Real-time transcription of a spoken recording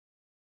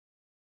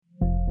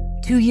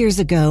2 years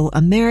ago,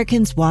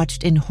 Americans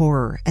watched in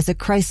horror as a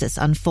crisis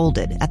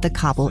unfolded at the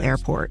Kabul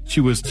airport.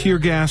 She was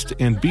tear-gassed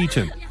and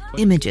beaten.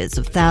 Images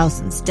of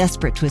thousands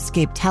desperate to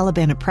escape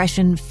Taliban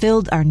oppression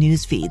filled our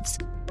news feeds.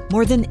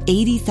 More than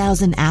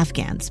 80,000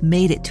 Afghans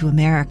made it to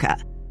America.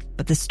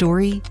 But the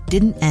story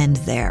didn't end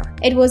there.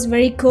 It was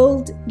very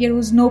cold. There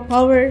was no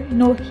power,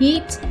 no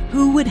heat.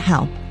 Who would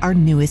help our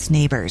newest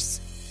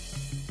neighbors?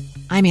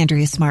 I'm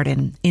Andrea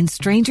Smartin. In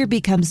Stranger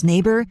Becomes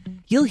Neighbor,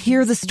 you'll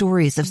hear the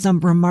stories of some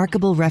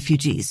remarkable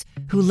refugees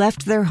who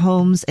left their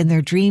homes and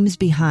their dreams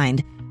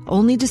behind,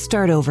 only to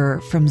start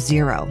over from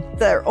zero.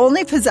 Their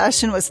only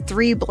possession was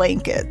 3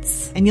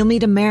 blankets. And you'll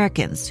meet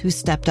Americans who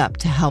stepped up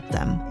to help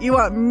them. You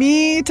want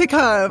me to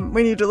come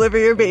when you deliver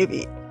your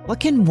baby. What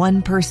can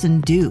one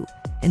person do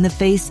in the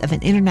face of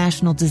an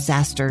international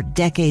disaster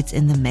decades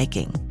in the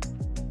making?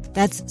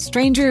 That's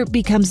Stranger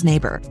Becomes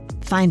Neighbor.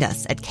 Find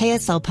us at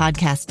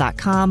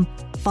kslpodcast.com.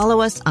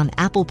 Follow us on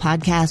Apple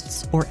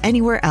Podcasts or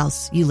anywhere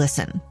else you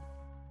listen.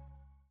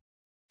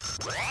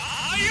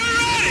 Are you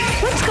ready?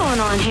 What's going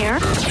on here?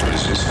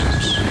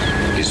 Resistance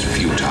is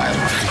futile.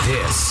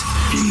 This,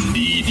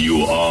 indeed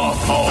you are,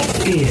 Paul,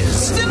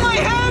 is It's in my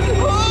hand,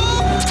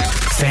 Paul!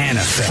 Fan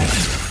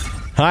Effect.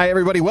 Hi,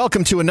 everybody.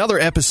 Welcome to another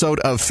episode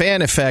of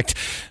Fan Effect,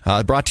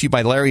 brought to you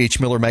by Larry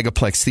H. Miller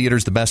Megaplex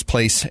Theaters, the best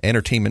place,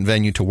 entertainment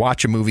venue to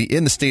watch a movie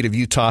in the state of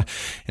Utah.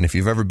 And if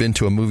you've ever been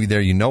to a movie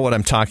there, you know what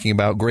I'm talking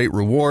about. Great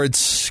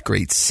rewards,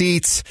 great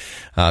seats,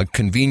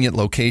 convenient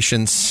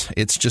locations.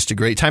 It's just a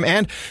great time.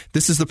 And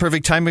this is the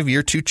perfect time of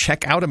year to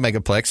check out a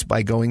Megaplex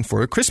by going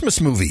for a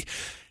Christmas movie.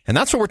 And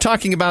that's what we're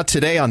talking about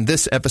today on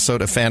this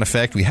episode of Fan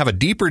Effect. We have a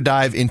deeper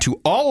dive into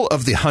all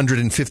of the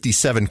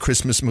 157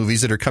 Christmas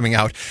movies that are coming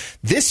out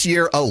this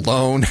year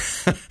alone.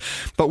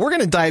 But we're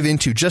going to dive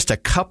into just a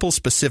couple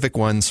specific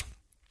ones.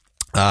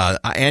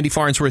 Andy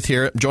Farnsworth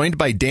here, joined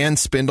by Dan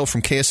Spindle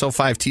from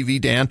KSL5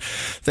 TV. Dan,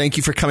 thank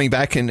you for coming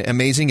back, and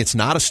amazing. It's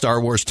not a Star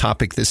Wars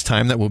topic this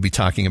time that we'll be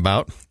talking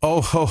about.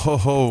 Oh, ho, ho,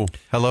 ho.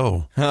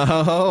 Hello.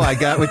 Oh, I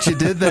got what you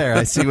did there.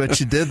 I see what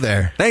you did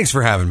there. Thanks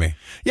for having me.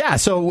 Yeah,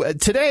 so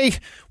today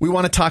we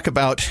want to talk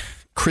about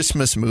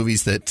Christmas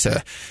movies that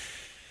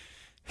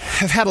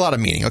have had a lot of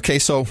meaning. Okay,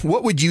 so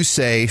what would you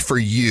say for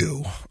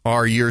you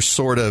are your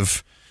sort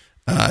of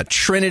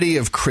trinity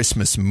of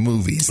Christmas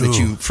movies that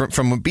you,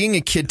 from being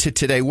a kid to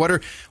today, what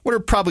are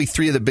probably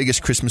 3 of the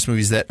biggest Christmas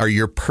movies that are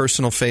your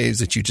personal faves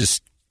that you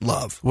just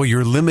love? Well,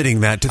 you're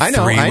limiting that to 3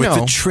 I with know.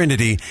 the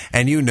Trinity,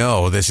 and you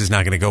know this is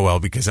not going to go well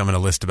because I'm going to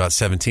list about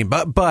 17.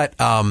 But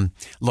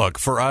look,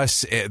 for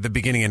us, the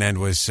beginning and end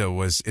was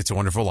It's a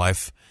Wonderful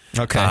Life.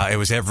 Okay. It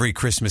was every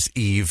Christmas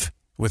Eve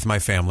with my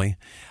family.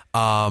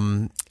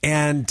 And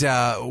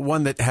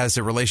one that has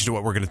a relation to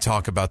what we're going to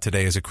talk about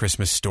today is A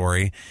Christmas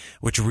Story,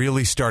 which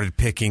really started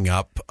picking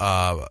up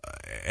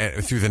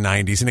through the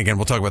 90s. And again,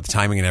 we'll talk about the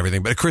timing and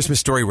everything. But A Christmas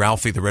Story,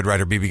 Ralphie, The Red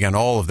Ryder, BB Gun,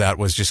 all of that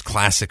was just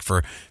classic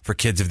for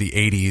kids of the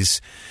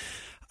 80s.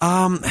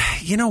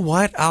 You know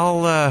what?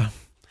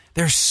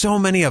 There's so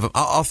many of them.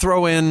 I'll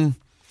throw in...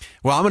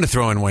 Well, I'm going to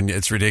throw in one.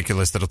 It's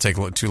ridiculous. That'll take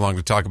too long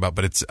to talk about,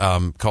 but it's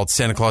called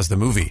Santa Claus the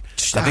Movie.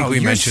 I think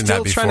we mentioned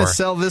that before. You're still trying to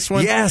sell this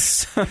one?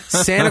 Yes.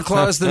 Santa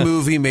Claus the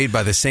Movie, made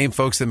by the same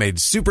folks that made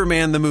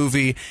Superman the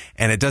movie,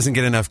 and it doesn't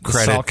get enough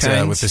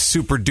credit with the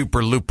super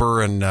duper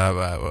looper and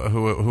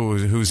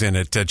who's in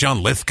it.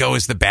 John Lithgow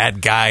is the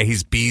bad guy.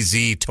 He's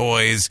BZ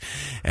Toys,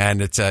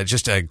 and it's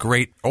just a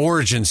great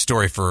origin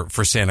story for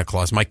Santa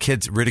Claus. My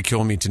kids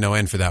ridicule me to no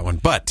end for that one,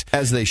 but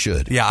as they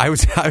should. Yeah, I would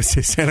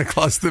say Santa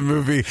Claus the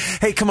Movie.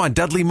 Hey, come on.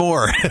 Dudley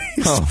Moore.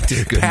 Oh,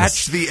 dear goodness.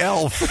 Patch the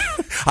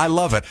Elf. I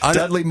love it.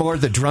 Dudley Moore,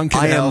 the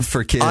drunken elf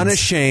for kids.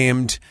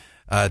 Unashamed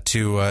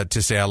to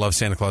say I love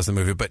Santa Claus the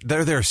Movie, but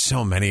there are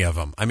so many of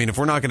them. I mean, if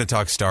we're not going to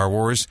talk Star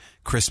Wars,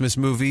 Christmas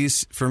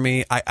movies, for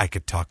me, I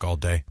could talk all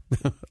day.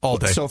 All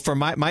day. So for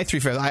my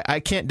 3 favorites, I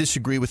can't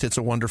disagree with It's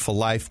a Wonderful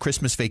Life.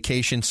 Christmas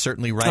Vacation,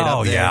 certainly right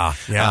up there.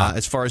 Yeah.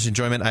 As far as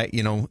enjoyment,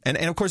 and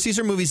of course, these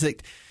are movies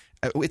that...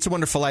 It's a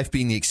Wonderful Life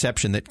being the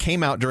exception that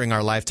came out during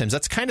our lifetimes.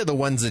 That's kind of the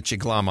ones that you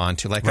glom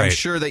onto. Like, right. I'm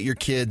sure that your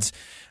kids,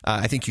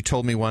 I think you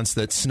told me once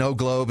that Snow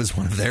Globe is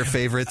one of their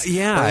favorites.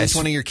 Yeah. Or it's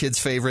one of your kids'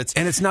 favorites.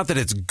 And it's not that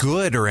it's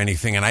good or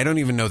anything, and I don't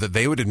even know that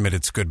they would admit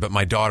it's good, but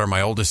my daughter,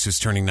 my oldest, who's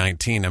turning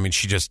 19, I mean,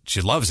 she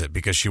loves it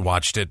because she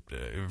watched it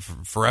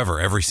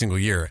forever, every single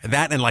year.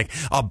 That and like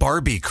a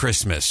Barbie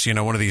Christmas,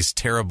 one of these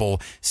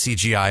terrible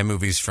CGI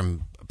movies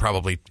from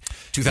probably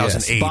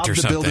 2008 Bob or the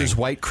something. Builder's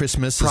White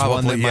Christmas is probably,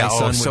 one that my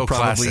son would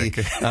probably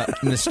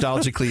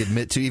nostalgically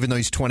admit to, even though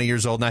he's 20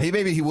 years old now.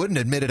 Maybe he wouldn't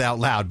admit it out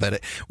loud,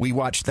 but we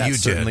watched that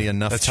certainly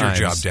enough That's times.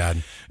 That's your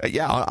job, Dad.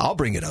 Yeah, I'll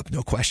bring it up,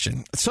 no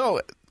question.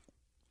 So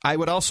I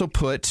would also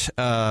put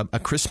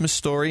A Christmas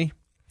Story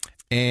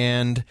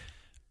and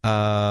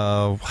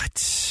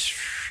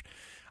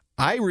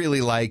I really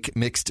like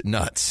Mixed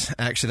Nuts.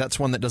 Actually, that's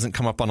one that doesn't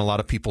come up on a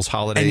lot of people's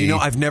holiday. And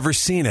I've never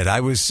seen it.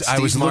 I was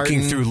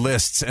looking through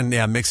lists, and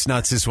Mixed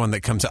Nuts is one that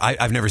comes.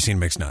 I've never seen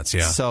Mixed Nuts.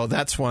 Yeah. So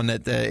that's one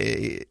that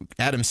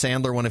Adam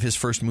Sandler, one of his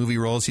first movie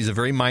roles. He's a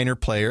very minor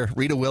player.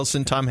 Rita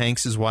Wilson, Tom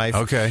Hanks' wife.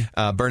 Okay.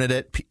 Not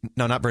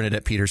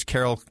Bernadette Peters.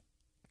 Carol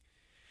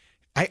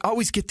I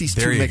always get these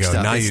there two mixed go.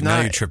 up.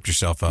 Now you tripped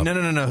yourself up. No.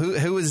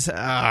 Who is?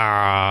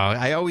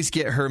 I always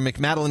get her.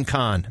 Madeline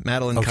Kahn.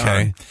 Madeline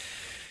Kahn.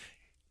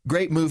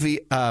 Great movie.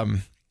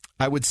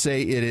 I would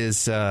say it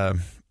is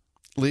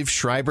Liev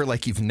Schreiber,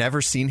 like you've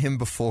never seen him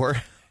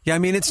before. Yeah, I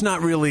mean, it's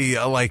not really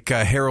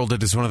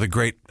heralded as one of the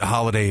great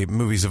holiday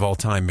movies of all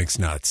time, Mixed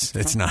Nuts.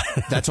 It's not.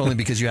 That's only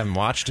because you haven't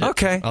watched it.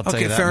 Okay. I'll tell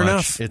you that fair much.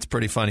 enough. It's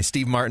pretty funny.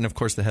 Steve Martin, of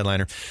course, the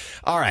headliner.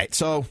 All right,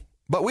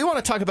 but we want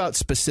to talk about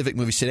specific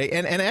movies today.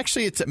 And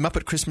actually, it's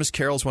Muppet Christmas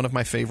Carol is one of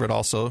my favorite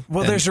also.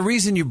 Well, there's a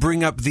reason you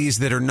bring up these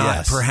that are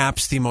not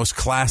perhaps the most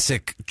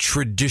classic,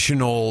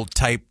 traditional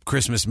type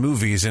Christmas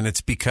movies. And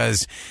it's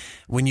because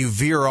when you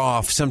veer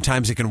off,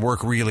 sometimes it can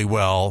work really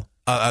well.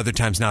 Other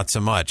times, not so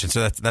much. And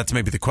so that's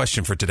maybe the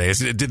question for today. Is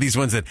do these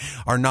ones that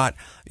are not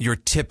your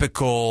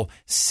typical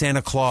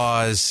Santa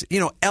Claus,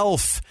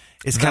 Elf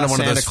is kind of one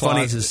of those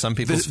funny. Is some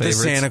people's favorites.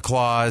 The Santa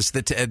Claus,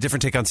 a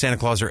different take on Santa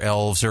Claus or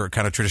elves or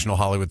kind of traditional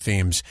Hollywood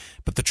themes.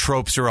 But the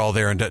tropes are all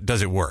there, and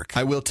does it work?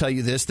 I will tell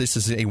you this. This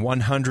is a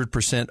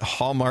 100%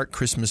 Hallmark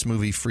Christmas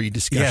movie free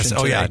discussion. Yes.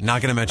 Oh, yeah.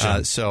 Not going to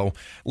mention. So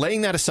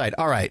laying that aside.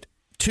 All right.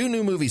 2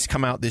 new movies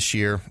come out this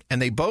year,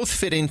 and they both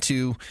fit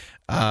into...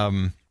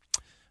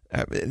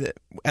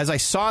 as I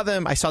saw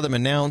them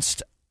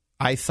announced,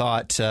 I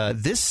thought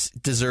this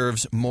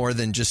deserves more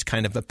than just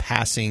kind of a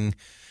passing,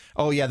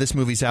 oh, yeah, this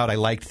movie's out. I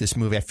liked this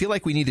movie. I feel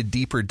like we need a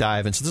deeper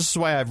dive. And so this is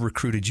why I've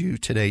recruited you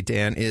today,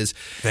 Dan,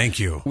 Thank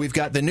you. We've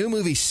got the new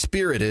movie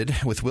Spirited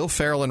with Will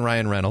Ferrell and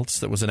Ryan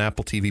Reynolds that was an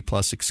Apple TV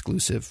Plus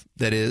exclusive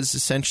that is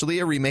essentially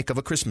a remake of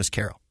A Christmas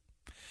Carol.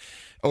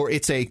 Or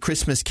it's a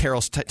Christmas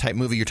Carol type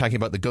movie. You're talking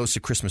about the ghosts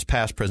of Christmas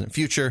past, present,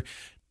 future.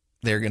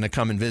 They're going to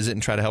come and visit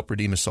and try to help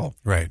redeem a soul.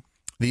 Right.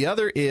 The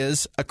other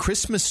is A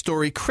Christmas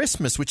Story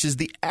Christmas, which is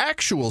the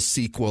actual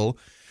sequel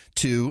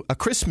to A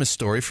Christmas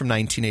Story from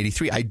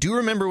 1983. I do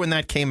remember when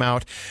that came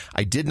out.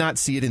 I did not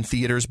see it in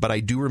theaters, but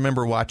I do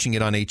remember watching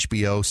it on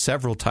HBO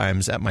several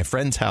times at my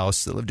friend's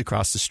house that lived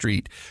across the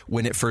street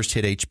when it first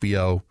hit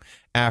HBO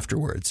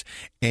afterwards.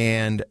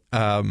 And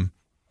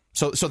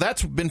so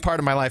that's been part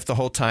of my life the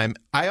whole time.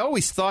 I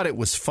always thought it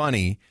was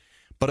funny,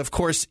 but of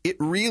course, it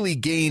really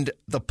gained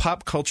the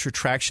pop culture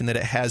traction that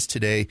it has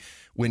today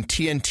when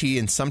TNT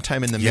and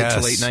sometime in the mid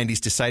to late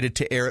 90s decided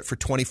to air it for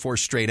 24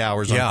 straight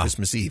hours on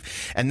Christmas Eve.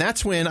 And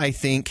that's when I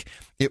think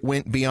it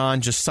went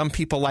beyond just some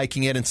people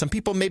liking it and some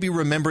people maybe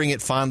remembering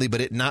it fondly, but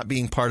it not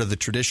being part of the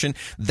tradition.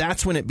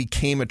 That's when it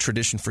became a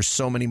tradition for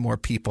so many more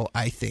people,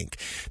 I think.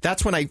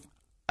 That's when I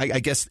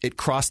guess it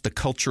crossed the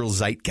cultural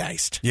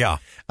zeitgeist. Yeah.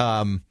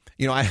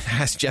 I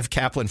asked Jeff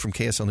Kaplan from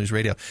KSL News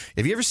Radio,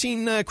 have you ever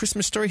seen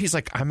Christmas Story? He's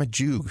like, I'm a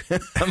Jew.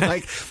 I'm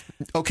like,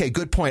 okay,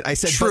 good point. I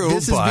said, true, but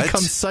this has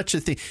become such a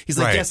thing. He's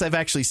like, yes, I've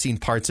actually seen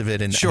parts of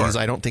it. And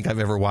I don't think I've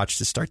ever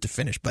watched it start to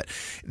finish. But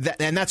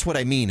that's what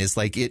I mean is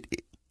like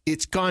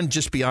it's gone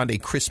just beyond a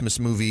Christmas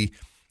movie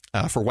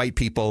for white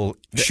people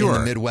in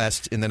the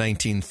Midwest in the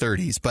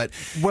 1930s. But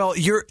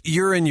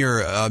you're in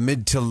your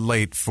mid to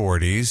late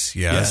 40s.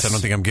 Yes. I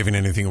don't think I'm giving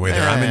anything away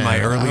there. I'm in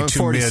my early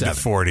to mid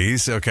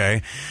 40s.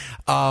 Okay.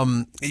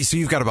 So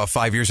you've got about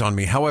 5 years on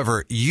me.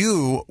 However,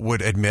 you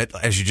would admit,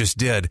 as you just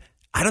did,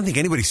 I don't think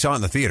anybody saw it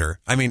in the theater.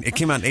 I mean, it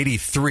came out in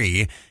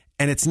 83.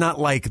 And it's not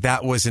like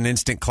that was an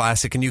instant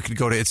classic and you could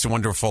go to It's a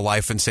Wonderful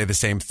Life and say the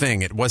same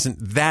thing. It wasn't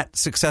that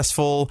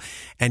successful,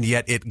 and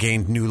yet it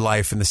gained new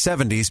life in the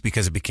 70s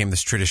because it became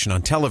this tradition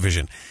on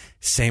television.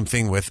 Same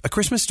thing with A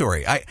Christmas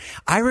Story.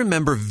 I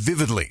remember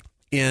vividly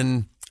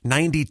in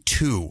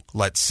 92,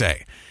 let's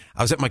say,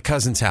 I was at my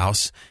cousin's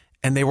house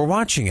and they were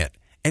watching it.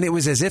 And it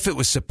was as if it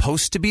was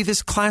supposed to be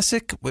this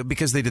classic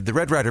because they did the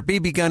Red Ryder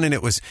BB gun and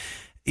it was,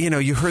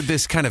 you heard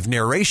this kind of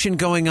narration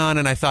going on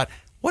and I thought,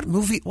 what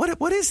movie?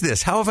 What is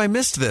this? How have I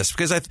missed this?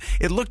 Because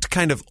it looked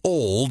kind of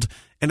old,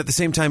 and at the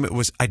same time,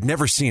 I'd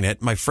never seen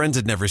it. My friends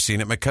had never seen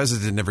it. My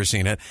cousins had never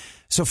seen it.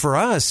 So for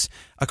us,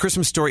 A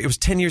Christmas Story, it was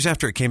 10 years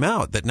after it came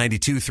out, that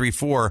 92, 3,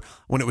 4,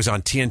 when it was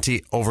on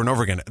TNT over and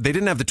over again. They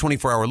didn't have the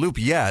 24-hour loop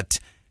yet,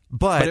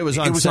 but it was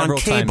on several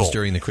times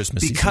during the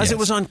Christmas season. Because it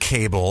was on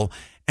cable,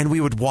 and we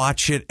would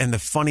watch it, and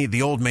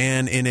the old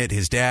man in it,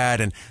 his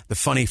dad, and the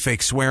funny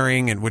fake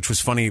swearing, and which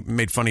was funny,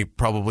 made funny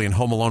probably in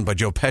Home Alone by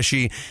Joe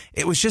Pesci.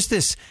 It was just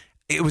this,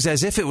 it was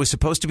as if it was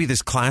supposed to be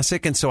this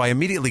classic, and so I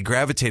immediately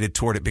gravitated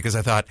toward it because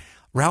I thought,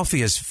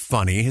 Ralphie is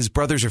funny, his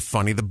brothers are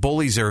funny, the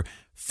bullies are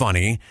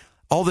funny,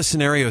 all the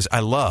scenarios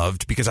I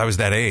loved because I was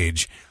that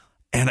age.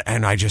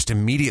 And I just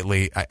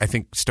immediately, I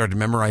think, started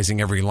memorizing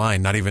every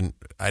line. I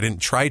didn't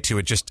try to.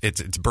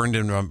 It's burned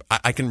into.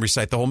 I can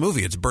recite the whole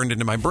movie. It's burned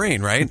into my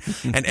brain, right?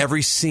 And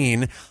every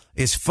scene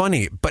is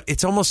funny. But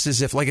it's almost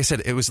as if, like I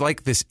said, it was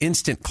like this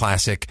instant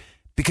classic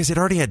because it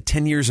already had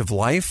 10 years of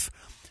life.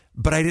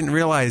 But I didn't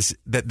realize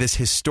that this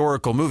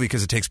historical movie,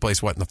 because it takes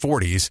place, what, in the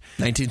 40s?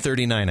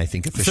 1939, I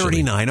think, officially.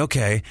 39,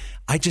 okay.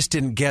 I just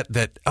didn't get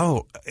that,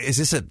 is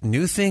this a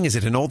new thing? Is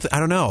it an old thing? I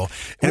don't know.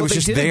 And it was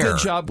just there. They did a good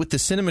job with the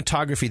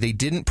cinematography. They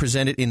didn't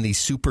present it in the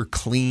super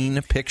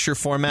clean picture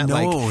format.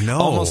 No.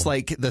 Almost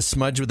like the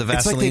smudge with the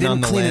Vaseline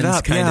on the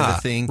lens kind of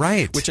a thing.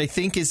 Right. Which I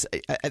think is,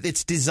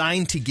 it's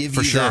designed to give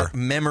you that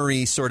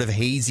memory sort of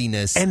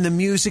haziness. And the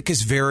music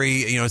is very,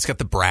 it's got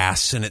the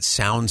brass and it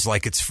sounds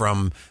like it's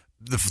from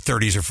the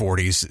 30s or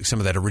 40s, some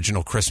of that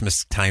original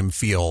Christmas time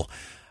feel.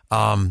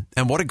 And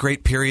what a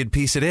great period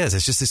piece it is.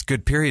 It's just this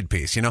good period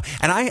piece, And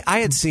I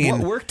had seen...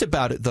 What worked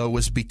about it, though,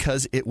 was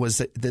because it was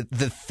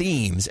the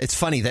themes. It's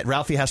funny that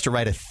Ralphie has to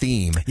write a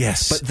theme.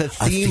 Yes. But the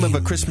theme of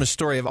A Christmas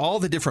Story, of all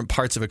the different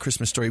parts of A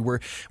Christmas Story,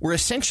 were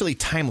essentially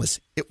timeless.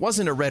 It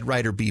wasn't a Red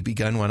Ryder BB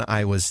gun when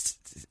I was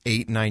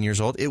 8, 9 years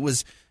old. It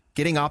was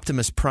getting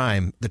Optimus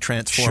Prime, the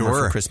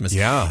Transformer, for Christmas.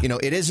 Yeah.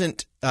 It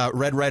isn't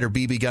Red Ryder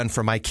BB gun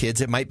for my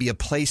kids. It might be a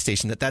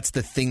PlayStation. That's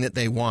the thing that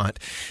they want.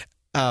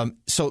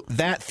 So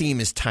that theme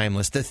is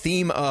timeless. The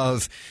theme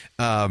of,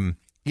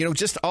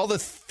 just all the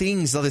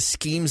things, all the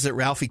schemes that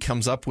Ralphie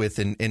comes up with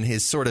and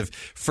his sort of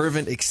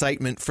fervent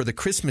excitement for the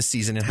Christmas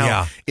season and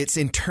how it's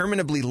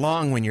interminably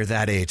long when you're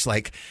that age.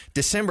 Like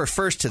December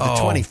 1st to the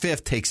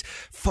 25th takes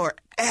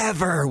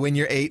forever when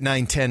you're 8,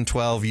 9, 10,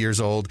 12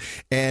 years old.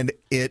 And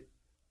it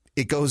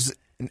goes...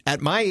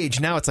 At my age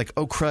now, it's like,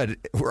 oh, crud,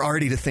 we're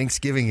already to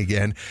Thanksgiving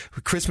again.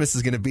 Christmas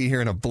is going to be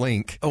here in a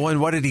blink. Oh, and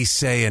what did he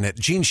say in it?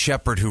 Gene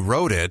Shepard, who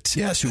wrote it,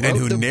 yes,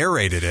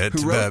 narrated it.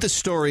 Who wrote the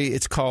story.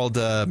 It's called...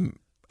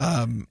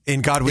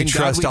 In God We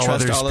Trust, all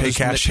others pay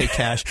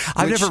cash.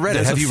 I've never read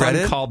it. Have you read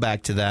it? Call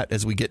back to that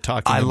as we get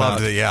talking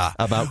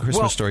about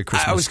Christmas Story.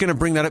 I was going to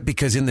bring that up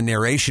because in the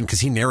narration, because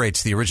he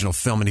narrates the original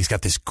film and he's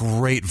got this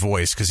great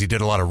voice because he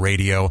did a lot of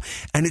radio.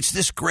 And it's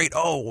this great,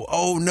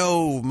 oh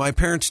no, my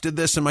parents did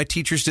this and my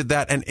teachers did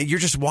that. And you're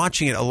just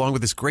watching it along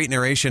with this great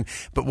narration.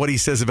 But what he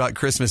says about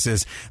Christmas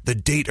is the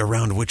date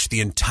around which the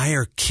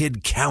entire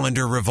kid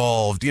calendar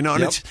revolved.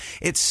 And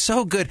it's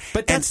so good.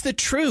 But that's the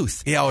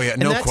truth. Yeah,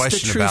 no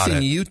question about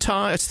it.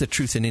 Utah, it's the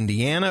truth in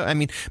Indiana. I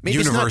mean,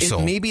 maybe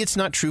it's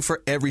not true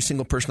for every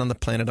single person on the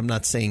planet. I'm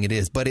not saying it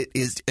is, but it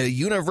is a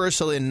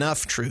universal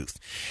enough truth.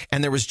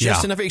 And there was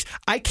just enough.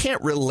 I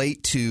can't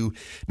relate to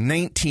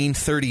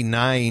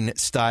 1939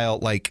 style,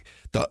 like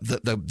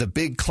the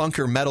big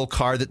clunker metal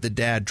car that the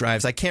dad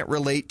drives. I can't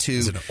relate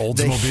to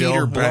the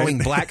heater blowing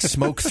black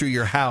smoke through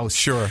your house.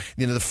 Sure.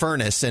 The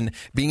furnace and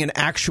being an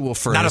actual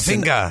furnace. Not a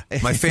finger.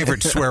 My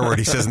favorite swear word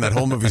he says in that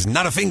whole movie is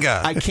not a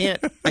finger. I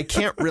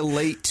can't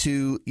relate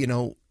to,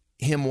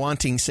 him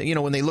wanting,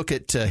 when they look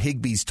at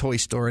Higbee's toy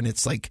store and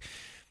it's like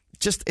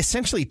just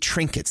essentially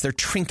trinkets. They're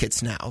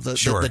trinkets now,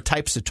 the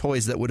types of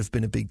toys that would have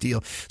been a big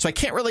deal. So I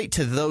can't relate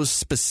to those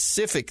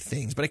specific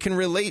things, but I can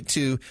relate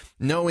to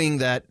knowing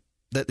that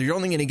you're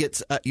only going to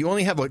get, you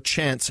only have a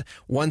chance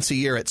once a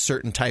year at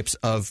certain types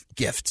of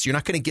gifts. You're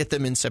not going to get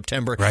them in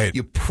September. Right.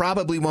 You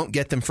probably won't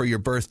get them for your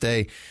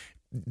birthday.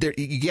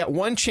 You get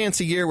one chance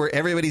a year where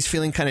everybody's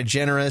feeling kind of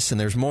generous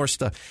and there's more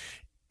stuff.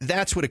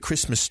 That's what A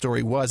Christmas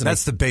Story was. And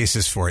that's the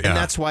basis for it. And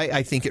that's why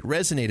I think it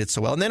resonated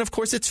so well. And then, of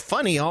course, it's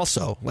funny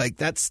also. Like,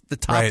 that's the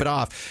top it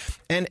off.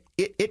 And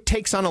it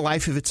takes on a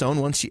life of its own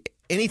once you...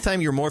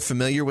 Anytime you're more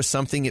familiar with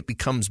something, it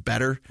becomes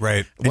better.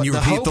 Right. And you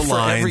repeat the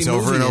lines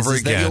over and over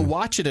again. That you'll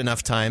watch it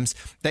enough times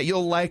that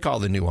you'll like all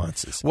the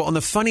nuances. Well, and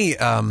the funny,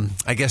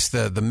 I guess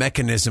the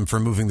mechanism for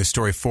moving the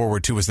story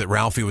forward, too, was that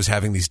Ralphie was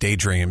having these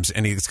daydreams,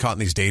 and he gets caught in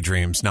these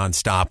daydreams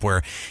nonstop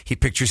where he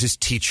pictures his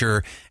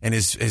teacher and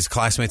his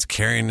classmates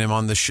carrying him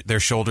on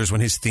their shoulders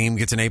when his theme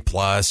gets an A+,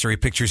 or he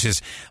pictures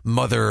his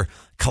mother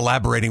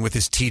collaborating with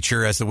his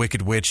teacher as the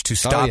Wicked Witch to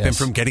stop him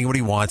from getting what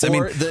he wants.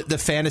 Or the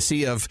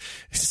fantasy of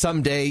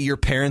someday your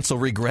parents will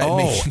regret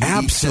making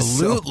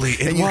absolutely.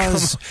 It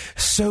was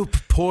soap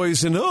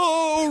poison.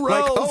 Oh,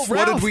 Ralph,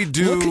 what did we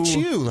do? Look at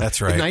you. That's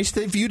right. Nice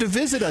of you to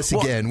visit us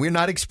again. We're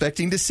not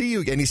expecting to see you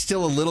again. He's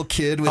still a little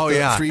kid with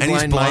the three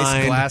blind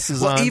mice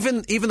glasses on.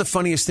 Even the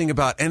funniest thing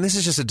about, and this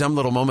is just a dumb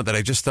little moment that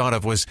I just thought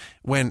of, was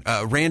when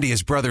Randy,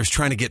 his brother, is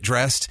trying to get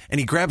dressed, and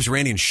he grabs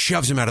Randy and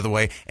shoves him out of the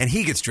way, and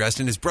he gets dressed,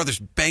 and his brother's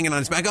banging on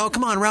his back. Oh,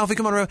 come on, Ralphie,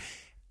 come on, Ralphie.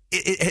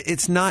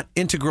 It's not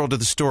integral to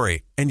the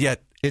story, and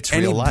yet it's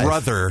any real life.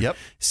 Brother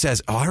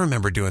says, "Oh, I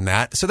remember doing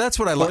that." So that's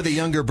what I love. Or the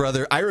younger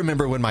brother. I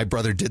remember when my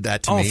brother did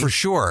that to me. Oh, for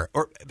sure.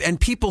 And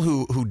people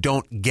who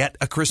don't get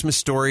A Christmas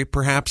Story,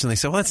 perhaps, and they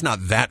say, "Well, it's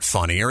not that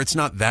funny," or "It's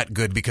not that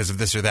good because of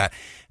this or that."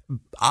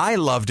 I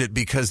loved it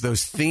because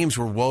those themes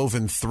were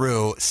woven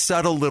through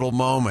subtle little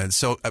moments.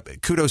 So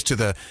kudos to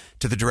the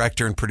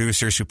director and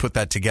producers who put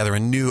that together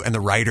and the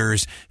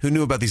writers who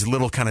knew about these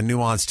little kind of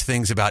nuanced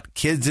things about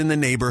kids in the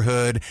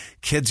neighborhood,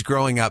 kids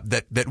growing up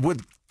that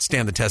would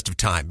stand the test of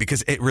time,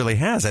 because it really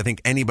has. I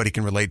think anybody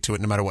can relate to it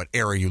no matter what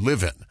era you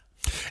live in.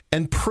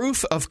 And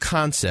proof of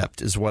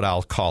concept is what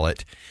I'll call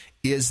it,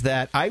 is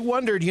that I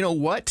wondered,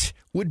 what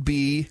would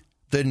be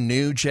the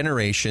new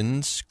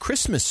generation's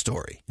Christmas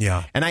story?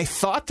 Yeah. And I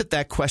thought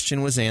that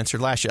question was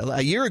answered last year.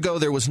 A year ago,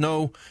 there was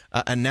no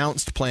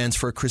announced plans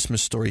for a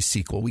Christmas Story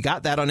sequel. We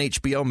got that on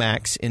HBO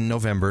Max in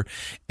November,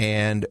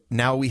 and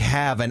now we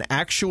have an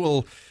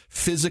actual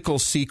physical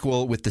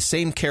sequel with the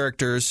same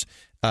characters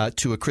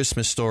to A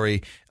Christmas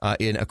Story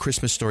in A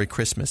Christmas Story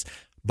Christmas.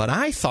 But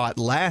I thought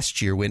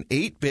last year when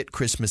 8-Bit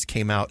Christmas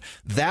came out,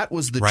 that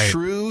was the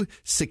true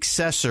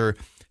successor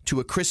to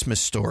A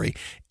Christmas Story.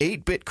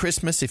 8-Bit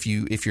Christmas, if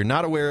you're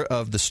not aware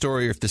of the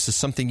story or if this is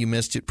something you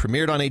missed, it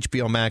premiered on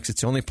HBO Max.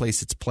 It's the only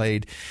place it's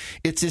played.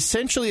 It's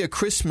essentially a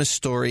Christmas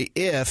story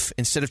if,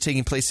 instead of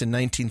taking place in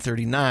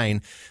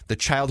 1939, the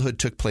childhood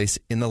took place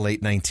in the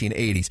late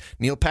 1980s.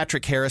 Neil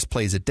Patrick Harris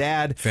plays a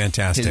dad.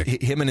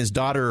 Fantastic. Him and his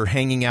daughter are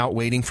hanging out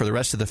waiting for the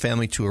rest of the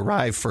family to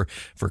arrive for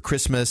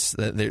Christmas.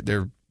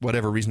 They're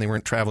whatever reason they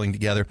weren't traveling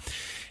together.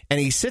 And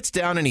he sits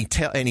down and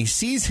he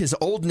sees his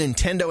old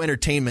Nintendo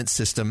Entertainment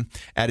System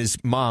at his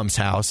mom's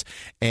house,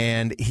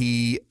 and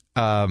he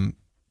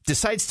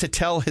decides to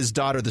tell his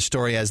daughter the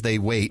story as they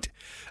wait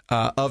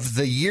of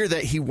the year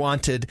that he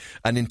wanted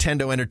a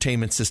Nintendo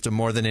Entertainment System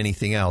more than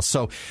anything else.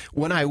 So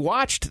when I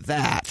watched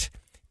that,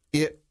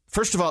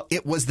 first of all,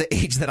 it was the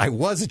age that I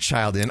was a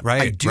child in.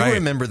 Right, I do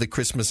remember the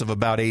Christmas of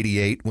about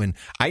 88 when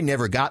I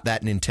never got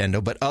that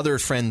Nintendo, but other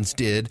friends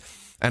did.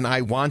 And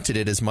I wanted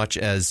it as much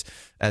as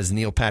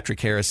Neil Patrick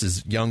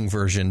Harris's young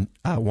version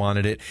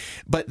wanted it.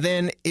 But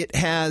then it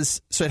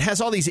has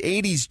all these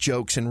 80s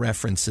jokes and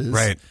references.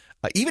 Right.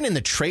 Even in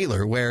the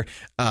trailer where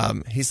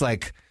he's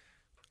like,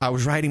 I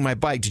was riding my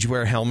bike. Did you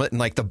wear a helmet? And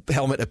like the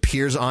helmet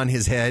appears on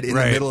his head in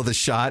the middle of the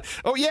shot.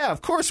 Oh, yeah,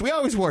 of course. We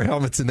always wore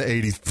helmets in the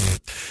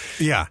 80s.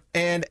 Yeah.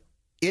 And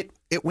it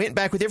went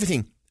back with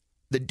everything.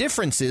 The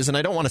difference is, and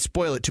I don't want to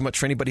spoil it too much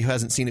for anybody who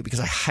hasn't seen it because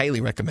I highly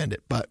recommend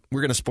it, but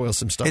we're going to spoil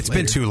some stuff It's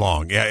later. been too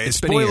long. Yeah,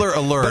 spoiler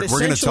alert. We're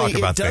going to talk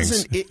about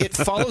things. It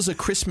follows A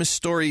Christmas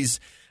Story's,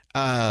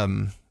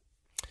 roller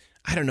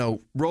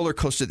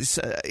coaster.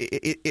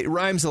 It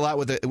rhymes a lot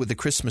with the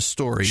Christmas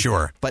Story.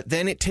 Sure. But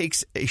then it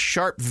takes a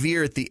sharp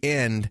veer at the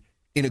end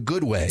in a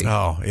good way.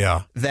 Oh,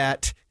 yeah.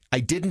 That I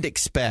didn't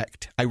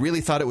expect. I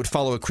really thought it would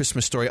follow A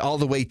Christmas Story all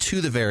the way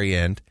to the very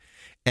end.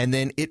 And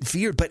then it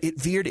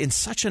veered in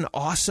such an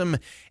awesome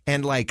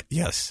and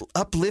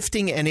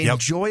uplifting and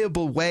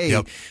enjoyable way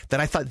that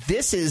I thought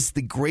this is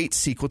the great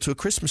sequel to A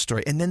Christmas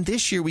Story. And then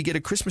this year we get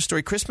A Christmas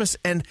Story Christmas.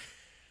 And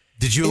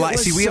did you like?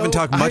 See, we haven't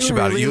talked much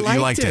about it. You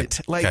liked it.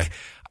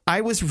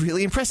 I was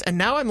really impressed. And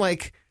now I'm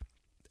like,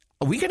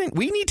 we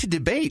need to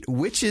debate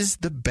which is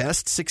the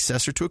best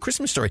successor to A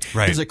Christmas Story.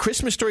 Right. Does A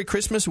Christmas Story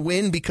Christmas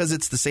win because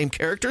it's the same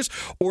characters,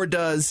 or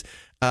does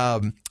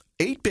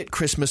 8-Bit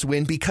Christmas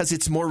win because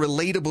it's more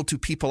relatable to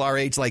people our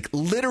age, like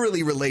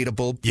literally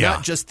relatable,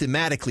 not just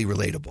thematically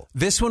relatable?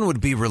 This one would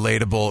be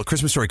relatable,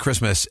 Christmas Story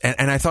Christmas,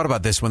 and I thought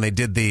about this when they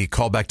did the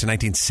callback to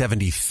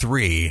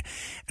 1973,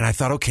 and I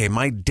thought, okay,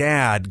 my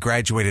dad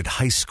graduated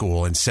high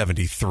school in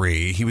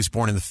 73. He was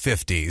born in the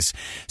 50s,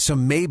 so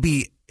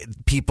maybe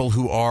people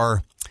who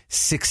are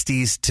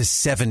 60s to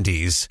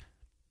 70s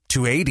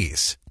to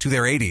 80s, to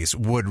their 80s,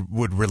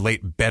 would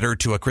relate better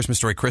to A Christmas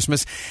Story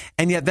Christmas.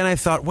 And yet then I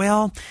thought,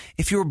 well,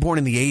 if you were born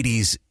in the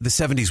 80s, the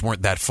 70s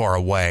weren't that far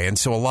away. And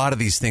so a lot of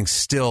these things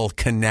still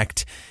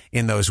connect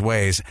in those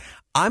ways.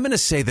 I'm going to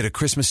say that A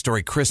Christmas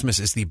Story Christmas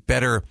is the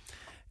better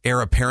heir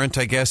apparent,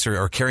 I guess,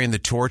 or carrying the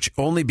torch,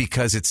 only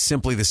because it's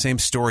simply the same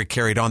story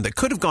carried on that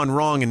could have gone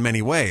wrong in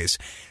many ways.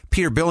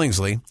 Peter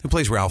Billingsley, who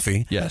plays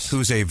Ralphie,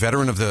 who's a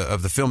veteran of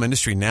the film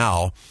industry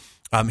now,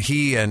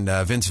 he and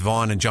Vince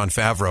Vaughn and Jon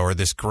Favreau are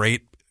this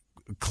great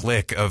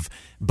clique of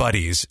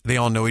buddies. They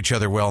all know each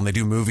other well, and they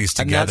do movies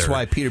together. And that's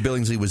why Peter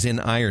Billingsley was in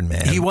Iron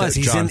Man. He was.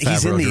 He's in the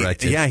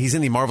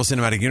the Marvel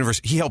Cinematic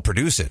Universe. He helped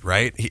produce it,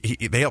 right?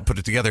 They helped put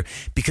it together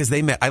because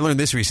they met. I learned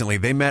this recently.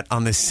 They met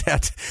on the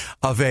set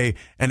of an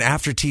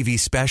after TV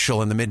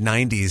special in the mid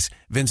 '90s.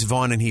 Vince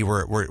Vaughn and he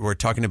were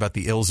talking about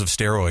the ills of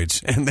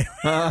steroids, and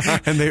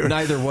they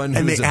neither one.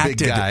 And they acted.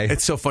 Big guy.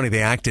 It's so funny.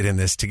 They acted in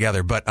this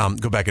together. But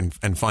go back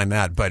and find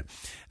that. But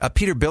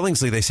Peter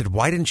Billingsley, they said,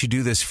 why didn't you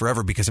do this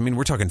forever? Because, I mean,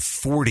 we're talking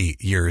 40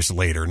 years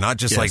later, not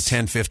just like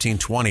 10, 15,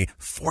 20,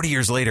 40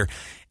 years later.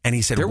 And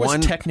he said there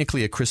was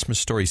technically a Christmas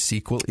Story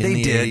sequel in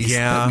the 80s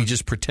that we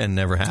just pretend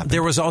never happened.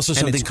 There was also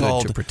something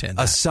called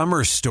A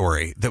Summer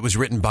Story that was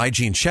written by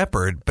Gene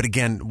Shepard, but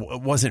again,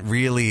 wasn't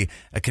really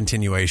a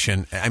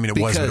continuation. I mean, it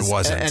was, but it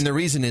wasn't. And the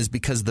reason is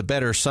because the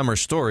better summer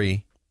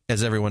story,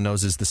 as everyone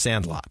knows, is The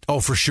Sandlot. Oh,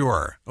 for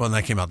sure. Well, and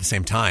that came out at the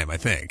same time, I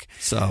think.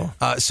 So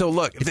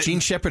look, if Gene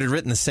Shepard had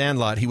written The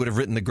Sandlot, he would have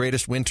written the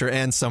greatest winter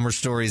and summer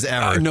stories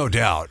ever. No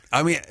doubt.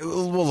 I mean,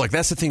 well, look,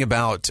 that's the thing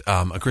about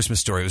A Christmas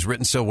Story. It was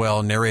written so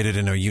well, narrated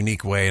in a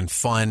unique way and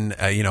fun.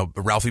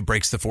 Ralphie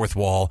breaks the fourth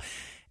wall.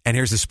 And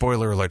here's the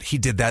spoiler alert. He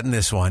did that in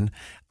this one.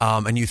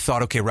 And you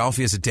thought, okay,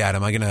 Ralphie is a dad.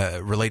 Am I going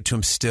to relate to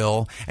him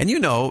still? And you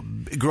know,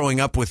 growing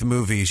up with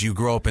movies, you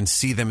grow up and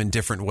see them in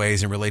different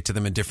ways and relate to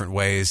them in different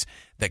ways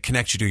that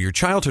connect you to your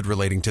childhood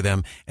relating to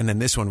them. And then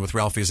this one with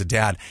Ralphie as a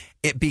dad,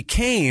 it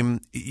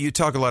became, you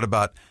talk a lot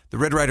about the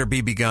Red Ryder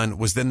BB gun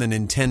was then the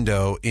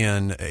Nintendo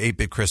in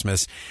 8-Bit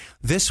Christmas.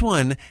 This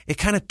one, it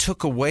kind of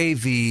took away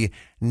the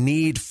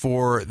need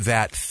for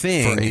that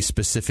thing. For a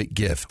specific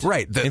gift.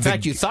 Right. In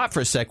fact, you thought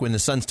for a sec when the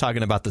son's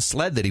talking about the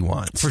sled that he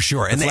wants. For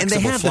sure. And they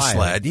have the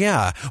sled.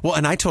 Yeah. Well,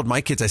 and I told my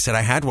kids, I said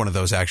I had one of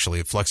those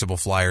actually, flexible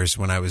flyers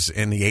when I was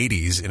in the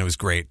 80s, and it was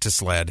great to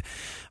sled.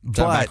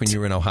 But back when you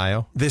were in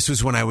Ohio? This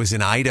was when I was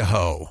in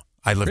Idaho.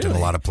 I lived in a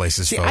lot of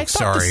places, See, folks. I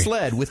thought the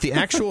sled with the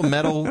actual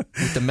metal,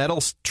 with the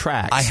metal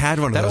tracks. I had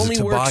one of those. That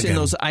only works in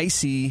those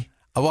icy.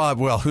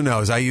 Well, who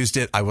knows? I used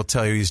it. I will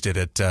tell you, I used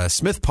it at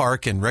Smith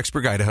Park in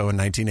Rexburg, Idaho, in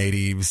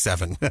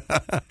 1987,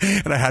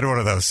 and I had one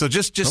of those. So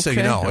just so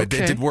you know, it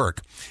did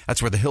work.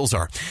 That's where the hills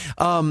are.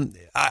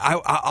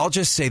 I'll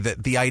just say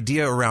that the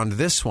idea around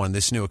this one,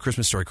 this new A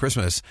Christmas Story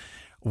Christmas,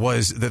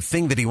 was the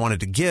thing that he wanted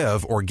to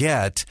give or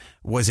get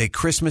was a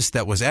Christmas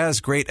that was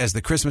as great as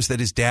the Christmas that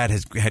his dad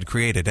had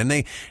created. And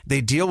they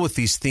deal with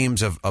these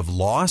themes of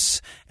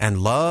loss and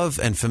love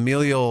and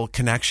familial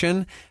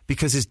connection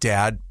because his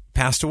dad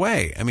passed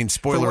away. I mean,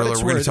 spoiler alert,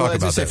 we're going to talk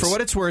about this. For what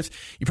it's worth,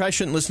 you probably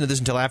shouldn't listen to this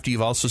until after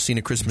you've also seen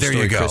A Christmas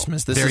Story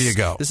Christmas. There you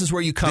go. This is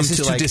where you come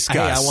to discuss. Hey,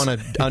 I want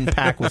to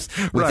unpack with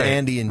right,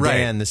 Andy and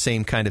Dan the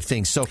same kind of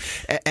thing. So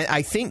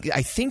I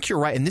think you're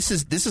right. And this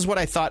is what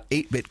I thought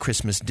 8-Bit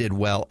Christmas did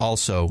well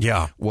also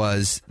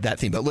was that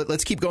theme. But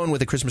let's keep going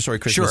with A Christmas Story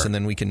Christmas and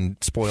then we can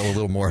spoil a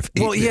little more of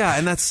 8-Bit. Well, yeah,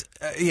 and that's,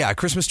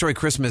 Christmas Story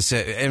Christmas,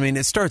 I mean,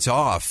 it starts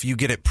off, you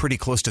get it pretty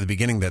close to the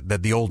beginning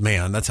that the old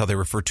man, that's how they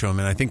refer to him,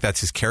 and I think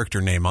that's his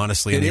character name,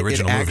 honestly, in the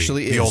original movie.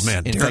 Actually the old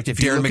man. In fact, if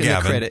you Darren look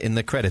McGavin. in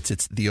the credits,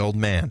 it's the old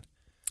man.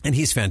 And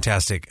he's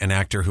fantastic, an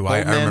actor who I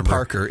remember.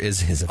 Parker is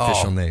his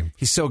official name.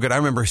 He's so good. I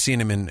remember seeing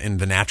him in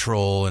The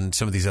Natural and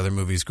some of these other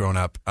movies growing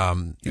up.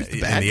 He was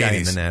the bad guy 80s.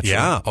 in The Natural.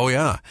 Yeah. Oh,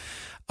 yeah.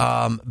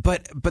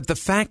 But the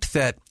fact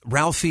that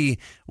Ralphie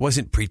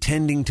wasn't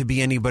pretending to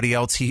be anybody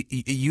else,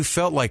 you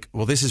felt like,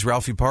 well, this is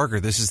Ralphie Parker.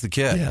 This is the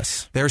kid.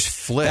 Yes. There's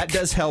Flick. That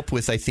does help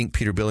with, I think,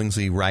 Peter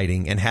Billingsley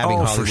writing and having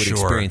Hollywood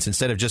experience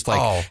instead of just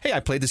like, hey, I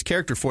played this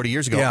character 40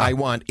 years ago. I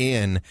want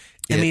in.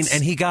 I mean,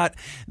 and he got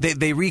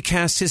they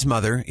recast his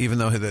mother, even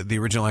though the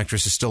original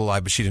actress is still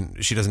alive, but she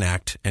doesn't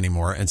act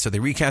anymore, and so they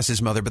recast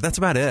his mother. But that's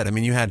about it. I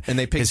mean, you had and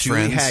they picked his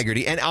Julie friends.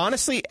 Haggerty, and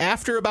honestly,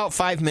 after about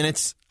 5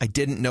 minutes, I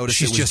didn't notice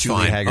she's it was just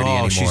Julie fine. Haggerty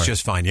anymore. She's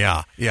just fine.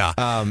 Yeah.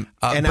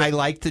 And I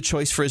liked the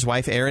choice for his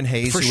wife, Erin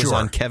Hayes, who was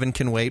on Kevin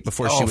Can Wait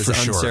before she was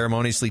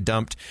unceremoniously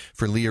dumped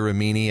for Leah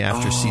Remini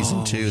after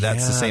season 2.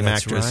 That's the same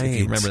actress, if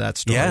you remember that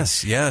story.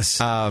 Yes.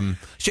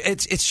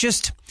 It's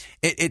just.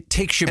 It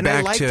takes you back to... And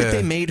I like that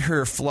they made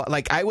her...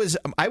 Like, I was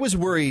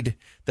worried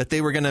that they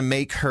were going to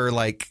make her,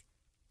 like,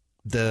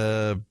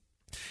 the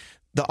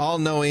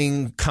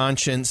all-knowing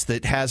conscience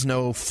that has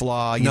no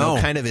flaw, you know,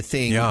 kind of a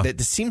thing. Yeah. That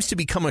seems to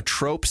become a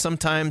trope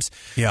sometimes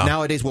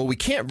nowadays. Well, we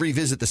can't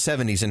revisit the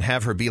 70s and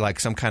have her be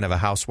like some kind of a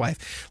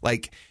housewife.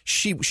 Like,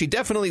 she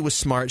definitely was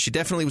smart. She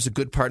definitely was a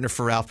good partner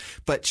for Ralph.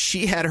 But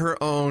she had her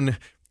own...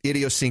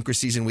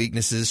 idiosyncrasies and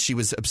weaknesses. She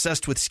was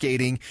obsessed with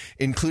skating,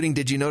 including,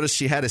 did you notice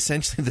she had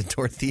essentially the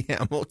Dorothy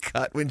Hamill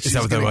cut when she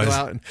was going to go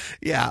out?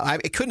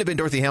 It couldn't have been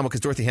Dorothy Hamill because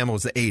Dorothy Hamill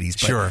was the 80s.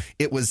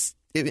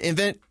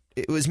 But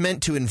it was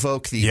meant to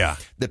invoke the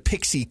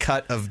pixie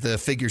cut of the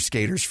figure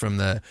skaters from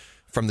the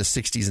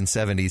 60s and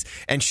 70s,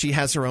 and she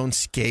has her own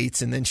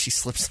skates, and then she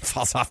slips and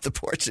falls off the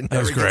porch and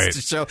never gets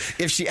to show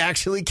if she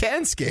actually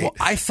can skate. Well,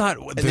 I thought...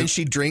 And then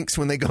she drinks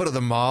when they go to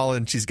the mall,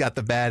 and she's got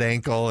the bad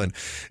ankle, and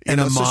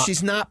so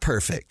she's not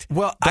perfect.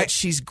 Well, but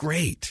she's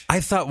great. I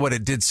thought what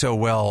it did so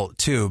well,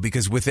 too,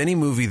 because with any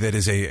movie that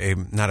is a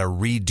not a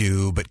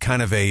redo, but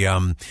kind of a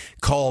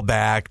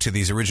callback to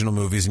these original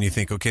movies, and you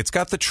think, okay, it's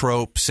got the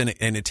tropes, and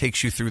it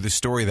takes you through the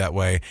story that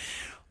way.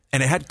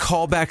 And it had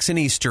callbacks and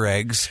Easter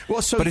eggs,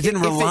 but it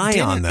didn't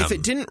rely on them. If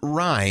it didn't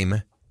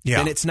rhyme,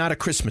 then it's not A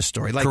Christmas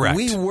Story. Like, correct.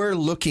 We were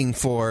looking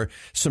for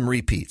some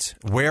repeats.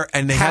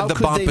 And they had the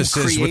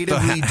bumpuses with the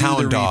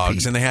hound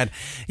dogs, and they had,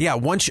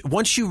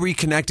 once you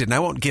reconnected, and I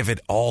won't give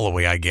it all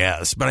away, I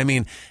guess, but I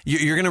mean,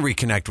 you're going to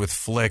reconnect with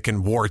Flick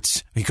and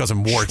Warts. He calls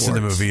him Warts in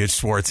the movie. It's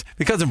Schwartz.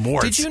 He calls him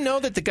Warts. Did you know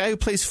that the guy who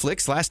plays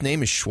Flick's last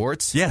name is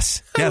Schwartz?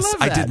 Yes,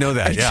 I did know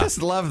that. I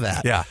just love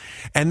that. Yeah,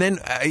 and then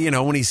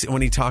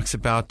when he talks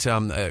about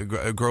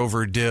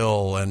Grover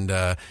Dill and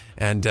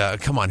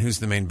come on, who's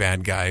the main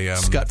bad guy?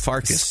 Scott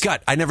Farkas.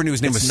 Scott. I never knew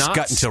his name was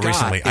Scott until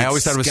recently. I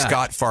always thought it was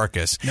Scott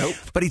Farkas. Nope.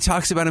 But he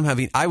talks about him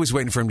having... I was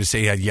waiting for him to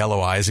say he had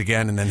yellow eyes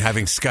again, and then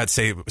having Scott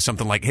say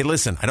something like, hey,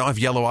 listen, I don't have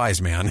yellow eyes,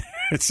 man.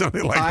 It's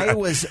something like that.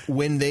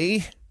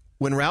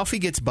 When Ralphie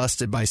gets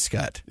busted by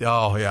Scott.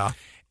 Oh, yeah.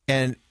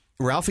 And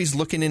Ralphie's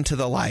looking into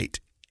the light,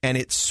 and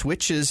it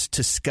switches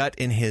to Scott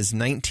in his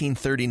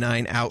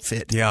 1939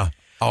 outfit. Yeah.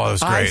 Oh, it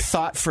was great. I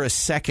thought for a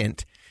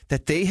second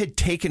that they had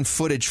taken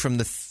footage from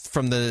the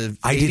from the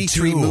I did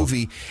 83 too.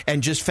 movie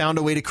and just found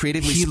a way to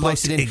creatively He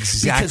splice it looked in.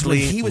 exactly because when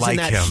he was like in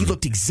that, him. he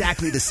looked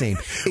exactly the same.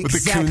 With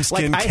the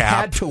coonskin I cap.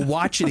 had to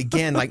watch it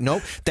again. Like,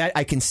 nope, that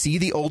I can see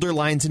the older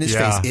lines in his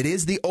Yeah. face. It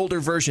is the older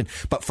version.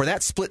 But for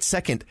that split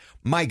second,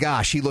 my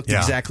gosh, he looked Yeah.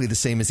 exactly the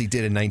same as he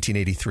did in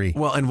 1983.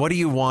 Well, and what do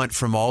you want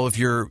from all of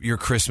your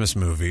Christmas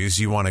movies?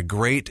 You want a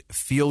great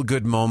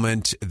feel-good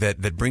moment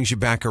that brings you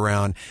back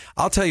around.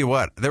 I'll tell you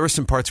what, there were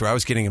some parts where I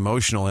was getting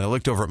emotional, and I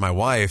looked over at my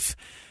wife,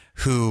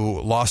 who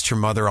lost her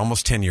mother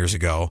almost 10 years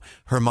ago.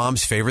 Her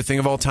mom's favorite thing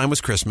of all time was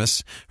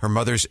Christmas. Her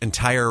mother's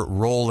entire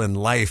role in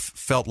life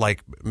felt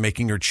like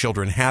making her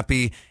children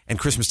happy, and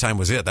Christmas time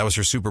was it. That was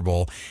her Super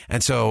Bowl.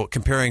 And so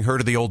comparing her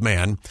to the old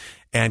man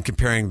and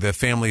comparing the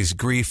family's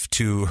grief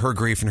to her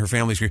grief and her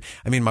family's grief.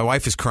 I mean, my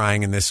wife is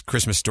crying in this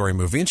Christmas Story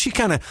movie, and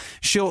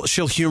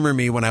she'll humor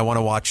me when I want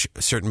to watch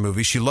certain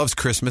movies. She loves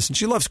Christmas and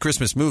she loves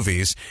Christmas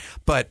movies,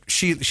 but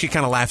she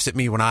kind of laughs at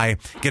me when I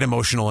get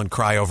emotional and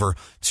cry over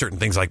certain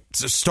things like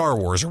Star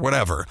Wars or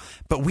whatever.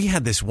 But we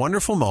had this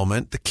wonderful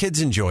moment. The kids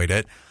enjoyed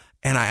it.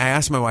 And I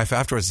asked my wife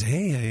afterwards,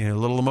 hey, a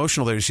little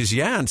emotional there. She says,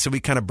 yeah. And so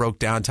we kind of broke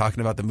down talking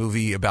about the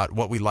movie, about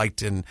what we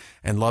liked and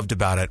loved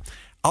about it.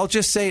 I'll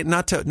just say,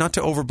 not to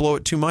overblow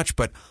it too much,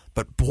 but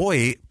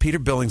boy, Peter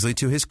Billingsley,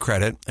 to his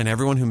credit, and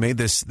everyone who made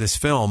this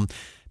film,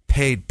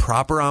 paid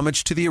proper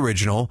homage to the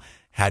original,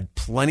 had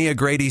plenty of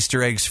great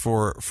Easter eggs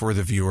for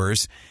the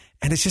viewers,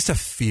 and it's just a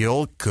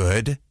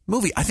feel-good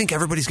movie. I think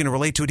everybody's going to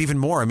relate to it even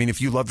more. I mean,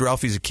 if you loved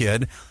Ralphie as a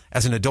kid,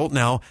 as an adult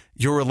now,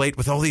 you'll relate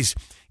with all these,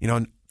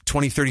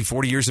 20, 30,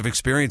 40 years of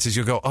experiences,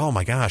 you'll go, oh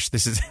my gosh,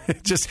 this is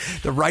just,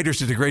 the writers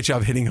did a great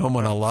job hitting home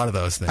on a lot of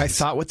those things. I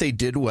thought what they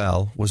did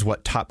well was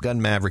what Top Gun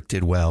Maverick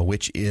did well,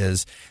 which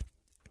is,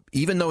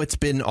 even though it's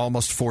been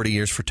almost 40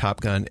 years for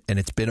Top Gun and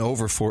it's been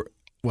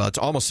it's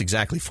almost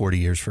exactly 40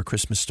 years for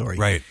Christmas Story.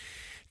 Right.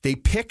 They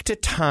picked a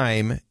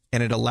time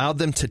and it allowed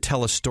them to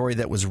tell a story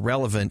that was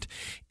relevant.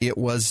 It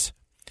was,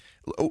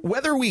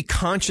 whether we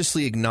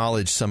consciously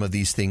acknowledge some of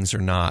these things or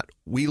not,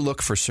 we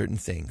look for certain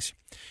things.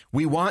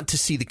 We want to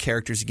see the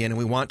characters again, and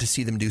we want to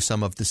see them do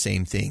some of the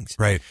same things.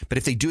 Right. But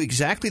if they do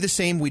exactly the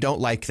same, we don't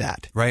like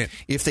that. Right.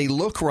 If they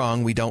look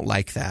wrong, we don't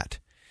like that.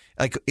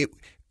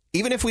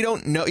 Even if we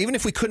don't know, even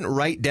if we couldn't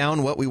write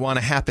down what we want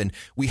to happen,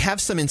 we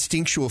have some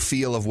instinctual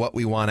feel of what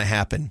we want to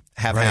happen.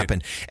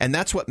 And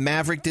that's what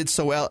Maverick did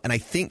so well. And I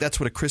think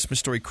that's what A Christmas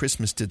Story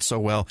Christmas did so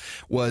well,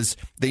 was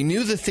they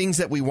knew the things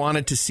that we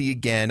wanted to see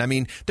again. I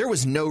mean, there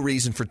was no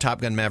reason for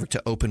Top Gun Maverick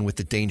to open with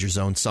the Danger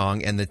Zone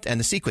song and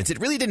the sequence. It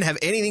really didn't have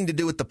anything to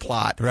do with the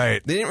plot.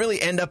 Right. They didn't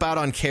really end up out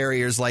on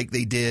carriers like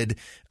they did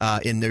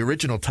in the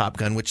original Top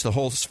Gun, which the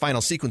whole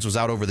final sequence was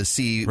out over the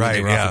sea when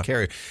they were off a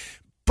carrier.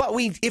 But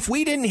if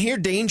we didn't hear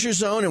Danger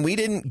Zone and we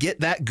didn't get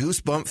that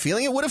goosebump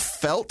feeling, it would have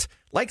felt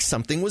like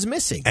something was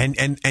missing.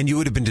 And you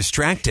would have been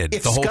distracted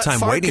the whole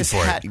time waiting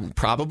for it.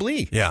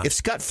 Probably. Yeah. If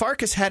Scott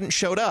Farkus hadn't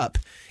showed up,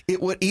 it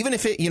would, even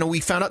if we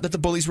found out that the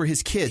bullies were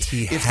his kids.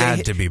 He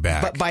had to be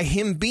back. But by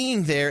him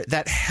being there,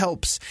 that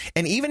helps.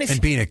 And even if.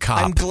 And being a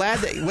cop. I'm glad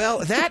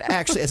that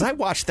actually, as I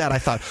watched that, I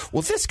thought,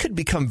 well, this could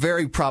become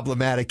very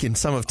problematic in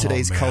some of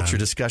today's culture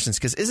discussions.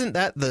 Because isn't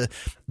that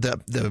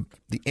the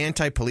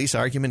anti-police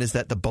argument, is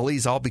that the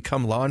bullies all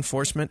become law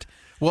enforcement?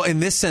 Well, in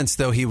this sense,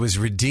 though, he was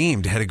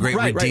redeemed, had a great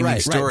redeeming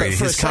story.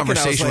 But his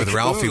conversation with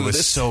Ralphie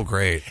was so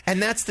great.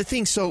 And that's the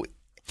thing. So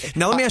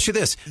now let me ask you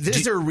this. This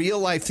is a real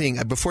life thing.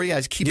 Before you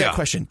guys keep that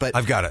question, but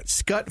I've got it.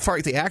 Scott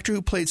Farkus, the actor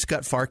who played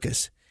Scott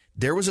Farkus,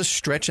 there was a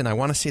stretch in, I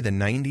want to say, the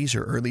 90s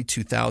or early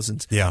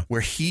 2000s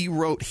where he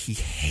wrote he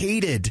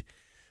hated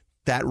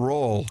that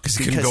role because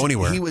he couldn't go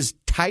anywhere. He was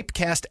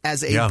typecast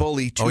as a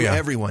bully to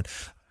everyone.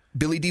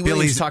 Billy D.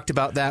 Williams talked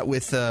about that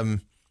with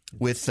Lando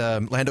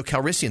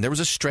Calrissian. There was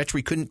a stretch where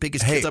he couldn't pick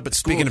his kids up at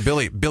school. Speaking of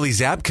Billy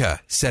Zabka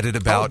said it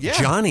about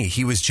Johnny.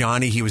 He was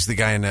Johnny. He was the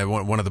guy in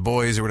one of the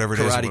boys or whatever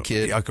it is. Karate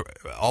Kid.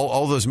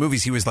 All those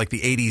movies, he was like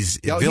the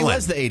 80s villain. He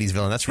was the 80s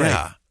villain. That's right.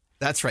 Yeah.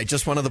 That's right.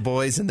 Just one of the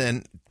boys and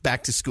then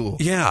back to school.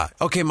 Yeah.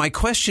 Okay, my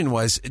question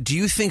was, do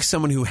you think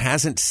someone who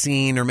hasn't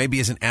seen or maybe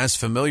isn't as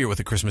familiar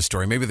with A Christmas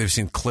Story, maybe they've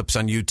seen clips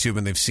on YouTube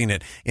and they've seen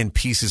it in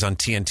pieces on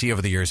TNT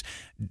over the years,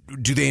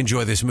 do they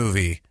enjoy this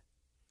movie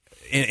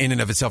in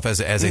and of itself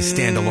as a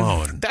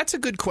standalone? That's a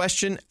good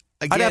question.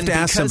 Again, I'd have to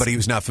ask somebody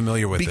who's not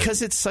familiar with it.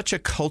 Because it's such a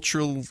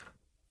culturally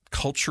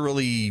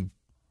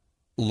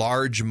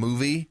large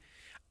movie,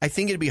 I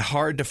think it'd be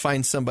hard to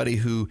find somebody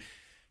who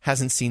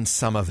hasn't seen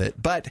some of it.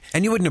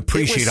 And you wouldn't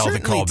appreciate all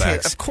the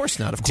callbacks. Of course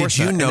not. Did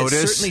you notice?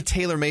 And it's certainly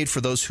tailor-made for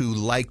those who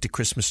liked A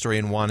Christmas Story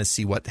and want to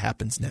see what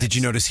happens next. Did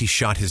you notice he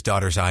shot his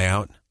daughter's eye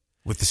out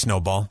with the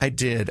snowball? I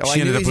did.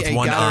 She ended up with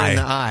one eye. In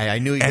the eye. I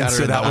knew he got her in the eye. And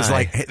so that was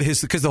like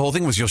because the whole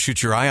thing was you'll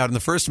shoot your eye out in the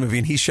first movie,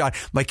 and he shot.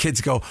 My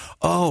kids go,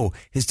 "Oh,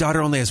 his daughter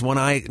only has one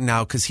eye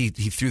now because he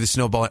threw the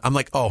snowball." I'm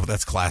like, "Oh,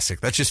 that's classic.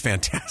 That's just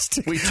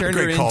fantastic." We turned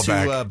her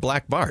into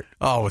Black Bart.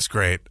 Oh, it was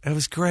great. It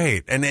was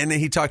great. And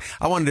he talked.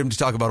 I wanted him to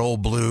talk about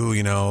Old Blue,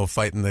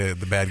 fighting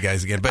the bad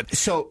guys again. But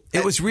so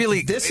it was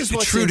really this is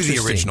what's true to the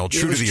original.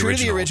 True to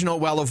the original,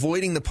 while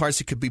avoiding the parts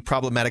that could be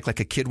problematic, like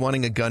a kid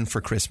wanting a gun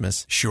for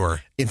Christmas.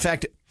 Sure. In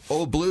fact,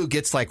 Old Blue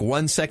gets like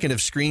 1 second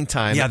of screen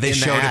time. Yeah, they in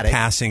showed the attic. it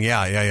passing.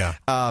 Yeah.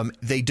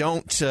 They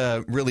don't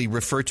really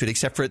refer to it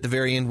except for at the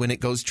very end when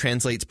it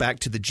translates back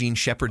to the Gene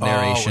Shepard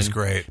narration. Oh, it was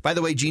great. By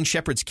the way, Gene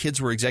Shepard's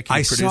kids were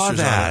executive producers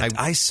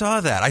I saw on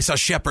it. that. I saw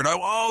Shepard.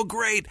 Oh,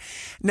 great.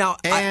 Now,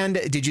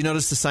 did you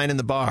notice the sign in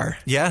the bar?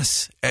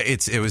 Yes,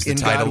 it was the in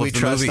title God we of the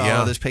trust, movie.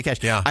 all others pay cash.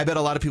 Yeah. I bet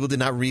a lot of people did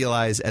not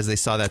realize as they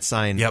saw that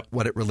sign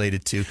what it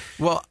related to.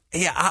 Well,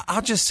 yeah,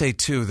 I'll just say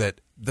too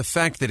that the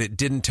fact that it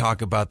didn't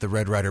talk about the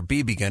Red Ryder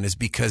BB gun is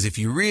because if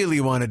you really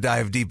want to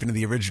dive deep into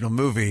the original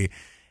movie,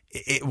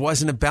 it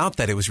wasn't about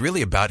that. It was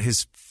really about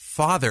his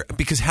father.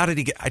 Because how did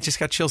he get? I just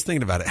got chills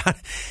thinking about it.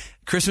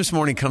 Christmas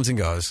morning comes and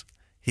goes.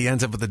 He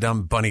ends up with a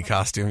dumb bunny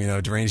costume,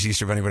 deranged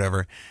Easter bunny,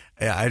 whatever.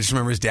 I just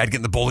remember his dad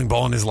getting the bowling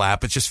ball in his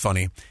lap. It's just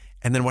funny.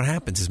 And then what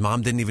happens? His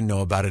mom didn't even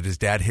know about it. His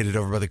dad hid it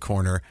over by the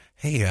corner.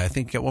 Hey, I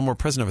think you got one more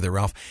present over there,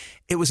 Ralph.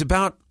 It was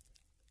about,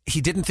 he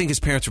didn't think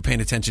his parents were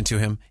paying attention to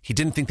him. He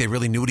didn't think they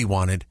really knew what he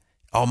wanted.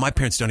 Oh, my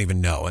parents don't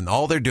even know. And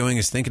all they're doing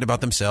is thinking about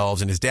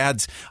themselves. And his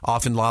dad's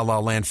off in La La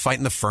Land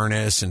fighting the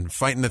furnace and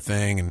fighting the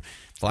thing. And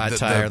flat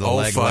tire, the old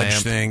leg fudge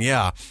lamp thing.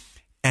 Yeah.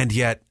 And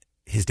yet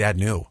his dad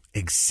knew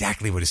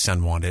exactly what his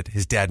son wanted.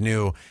 His dad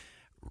knew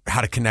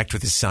how to connect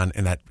with his son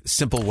in that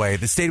simple way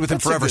that stayed with him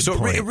forever.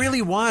 So it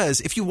really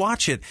was, if you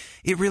watch it,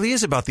 it really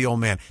is about the old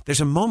man.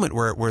 There's a moment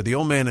where the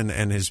old man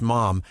and his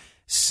mom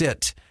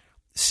sit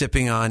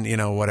sipping on,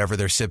 whatever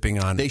they're sipping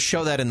on. They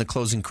show that in the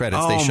closing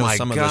credits. Oh, they show my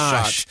some gosh. of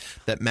the shots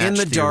that match in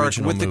the dark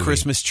original with movie. the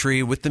Christmas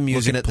tree, with the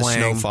music looking at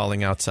playing. the snow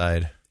falling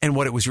outside. And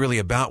what it was really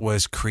about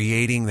was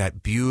creating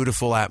that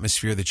beautiful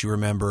atmosphere that you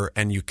remember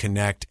and you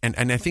connect.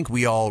 And I think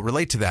we all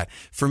relate to that.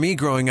 For me,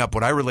 growing up,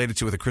 what I related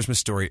to with A Christmas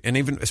Story, and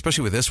even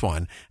especially with this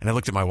one, and I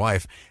looked at my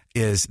wife,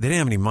 is they didn't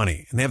have any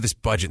money. And they have this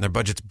budget, and their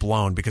budget's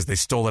blown because they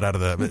stole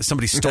it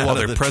somebody stole all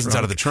their presents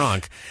out of the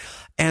trunk.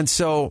 And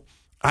so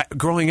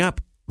growing up,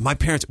 my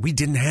parents, we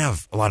didn't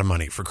have a lot of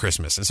money for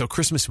Christmas. And so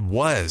Christmas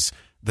was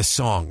the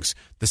songs,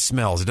 the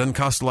smells. It doesn't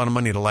cost a lot of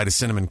money to light a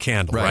cinnamon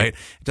candle, right?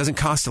 It doesn't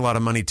cost a lot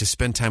of money to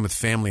spend time with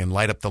family and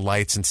light up the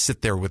lights and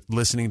sit there with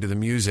listening to the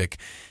music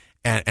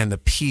and the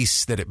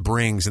peace that it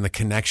brings and the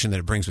connection that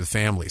it brings with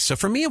family. So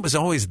for me, it was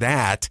always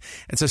that.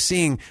 And so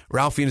seeing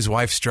Ralphie and his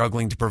wife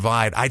struggling to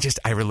provide,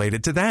 I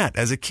related to that.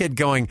 As a kid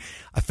I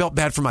felt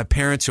bad for my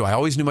parents who I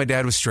always knew my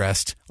dad was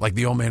stressed, like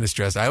the old man is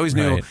stressed. I always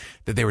knew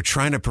that they were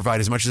trying to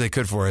provide as much as they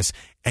could for us.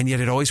 And yet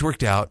it always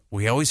worked out.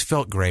 We always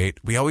felt great.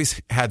 We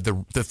always had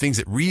the things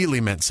that really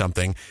meant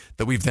something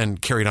that we've then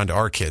carried on to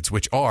our kids,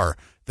 which are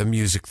the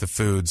music, the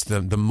foods,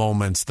 the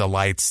moments, the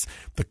lights,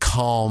 the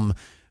calm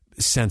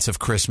sense of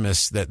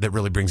Christmas that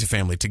really brings a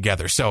family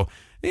together. So,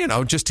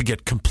 just to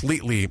get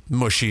completely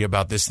mushy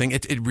about this thing,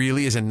 it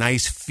really is a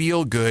nice,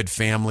 feel-good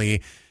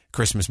family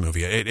Christmas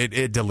movie.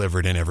 It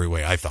delivered in every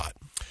way, I thought.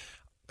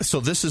 So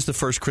this is the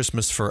first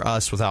Christmas for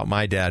us without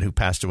my dad, who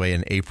passed away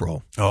in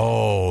April.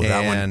 Oh,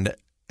 that one. And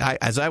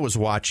as I was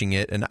watching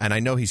it, and I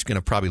know he's going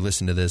to probably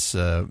listen to this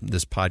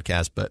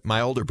podcast, but my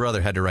older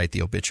brother had to write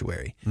the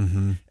obituary.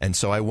 Mm-hmm. And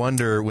so I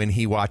wonder when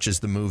he watches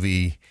the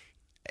movie,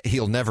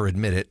 he'll never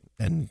admit it,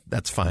 and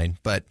that's fine.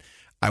 But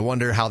I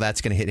wonder how that's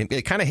going to hit him.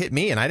 It kind of hit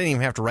me, and I didn't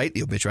even have to write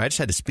the obituary. I just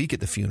had to speak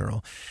at the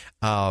funeral.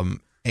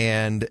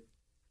 And,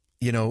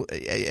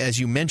 as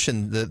you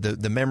mentioned,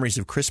 the memories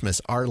of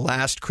Christmas, our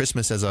last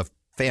Christmas as a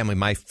family,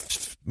 my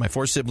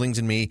four siblings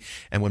and me,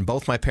 and when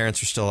both my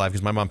parents were still alive,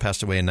 because my mom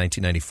passed away in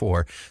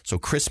 1994. So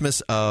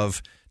Christmas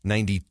of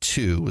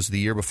 92 was the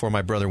year before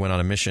my brother went on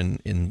a mission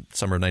in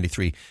summer of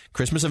 93.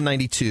 Christmas of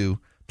 92,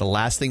 the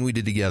last thing we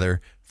did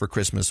together for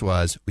Christmas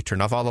was we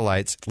turned off all the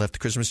lights, left the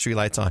Christmas tree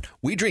lights on.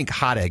 We drink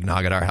hot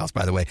eggnog at our house,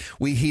 by the way.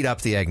 We heat up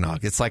the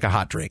eggnog. It's like a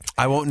hot drink.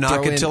 I won't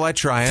knock it till I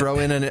try it. Throw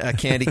in a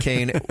candy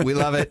cane. We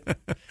love it.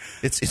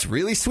 It's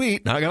really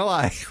sweet, not going to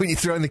lie, when you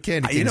throw in the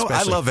candy cane.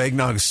 I love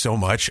eggnog so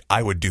much,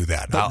 I would do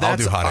that. I'll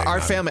do hot eggnog.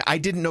 Our family, I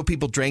didn't know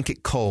people drank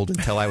it cold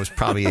until I was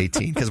probably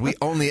 18 because we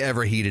only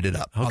ever heated it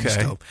up on the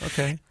stove.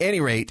 Okay.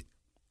 Any rate,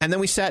 and then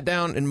we sat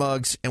down in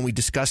Mugs and we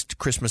discussed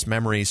Christmas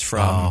memories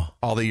from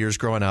all the years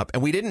growing up.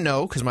 And we didn't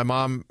know because my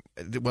mom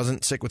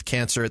wasn't sick with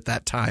cancer at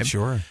that time.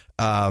 Sure.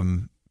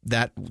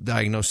 That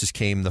diagnosis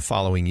came the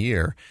following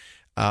year.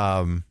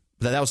 That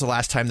was the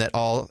last time that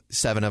all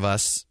seven of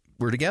us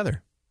were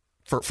together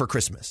for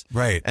Christmas.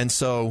 Right. And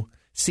so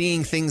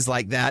seeing things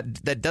like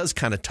that does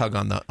kind of tug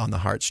on the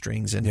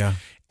heartstrings.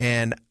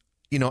 And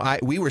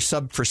we were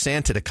subbed for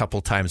Santa a couple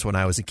times when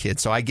I was a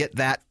kid, so I get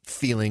that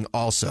feeling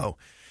also.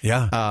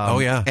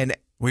 Yeah. And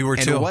we were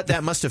too. And what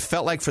that must have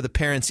felt like for the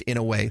parents in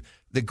a way,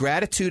 the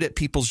gratitude at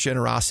people's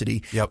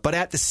generosity. Yep. But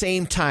at the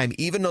same time,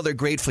 even though they're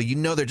grateful,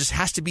 there just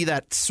has to be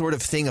that sort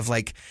of thing of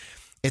like,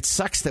 it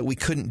sucks that we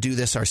couldn't do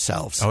this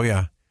ourselves. Oh,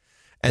 yeah.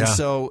 And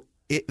so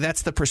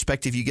that's the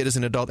perspective you get as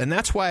an adult. And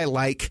that's why I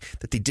like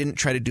that they didn't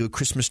try to do a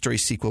Christmas Story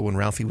sequel when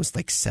Ralphie was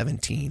like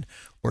 17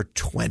 or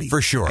 20.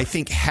 For sure. I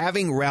think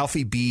having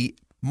Ralphie be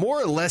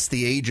more or less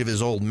the age of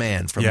his old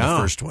man from the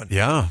first one.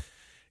 Yeah.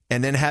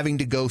 And then having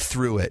to go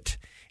through it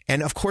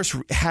And of course,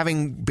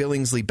 having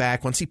Billingsley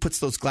back, once he puts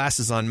those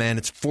glasses on, man,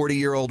 it's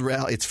 40-year-old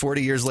it's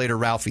 40 years later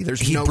Ralphie.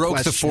 He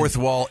broke the fourth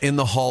wall in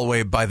the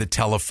hallway by the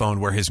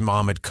telephone where his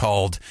mom had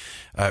called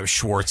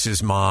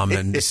Schwartz's mom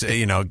and,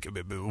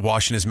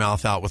 washing his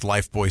mouth out with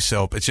Lifebuoy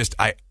soap. It's just,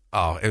 it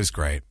was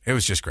great. It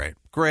was just great.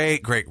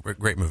 Great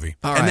movie.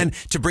 All and right. then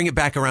to bring it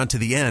back around to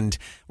the end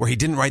where he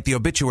didn't write the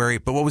obituary,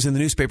 but what was in the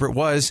newspaper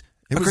was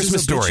A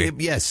Christmas Story.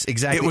 Yes,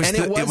 exactly.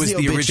 It was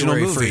the original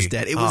movie for his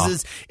dad.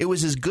 It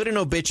was as good an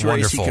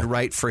obituary as he could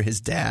write for his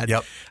dad.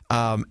 Yep.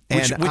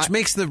 Which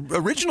makes the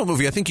original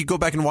movie. I think you go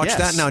back and watch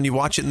that now, and you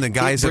watch it, and the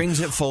guys brings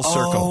it full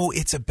circle. Oh,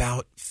 it's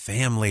about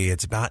family.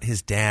 It's about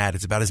his dad.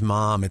 It's about his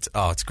mom. It's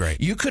great.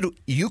 You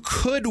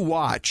could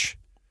watch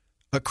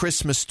A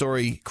Christmas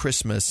Story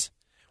Christmas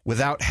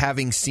without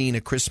having seen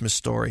A Christmas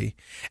Story,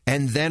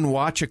 and then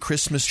watch A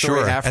Christmas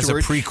Story afterward.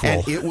 As a prequel.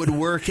 And it would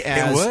work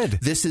as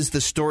this is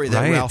the story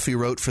that Ralphie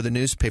wrote for the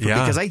newspaper.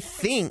 Yeah. Because I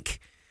think,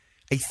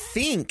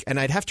 and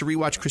I'd have to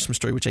rewatch Christmas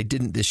Story, which I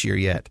didn't this year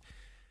yet.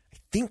 I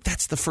think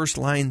that's the first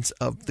lines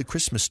of the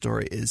Christmas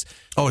Story is,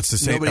 it's the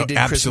same. Nobody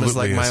did Christmas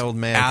like my old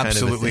man.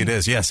 Absolutely kind of it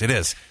is. Yes, it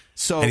is.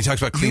 So and he talks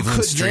about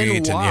Cleveland Street. You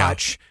could then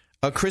watch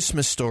A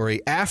Christmas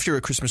Story after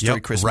A Christmas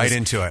Story Christmas. Right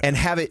into it. And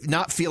have it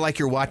not feel like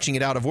you're watching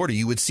it out of order.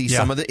 You would see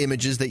some of the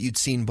images that you'd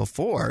seen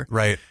before.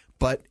 Right.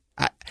 But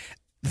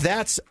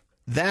that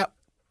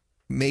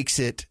makes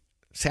it...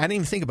 See, I didn't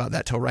even think about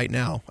that till right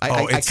now.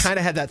 I kind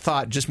of had that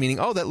thought, just meaning,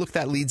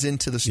 that leads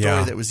into the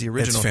story that was the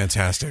original. It's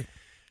fantastic.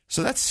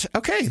 So that's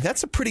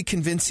a pretty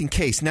convincing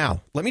case.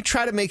 Now, let me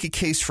try to make a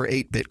case for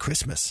 8-Bit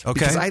Christmas. Okay.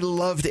 Because I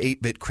loved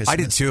 8-Bit Christmas.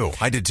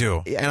 I did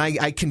too. And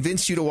I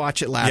convinced you to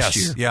watch it last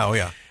year. Yeah, oh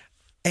yeah.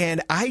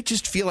 And I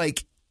just feel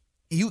like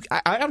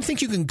I don't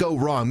think you can go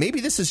wrong.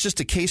 Maybe this is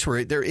just a case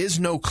where there is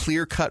no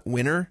clear-cut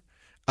winner.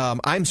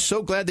 I'm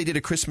so glad they did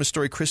A Christmas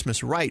Story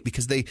Christmas right,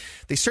 because they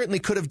certainly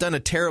could have done a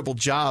terrible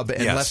job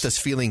and left us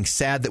feeling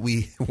sad that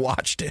we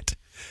watched it.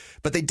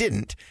 But they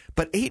didn't.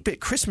 But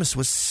 8-Bit Christmas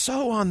was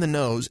so on the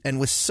nose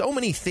and with so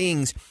many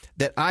things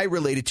that I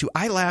related to.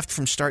 I laughed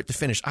from start to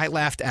finish. I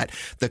laughed at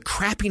the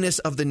crappiness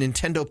of the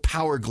Nintendo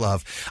Power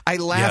Glove. I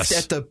laughed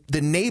at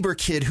the neighbor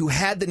kid who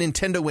had the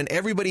Nintendo when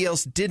everybody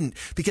else didn't,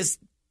 because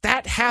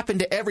that happened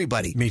to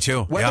everybody. Me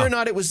too. Whether or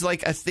not it was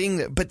like a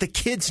thing, but the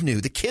kids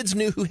knew. The kids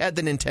knew who had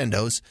the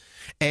Nintendos.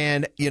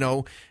 And,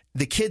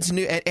 the kids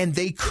knew, and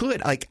they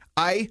could. Like,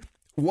 I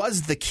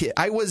was the kid.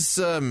 I was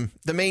the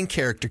main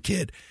character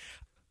kid.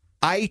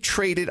 I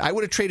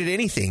would have traded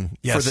anything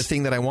for the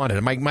thing that I wanted.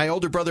 My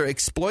older brother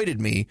exploited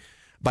me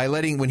by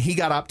when he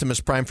got Optimus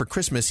Prime for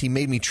Christmas, he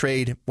made me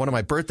trade one of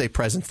my birthday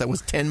presents that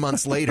was 10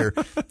 months later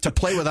to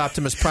play with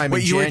Optimus Prime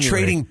in January. Wait, you were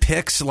trading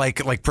picks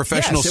like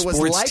professional sports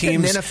like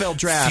teams? An NFL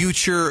draft.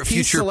 Future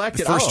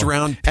first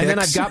round picks. And then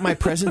I've got my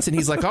presents and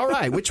he's like, all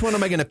right, which one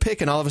am I going to pick?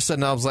 And all of a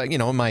sudden I was like,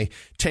 my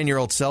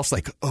 10-year-old self's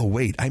like, oh,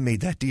 wait, I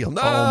made that deal.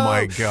 No! Oh,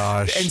 my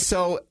gosh. And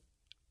so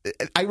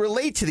I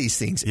relate to these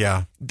things.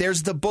 Yeah.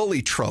 There's the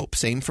bully trope,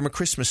 same from A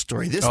Christmas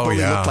Story. This bully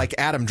looked like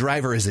Adam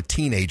Driver as a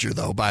teenager,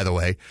 though, by the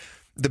way.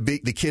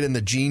 The kid in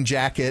the jean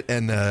jacket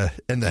and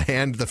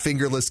the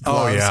fingerless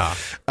gloves. Oh,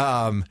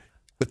 yeah.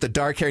 With the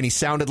dark hair, and he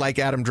sounded like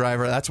Adam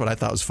Driver. That's what I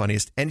thought was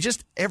funniest. And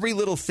just every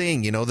little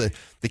thing,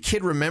 the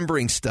kid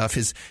remembering stuff,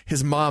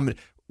 his mom...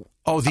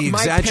 Oh, the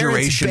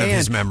exaggeration of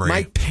his memory.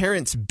 My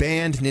parents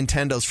banned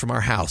Nintendos from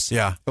our house.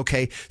 Yeah.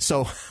 Okay,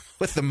 so...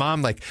 with the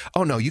mom like,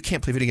 oh, no, you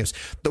can't play video games.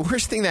 The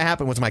worst thing that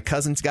happened was my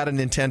cousins got a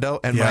Nintendo,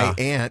 and my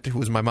aunt, who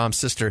was my mom's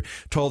sister,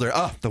 told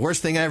her, the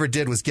worst thing I ever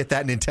did was get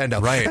that Nintendo.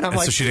 Right, and I'm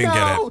like, so she didn't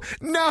get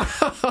it. No.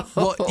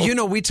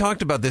 Well, we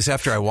talked about this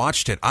after I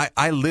watched it.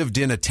 I lived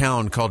in a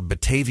town called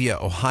Batavia,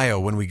 Ohio,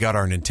 when we got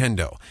our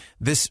Nintendo.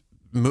 This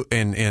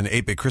in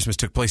 8-Bit Christmas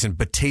took place in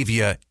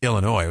Batavia,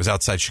 Illinois. It was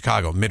outside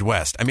Chicago,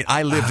 Midwest. I mean,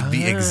 I lived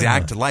the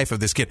exact life of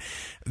this kid.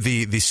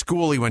 The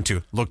school he went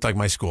to looked like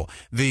my school.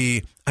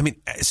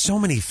 So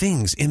many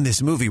things in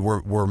this movie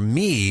were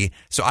me,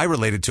 so I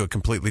related to it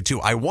completely too.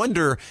 I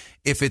wonder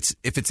if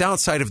it's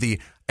outside of the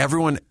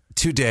everyone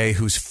today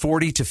who's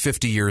 40 to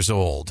 50 years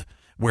old,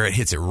 where it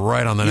hits it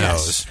right on the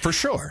nose. For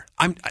sure.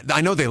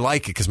 I know they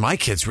like it because my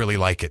kids really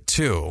like it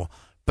too.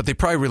 But they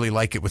probably really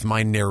like it with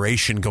my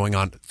narration going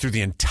on through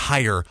the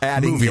entire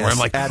movie, where I'm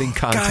like, adding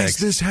context. Guys,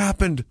 this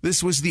happened.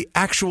 This was the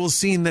actual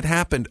scene that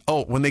happened.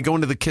 Oh, when they go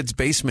into the kid's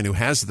basement who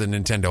has the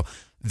Nintendo,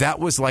 that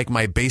was like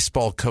my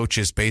baseball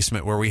coach's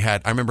basement where I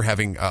remember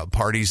having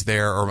parties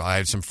there, or I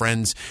had some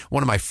friends,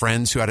 one of my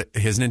friends who had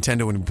his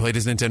Nintendo and played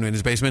his Nintendo in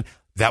his basement.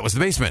 That was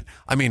the basement.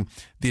 I mean,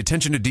 the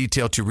attention to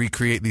detail to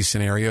recreate these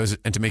scenarios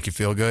and to make you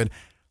feel good.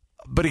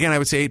 But again, I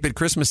would say 8-Bit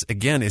Christmas,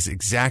 again, is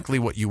exactly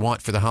what you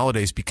want for the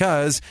holidays,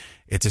 because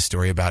It's a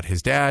story about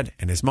his dad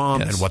and his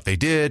mom and what they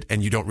did,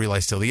 and you don't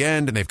realize till the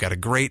end, and they've got a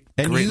great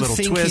little twist. And you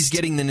think he's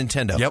getting the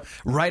Nintendo. Yep.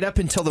 Right up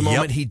until the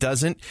moment he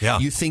doesn't. Yeah.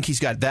 You think he's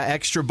got that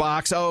extra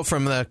box,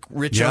 from the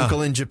rich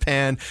uncle in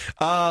Japan.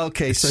 Oh,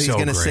 okay, so he's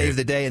going to save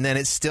the day, and then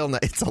it's still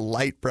not, it's a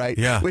Light Bright,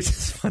 which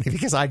is funny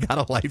because I got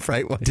a Light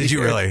Bright one. Did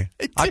you really?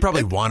 I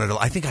probably wanted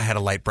I think I had a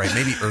Light Bright,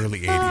 maybe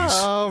early 80s.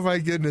 Oh, my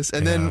goodness.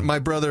 And then my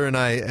brother and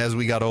I, as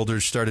we got older,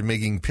 started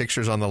making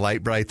pictures on the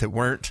Light Bright that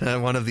weren't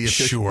one of the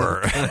official.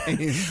 Sure.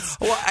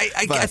 Well,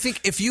 I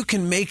think if you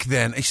can make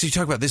so you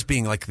talk about this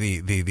being like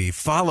the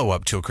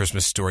follow-up to A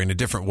Christmas Story in a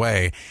different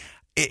way,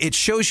 it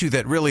shows you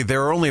that really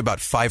there are only about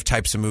 5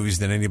 types of movies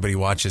that anybody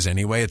watches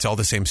anyway. It's all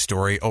the same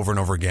story over and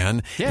over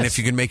again. Yes. And if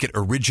you can make it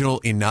original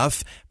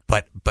enough,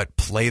 but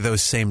play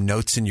those same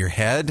notes in your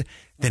head,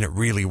 then it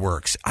really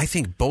works. I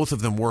think both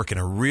of them work in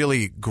a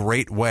really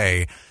great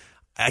way.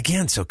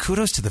 Again, so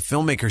kudos to the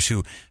filmmakers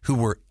who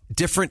were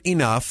different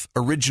enough,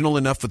 original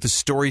enough with the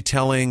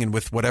storytelling and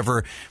with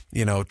whatever,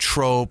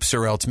 tropes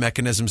or else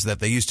mechanisms that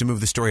they use to move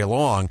the story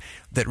along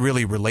that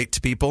really relate to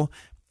people.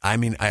 I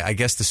mean, I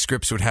guess the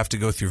scripts would have to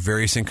go through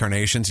various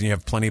incarnations, and you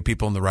have plenty of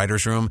people in the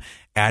writer's room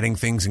adding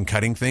things and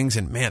cutting things.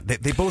 And man,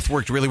 they both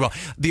worked really well.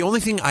 The only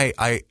thing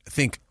I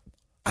think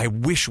I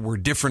wish were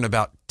different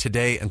about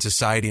today and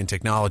society and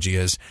technology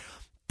is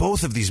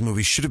both of these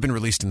movies should have been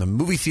released in the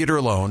movie theater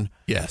alone.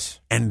 Yes.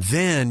 And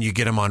then you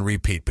get them on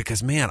repeat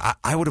because, man,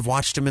 I would have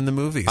watched them in the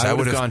movies. I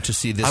would have gone to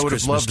see this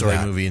Christmas Story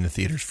movie in the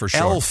theaters for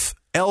sure.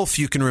 Elf,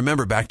 you can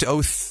remember back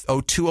to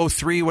 02,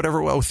 03,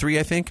 whatever, 03,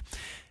 I think.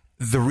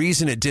 The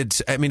reason it did,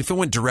 I mean, if it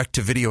went direct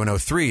to video in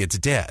 03, it's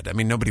dead. I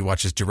mean, nobody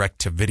watches direct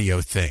to video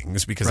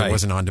things because it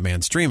wasn't on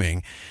demand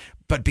streaming.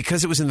 But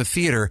because it was in the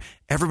theater,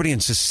 everybody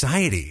in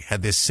society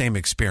had this same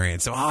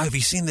experience. Oh, have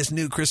you seen this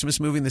new Christmas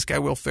movie? And this guy,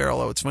 Will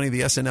Ferrell, it's funny,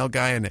 the SNL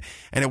guy. And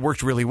it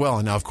worked really well.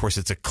 And now, of course,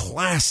 it's a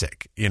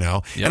classic,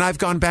 Yep. And I've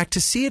gone back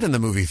to see it in the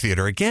movie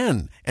theater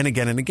again and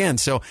again and again.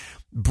 So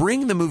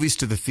bring the movies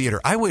to the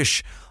theater.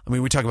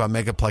 We talk about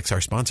Megaplex,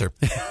 our sponsor.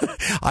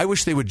 I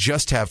wish they would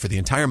just have, for the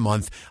entire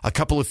month, a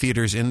couple of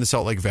theaters in the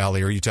Salt Lake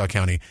Valley or Utah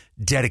County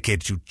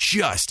dedicated to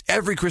just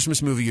every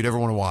Christmas movie you'd ever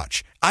want to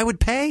watch. I'd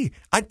pay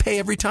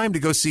every time to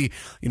go see,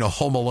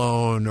 Home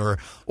Alone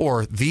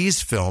or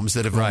these films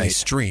that have only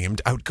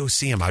streamed. I would go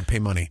see them. I'd pay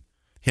money.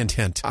 Hint,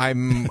 hint.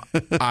 I'm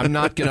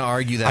not going to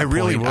argue that. I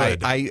really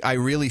point. would. I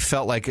really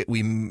felt like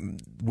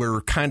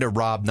we're kind of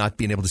robbed not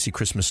being able to see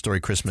Christmas Story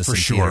Christmas for in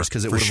sure, theaters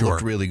because it would have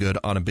looked really good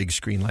on a big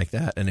screen like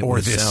that, and it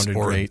would have sounded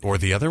great. Or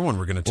the other one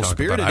we're going to talk about.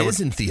 Spirited is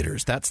in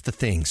theaters. That's the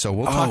thing. So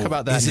we'll talk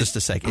about that in just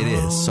a second.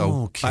 It is.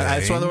 So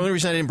that's why the only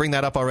reason I didn't bring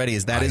that up already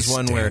is that is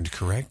one where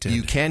corrected.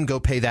 You can go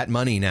pay that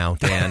money now,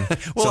 Dan.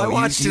 Well, I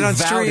watched it on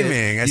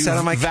streaming. I sat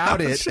on my couch.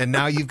 It, and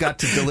now you've got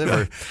to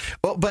deliver.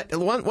 Well, but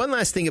one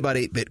last thing about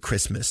 8-Bit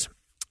Christmas.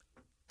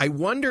 I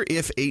wonder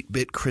if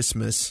 8-Bit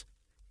Christmas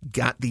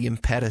got the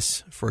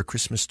impetus for A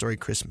Christmas Story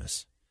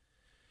Christmas.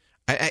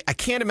 I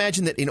can't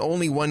imagine that in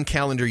only one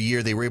calendar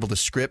year they were able to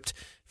script,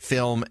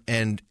 film,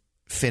 and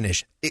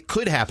finish. It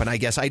could happen, I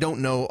guess. I don't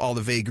know all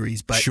the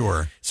vagaries, but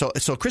sure. So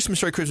Christmas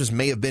Story Christmas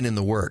may have been in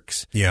the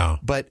works. Yeah.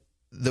 But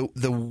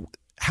the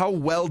how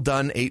well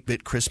done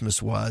 8-Bit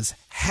Christmas was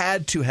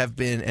had to have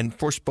been, and of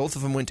course both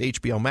of them went to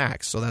HBO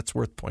Max, so that's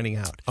worth pointing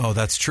out. Oh,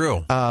 that's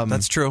true.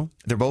 That's true.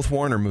 They're both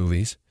Warner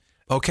movies.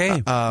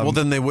 Okay. Well,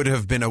 then they would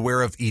have been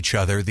aware of each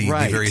other, the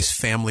various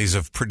families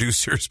of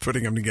producers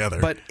putting them together.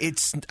 But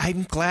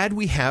I'm glad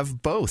we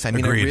have both. I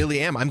mean, Agreed. I really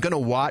am. I'm going to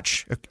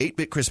watch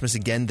 8-Bit Christmas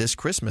again this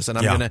Christmas, and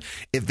I'm going to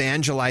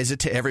evangelize it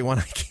to everyone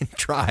I can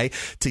try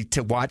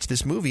to watch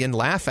this movie and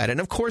laugh at it.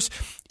 And, of course,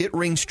 it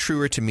rings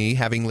truer to me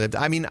having lived.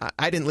 I mean,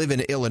 I didn't live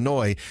in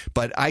Illinois,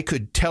 but I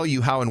could tell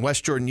you how in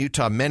West Jordan,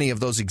 Utah, many of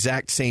those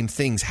exact same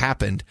things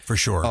happened. For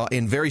sure.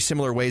 In very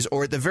similar ways,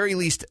 or at the very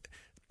least,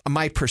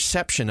 my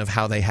perception of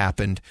how they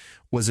happened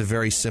was a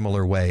very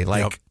similar way.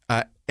 Like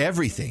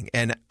everything.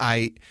 And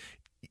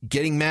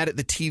getting mad at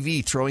the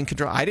TV, throwing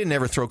control. I didn't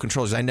ever throw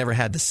controllers. I never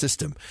had the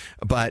system.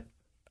 But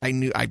I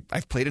knew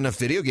I've played enough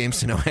video games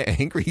to know how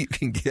angry you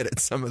can get at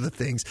some of the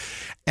things.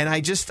 And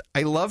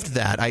I loved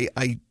that.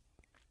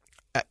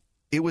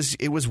 It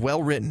was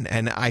well written.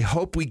 And I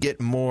hope we get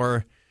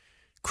more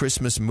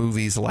Christmas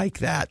movies like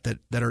that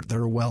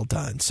are well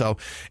done. So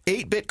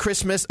 8-Bit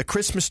Christmas, A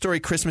Christmas Story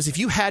Christmas. If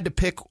you had to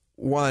pick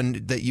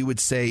one that you would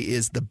say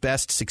is the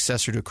best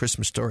successor to A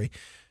Christmas Story,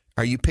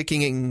 are you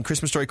picking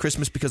Christmas Story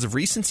Christmas because of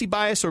recency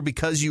bias or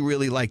because you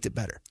really liked it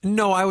better?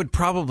 No, I would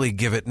probably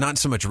give it not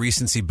so much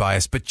recency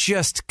bias, but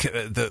just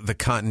the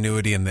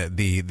continuity and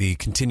the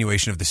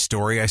continuation of the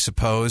story, I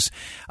suppose.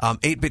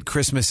 8-Bit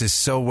Christmas is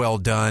so well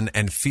done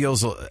and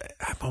feels, well,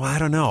 I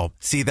don't know.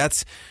 See,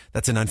 that's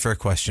an unfair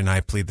question. I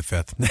plead the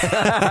fifth. Okay.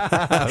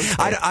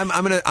 I'm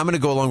gonna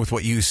go along with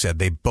what you said.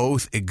 They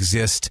both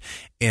exist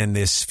in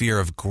this sphere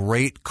of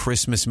great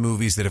Christmas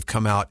movies that have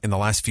come out in the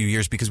last few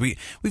years because we've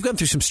gone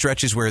through some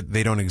stretches where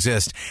they don't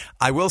exist.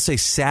 I will say,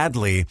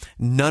 sadly,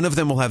 none of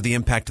them will have the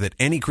impact that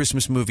any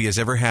Christmas movie has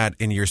ever had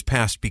in years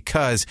past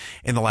because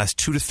in the last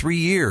 2 to 3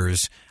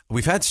 years,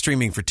 we've had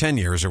streaming for 10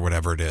 years or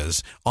whatever it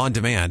is on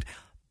demand.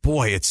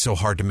 Boy, it's so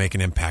hard to make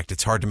an impact.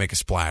 It's hard to make a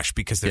splash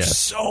because there's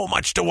so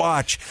much to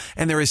watch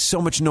and there is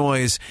so much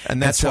noise.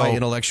 And that's why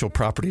intellectual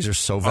properties are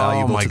so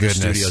valuable to the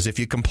studios. If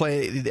you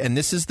complain, and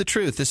this is the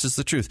truth,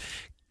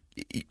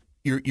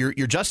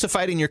 You're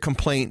justified in your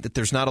complaint that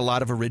there's not a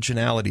lot of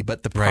originality,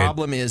 but the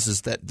problem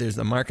is that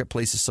the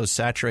marketplace is so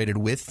saturated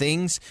with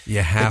things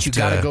that you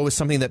got to go with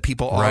something that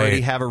people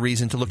already have a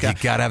reason to look at.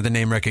 You got to have the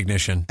name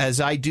recognition.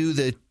 As I do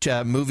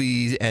the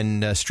movie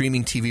and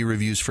streaming TV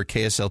reviews for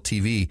KSL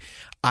TV,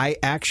 I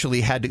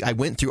actually I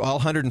went through all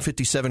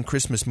 157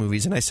 Christmas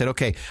movies and I said,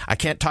 okay, I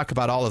can't talk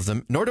about all of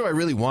them, nor do I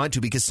really want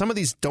to because some of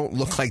these don't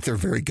look like they're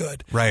very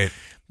good. Right.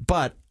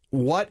 But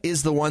what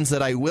is the ones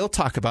that I will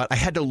talk about? I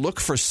had to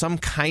look for some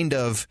kind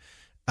of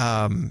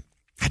hook.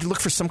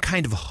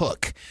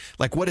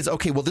 Like what is,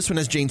 okay, well, this one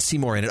has Jane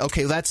Seymour in it.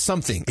 Okay, that's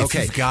something.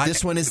 Okay,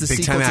 this one is the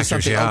sequel to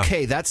something. Yeah.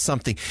 Okay, that's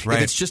something. Right.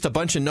 If it's just a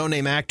bunch of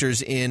no-name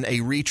actors in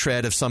a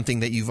retread of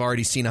something that you've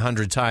already seen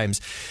 100 times,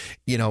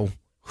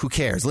 who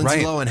cares?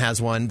 Lindsay Lohan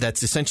has one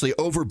that's essentially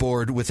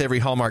overboard with every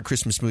Hallmark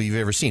Christmas movie you've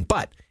ever seen.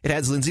 But it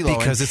has Lindsay Lohan.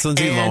 Because it's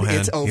Lindsay and Lohan.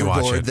 It's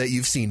overboard that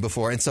you've seen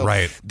before. And so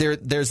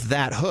there's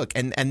that hook.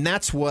 And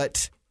that's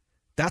what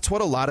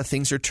a lot of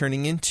things are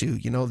turning into.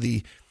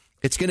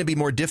 It's going to be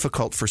more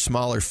difficult for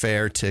smaller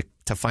fare to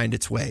find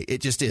its way.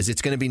 It just is.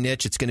 It's going to be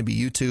niche. It's going to be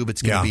YouTube.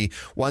 It's going to be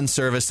one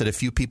service that a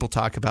few people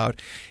talk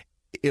about.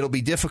 It'll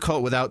be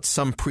difficult without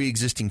some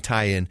pre-existing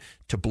tie-in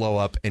to blow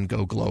up and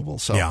go global.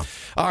 So,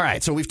 all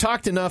right. So we've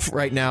talked enough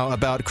right now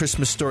about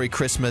Christmas Story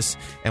Christmas,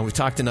 and we've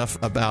talked enough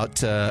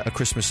about a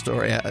Christmas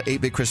Story,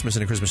 8-Bit Christmas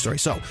and a Christmas Story.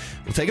 So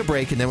we'll take a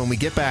break, and then when we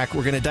get back,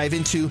 we're going to dive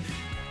into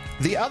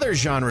the other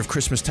genre of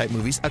Christmas-type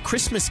movies, A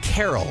Christmas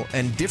Carol,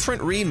 and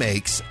different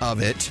remakes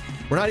of it.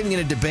 We're not even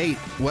going to debate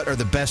what are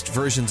the best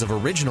versions of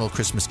original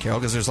Christmas Carol,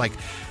 because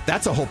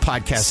that's a whole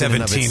podcast 17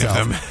 in and of itself.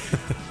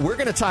 of them. We're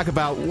going to talk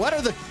about what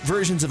are the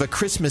versions of A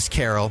Christmas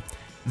Carol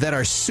that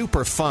are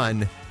super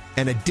fun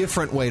and a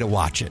different way to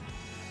watch it.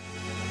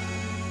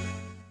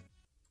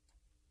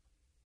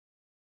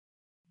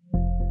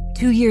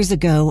 Two years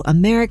ago,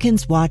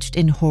 Americans watched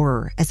in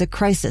horror as a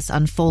crisis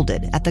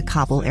unfolded at the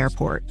Kabul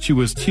airport. She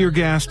was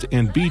tear-gassed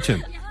and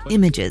beaten.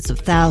 Images of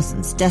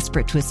thousands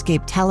desperate to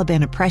escape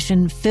Taliban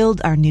oppression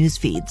filled our news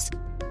feeds.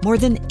 More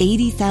than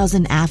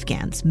 80,000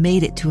 Afghans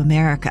made it to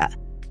America.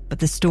 But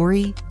the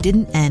story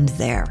didn't end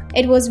there.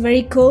 It was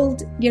very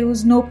cold. There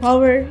was no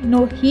power,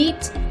 no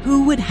heat.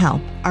 Who would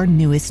help our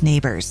newest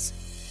neighbors?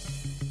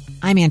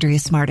 I'm Andrea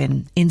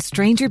Smartin. In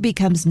Stranger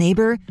Becomes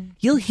Neighbor,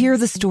 you'll hear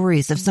the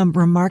stories of some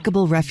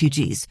remarkable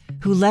refugees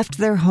who left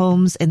their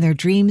homes and their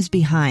dreams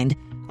behind,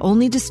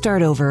 only to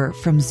start over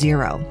from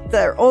zero.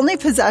 Their only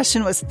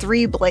possession was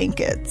 3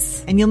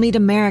 blankets. And you'll meet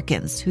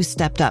Americans who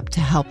stepped up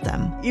to help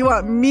them. You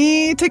want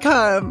me to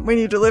come when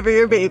you deliver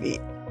your baby.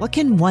 What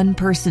can one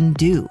person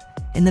do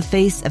in the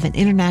face of an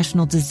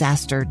international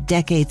disaster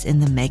decades in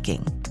the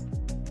making?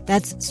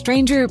 That's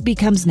Stranger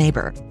Becomes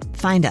Neighbor.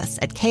 Find us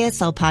at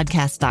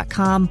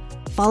kslpodcast.com.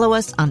 Follow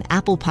us on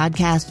Apple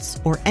Podcasts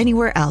or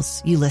anywhere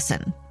else you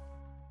listen.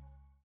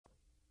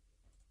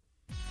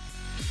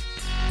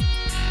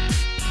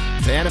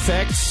 Fan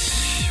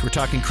Effect. We're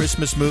talking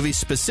Christmas movies.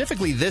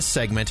 Specifically this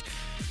segment,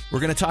 we're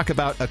going to talk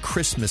about A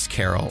Christmas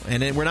Carol.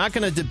 And we're not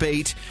going to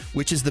debate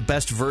which is the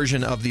best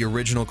version of the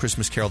original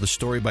Christmas Carol, the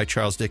story by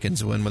Charles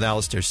Dickens. When with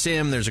Alastair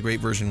Sim, there's a great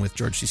version with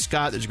George C.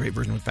 Scott. There's a great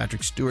version with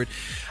Patrick Stewart.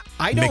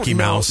 I don't Mickey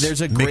know. Mouse.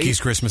 There's a great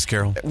Mickey's Christmas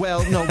Carol.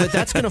 Well, no, but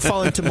that's going to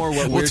fall into more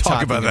what we're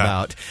talk talking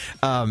about.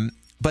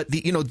 But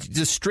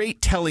the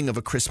straight telling of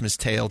a Christmas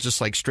tale, just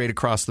like straight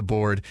across the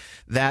board,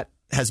 that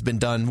has been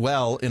done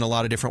well in a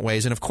lot of different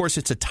ways. And of course,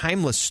 it's a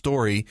timeless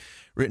story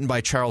written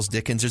by Charles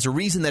Dickens. There's a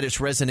reason that it's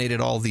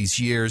resonated all these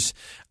years.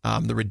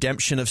 The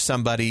redemption of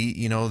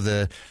somebody,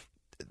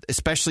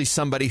 especially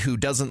somebody who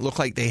doesn't look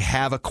like they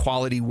have a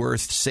quality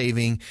worth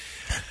saving.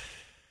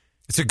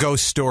 It's a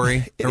ghost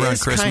story around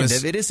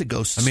Christmas. It is a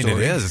ghost story. I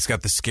mean, it is. It's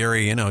got the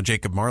scary,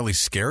 Jacob Marley's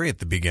scary at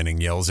the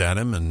beginning, yells at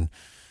him and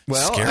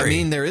scary. I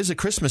mean, there is a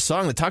Christmas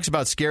song that talks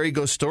about scary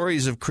ghost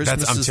stories of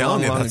Christmases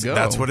long ago.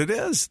 That's what it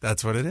is.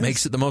 That's what it is.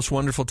 Makes it the most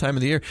wonderful time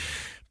of the year.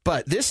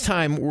 But this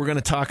time, we're going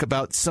to talk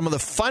about some of the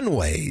fun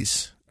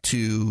ways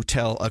to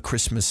tell a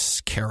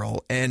Christmas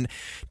carol. And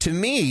to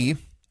me,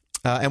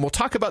 and we'll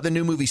talk about the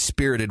new movie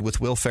Spirited with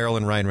Will Ferrell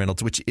and Ryan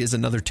Reynolds, which is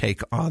another take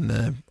on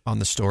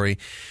the story.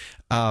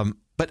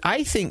 But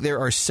I think there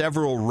are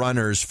several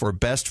runners for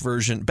best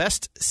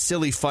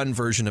silly fun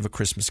version of A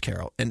Christmas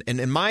Carol.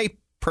 And my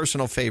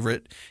personal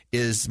favorite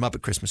is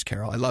Muppet Christmas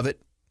Carol. I love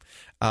it.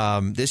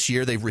 This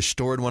year they've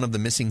restored one of the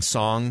missing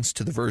songs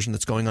to the version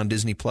that's going on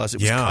Disney Plus.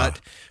 It was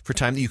cut for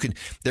time that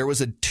there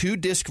was a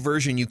 2-disc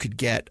version you could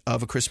get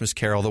of A Christmas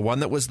Carol. The one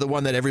that was the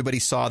one that everybody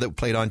saw that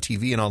played on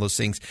TV and all those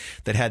things,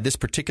 that had this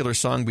particular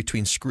song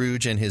between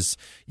Scrooge and his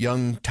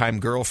young time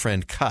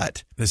girlfriend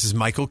cut. This is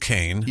Michael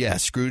Caine. Yeah,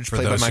 Scrooge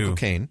played by Michael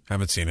Caine.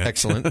 Haven't seen it.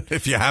 Excellent.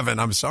 If you haven't,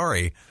 I'm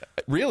sorry.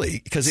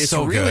 Really, because it's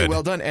so really good.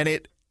 well done, and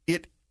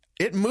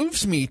it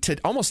moves me to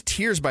almost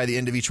tears by the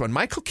end of each one.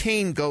 Michael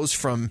Caine goes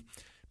from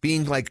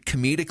being like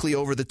comedically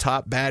over the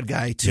top bad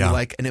guy to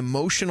like an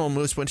emotional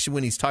moose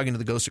when he's talking to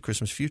the ghost of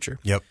Christmas Future.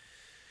 Yep.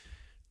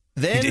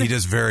 Then he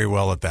does very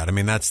well at that. I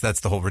mean, that's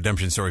the whole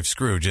redemption story of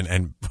Scrooge,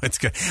 and it's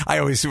good. I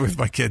always with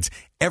my kids,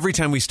 every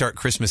time we start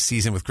Christmas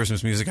season with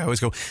Christmas music, I always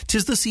go,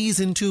 "'Tis the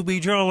season to be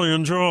jolly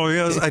and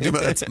joyous." I do.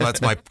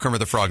 That's my Kermit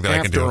the Frog that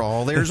I can do. After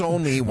all, there's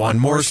only one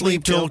more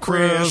sleep till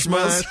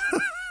Christmas.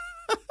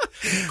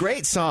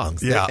 Great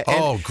songs. Yeah.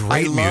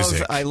 Great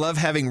music. I love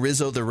having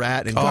Rizzo the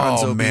Rat and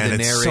Gonzo be the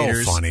narrators.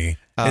 It's so funny.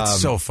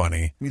 It's so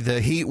funny. The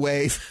heat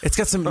wave. It's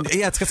got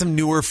some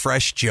newer,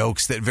 fresh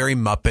jokes that very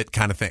Muppet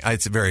kind of thing.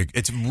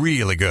 It's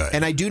really good.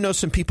 And I do know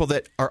some people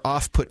that are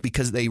off put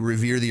because they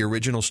revere the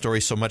original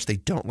story so much they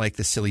don't like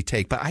the silly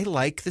take. But I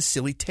like the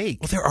silly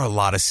take. Well, there are a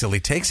lot of silly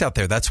takes out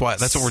there. That's what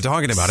we're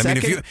talking about. I mean,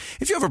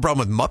 if you have a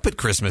problem with Muppet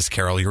Christmas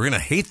Carol, you're going to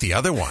hate the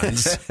other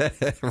ones,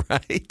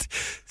 right?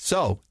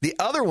 So the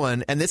other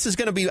one, and this is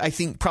going to be, I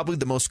think, probably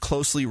the most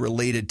closely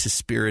related to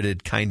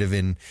Spirited, kind of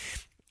in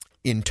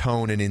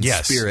tone and in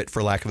spirit,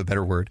 for lack of a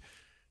better word,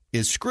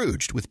 is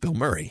Scrooged with Bill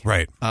Murray.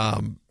 Right.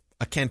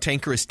 A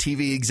cantankerous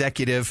TV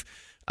executive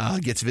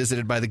gets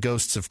visited by the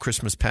ghosts of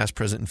Christmas past,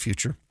 present, and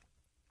future.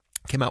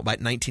 Came out by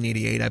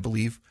 1988, I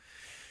believe.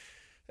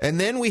 And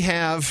then we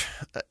have,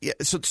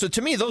 so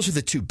to me, those are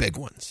the two big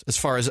ones as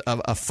far as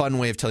a fun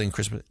way of telling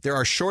Christmas. There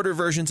are shorter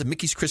versions of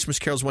Mickey's Christmas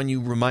Carol's one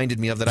you reminded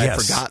me of that I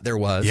forgot there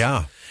was.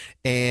 Yeah.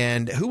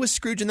 And who was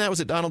Scrooge in that? Was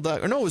it Donald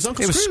Duck? Or no, it was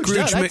Uncle Scrooge.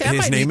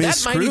 His name is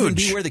Scrooge. That might even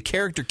be where the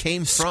character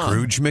came from.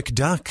 Scrooge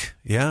McDuck.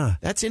 Yeah.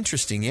 That's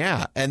interesting,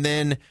 yeah. And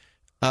then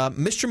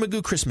Mr.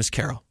 Magoo Christmas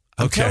Carol.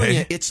 I'm telling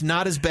you, it's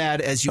not as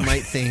bad as you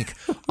might think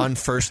on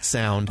first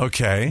sound.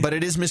 Okay. But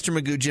it is Mr.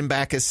 Magoo. Jim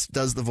Backus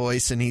does the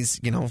voice, and he's,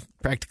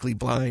 practically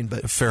blind.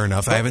 But fair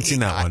enough. I haven't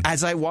seen that one.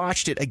 As I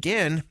watched it,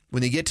 again,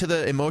 when they get to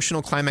the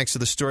emotional climax of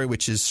the story,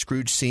 which is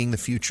Scrooge seeing the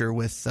future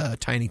with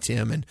Tiny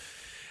Tim, and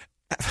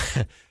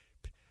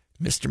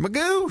Mr.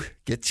 Magoo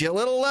gets you a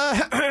little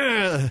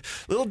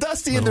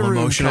dusty in the room,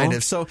 emotional. kind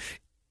of. So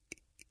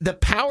the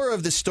power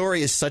of the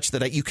story is such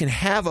that you can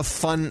have a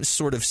fun,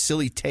 sort of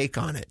silly take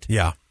on it.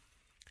 Yeah.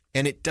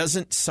 And it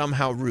doesn't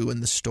somehow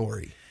ruin the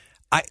story.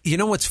 You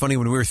know what's funny,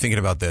 when we were thinking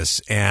about this,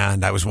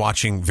 and I was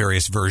watching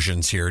various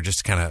versions here, just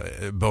to kind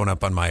of bone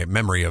up on my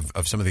memory of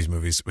some of these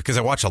movies, because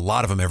I watch a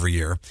lot of them every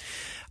year.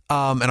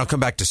 And I'll come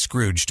back to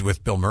Scrooged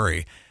with Bill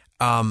Murray.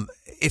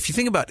 If you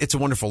think about It's a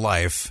Wonderful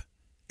Life,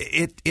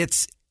 it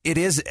is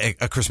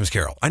a Christmas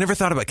Carol. I never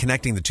thought about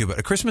connecting the two, but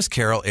A Christmas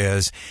Carol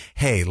is,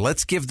 hey,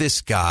 let's give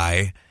this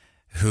guy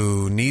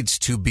who needs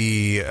to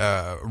be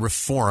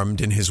reformed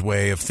in his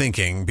way of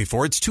thinking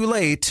before it's too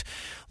late.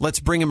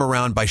 Let's bring him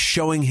around by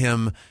showing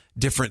him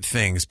different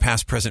things,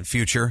 past, present,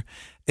 future.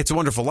 It's a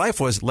Wonderful Life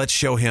was, let's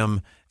show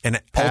him an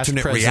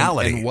alternate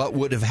reality. And what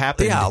would have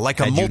happened. Yeah, like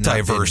a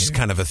multiverse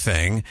kind of a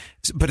thing.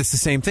 But it's the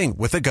same thing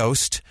with a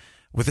ghost,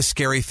 with a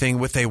scary thing,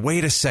 with a,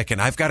 wait a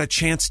second, I've got a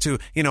chance to,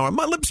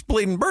 my lip's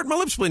bleeding, Bert, my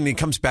lip's bleeding. He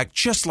comes back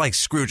just like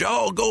Scrooge.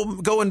 Oh,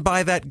 go and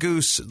buy that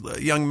goose,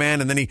 young man.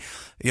 And then he,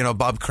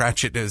 Bob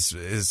Cratchit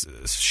is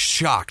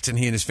shocked, and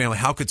he and his family,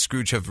 how could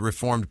Scrooge have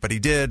reformed? But he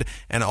did,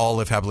 and all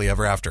live happily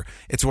ever after.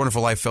 It's a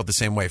Wonderful Life felt the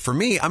same way. For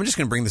me, I'm just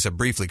going to bring this up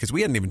briefly because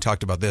we hadn't even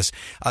talked about this.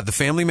 The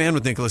Family Man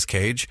with Nicolas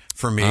Cage,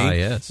 for me,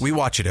 yes. We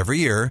watch it every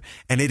year,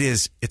 and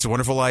It's a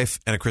Wonderful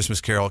Life and A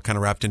Christmas Carol kind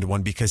of wrapped into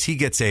one, because he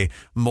gets a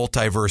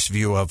multiverse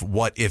view of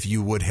what if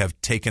you would have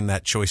taken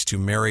that choice to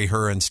marry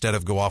her instead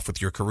of go off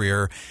with your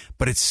career.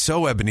 But it's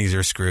so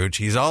Ebenezer Scrooge.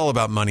 He's all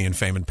about money and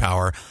fame and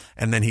power.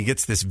 And then he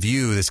gets this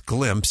view, this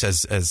glimpse,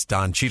 as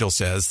Don Cheadle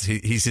says.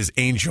 He's his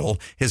angel,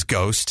 his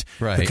ghost,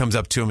 who comes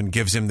up to him and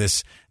gives him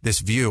this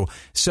view.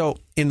 So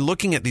in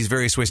looking at these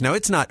various ways, now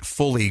it's not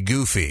fully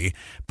goofy,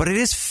 but it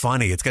is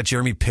funny. It's got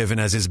Jeremy Piven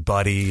as his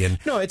buddy. And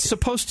no, it's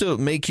supposed to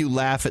make you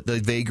laugh at the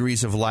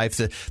vagaries of life,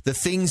 the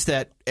things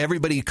that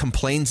everybody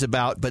complains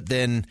about, but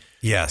then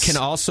can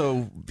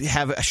also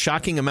have a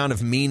shocking amount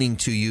of meaning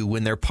to you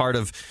when they're part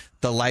of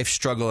the life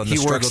struggle and the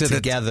struggle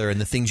together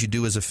and the things you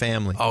do as a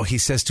family. Oh, he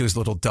says to his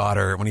little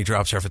daughter when he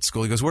drops her off at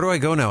school, he goes, "Where do I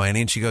go now,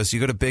 Annie?" And she goes, "You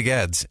go to Big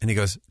Ed's." And he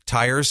goes,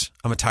 "Tires?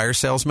 I'm a tire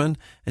salesman."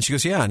 And she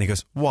goes, "Yeah." And he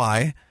goes,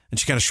 "Why?" And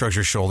she kind of shrugs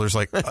her shoulders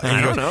like,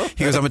 I don't know.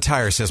 He goes, "I'm a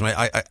tire salesman.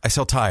 I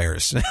sell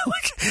tires."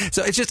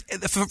 So it's just,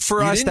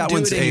 for us, that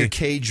one's in your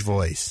Cage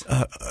voice.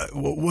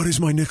 What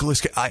is my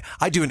Nicolas Cage?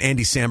 I do an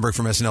Andy Samberg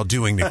from SNL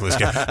doing Nicolas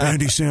Cage.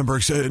 Andy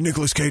Samberg said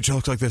Nicolas Cage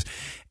looks like this.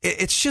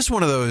 It's just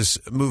one of those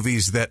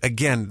movies that,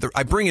 again,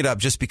 I bring it up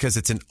just because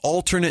it's an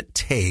alternate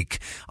take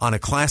on a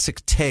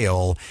classic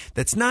tale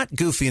that's not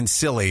goofy and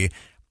silly.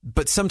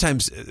 But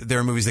sometimes there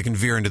are movies that can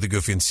veer into the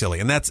goofy and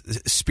silly, and that's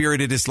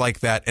Spirited is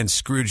like that, and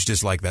Scrooged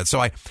is like that. So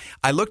I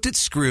looked at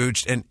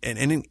Scrooged, and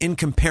in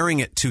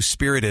comparing it to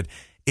Spirited,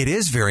 it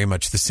is very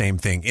much the same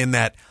thing in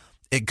that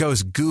it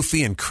goes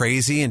goofy and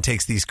crazy and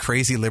takes these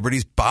crazy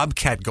liberties.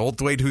 Bobcat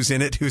Goldthwait, who's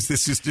in it, who's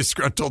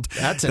disgruntled.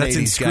 That's an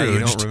 80s guy you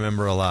don't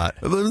remember a lot.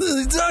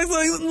 He's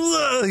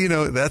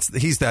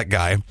that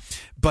guy.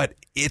 But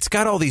it's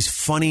got all these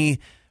funny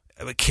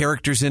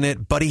characters in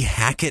it. Buddy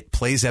Hackett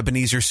plays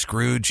Ebenezer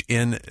Scrooge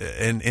in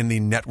the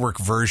network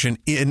version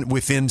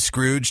within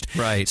Scrooged.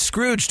 Right.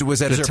 Scrooged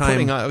was at a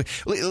time.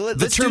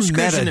 The term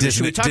meta didn't,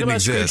 should we talk about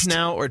exist. Scrooge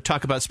now or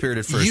talk about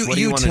Spirited first? What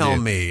do you tell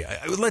me.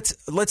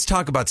 Let's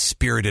talk about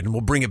Spirited, and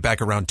we'll bring it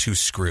back around to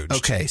Scrooged.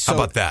 Okay, so, how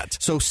about that?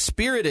 So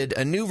Spirited,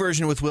 a new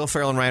version with Will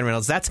Ferrell and Ryan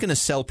Reynolds, that's going to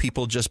sell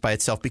people just by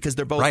itself because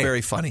they're both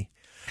very funny.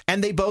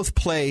 And they both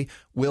play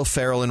Will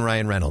Ferrell and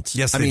Ryan Reynolds.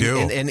 Yes, they do.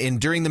 And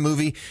during the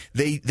movie,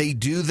 they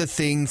do the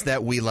things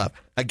that we love.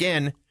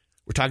 Again,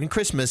 we're talking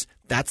Christmas.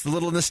 That's the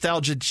little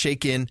nostalgia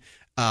shake in.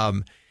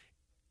 What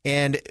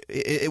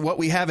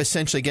we have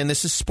essentially, again,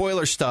 this is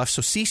spoiler stuff.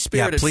 So see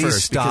Spirited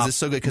first because it's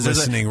so good. Because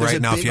listening there's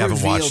right now if you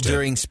haven't watched it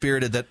during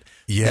Spirited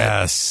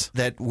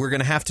that we're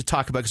going to have to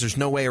talk about because there's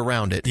no way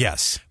around it.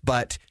 Yes,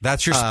 but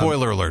that's your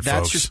spoiler alert.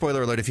 That's folks. your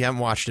spoiler alert if you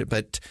haven't watched it.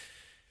 But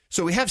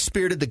so we have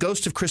Spirited, the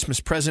Ghost of Christmas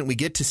Present. We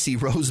get to see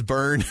Rose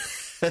Byrne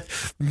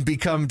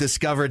become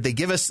discovered. They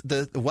give us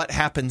what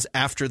happens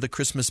after the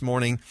Christmas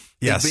morning.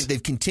 Yes.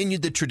 They've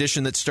continued the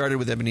tradition that started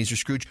with Ebenezer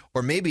Scrooge,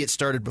 or maybe it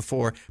started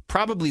before,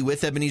 probably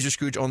with Ebenezer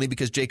Scrooge only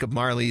because Jacob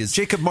Marley's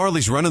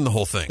running the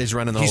whole thing. He's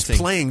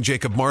playing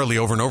Jacob Marley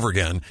over and over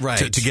again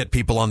to get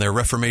people on their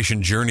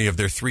Reformation journey of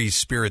their Three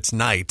Spirits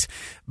night.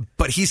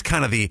 But he's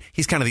kind of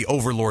the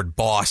overlord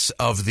boss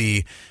of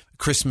the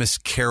Christmas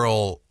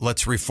Carol,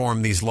 let's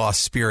reform these lost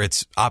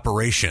spirits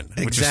operation,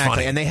 which is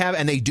funny. And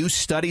they do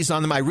studies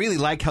on them. I really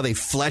like how they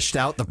fleshed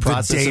out the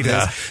process of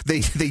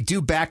this. They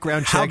do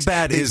background checks. How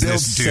bad is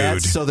this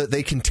dude? So that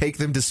they can take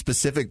them to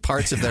specific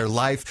parts of their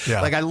life. Yeah.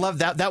 Like I love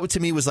that. That to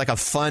me was like a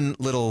fun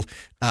little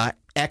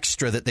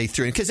extra that they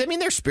threw in. Because, I mean,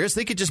 they're spirits.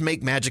 They could just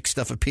make magic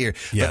stuff appear.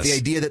 Yes. But the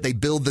idea that they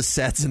build the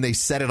sets and they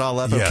set it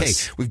all up.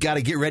 Yes. Okay, we've got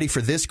to get ready for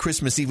this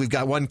Christmas Eve. We've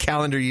got one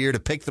calendar year to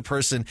pick the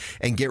person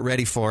and get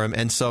ready for him.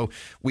 And so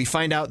we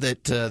find out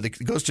that the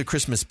Ghost of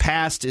Christmas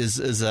Past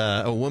is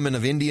a woman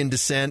of Indian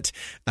descent.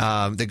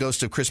 The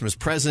Ghost of Christmas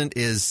Present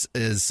is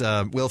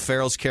Will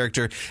Ferrell's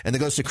character. And the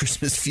Ghost of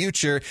Christmas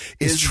Future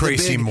is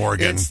Tracy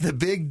Morgan. It's the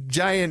big,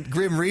 giant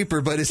Grim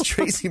Reaper, but it's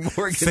Tracy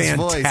Morgan's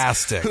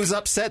Fantastic. voice. Who's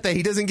upset that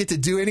he doesn't get to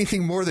do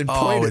anything more than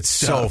point at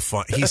stuff. So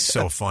fun. He's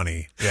so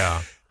funny.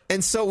 Yeah.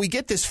 And so we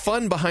get this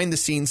fun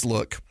behind-the-scenes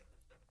look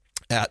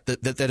at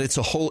that it's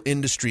a whole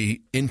industry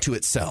into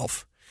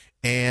itself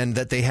and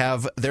that they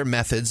have their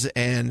methods.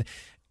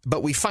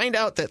 But we find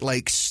out that,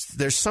 like,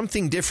 there's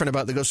something different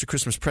about the Ghost of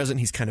Christmas Present.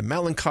 He's kind of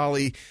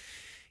melancholy.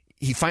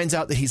 He finds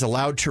out that he's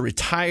allowed to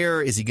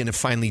retire. Is he going to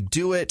finally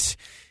do it?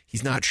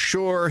 He's not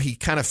sure. He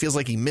kind of feels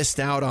like he missed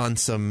out on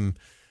some...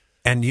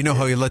 And you know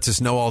how he lets us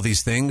know all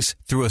these things?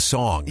 Through a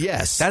song.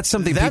 Yes. That's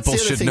something people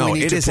should know.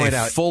 It is a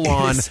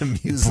full-on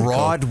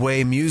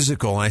Broadway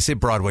musical. And I say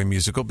Broadway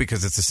musical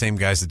because it's the same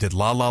guys that did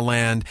La La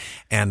Land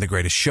and The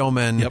Greatest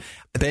Showman. Yep.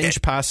 Benj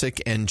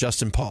Pasek and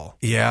Justin Paul.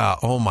 Yeah.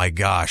 Oh, my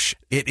gosh.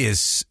 It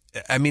is...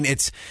 I mean,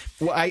 it's...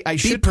 Well, I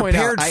should point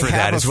out, for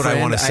that is what I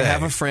want to say. I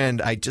have a friend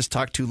I just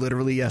talked to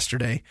literally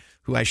yesterday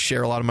who I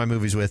share a lot of my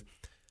movies with.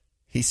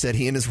 He said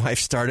he and his wife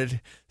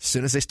started, as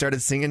soon as they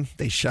started singing,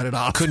 they shut it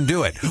off. Couldn't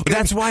do it.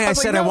 That's why I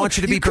said I want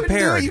you to be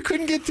prepared. You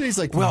couldn't get through. He's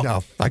like, well,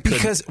 no, I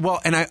couldn't.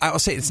 And I'll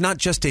say it's not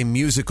just a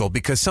musical,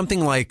 because something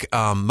like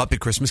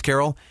Muppet Christmas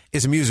Carol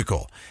is a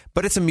musical,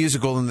 but it's a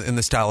musical in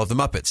the style of the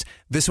Muppets.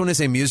 This one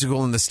is a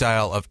musical in the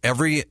style of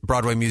every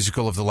Broadway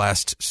musical of the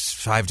last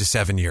 5 to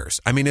 7 years.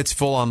 I mean, it's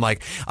full on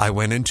like, I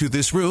went into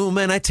this room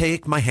and I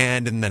take my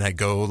hand and then I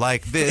go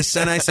like this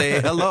and I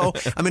say hello.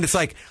 I mean, it's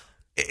like...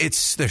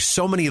 There's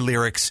so many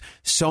lyrics,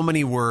 so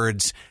many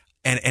words,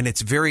 and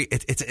it's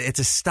it's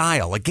a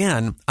style.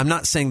 Again, I'm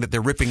not saying that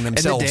they're ripping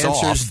themselves off. And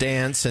the dancers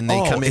dance and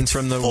they come in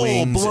from the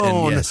wings.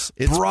 Full-blown it's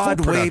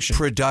Broadway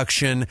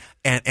production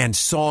and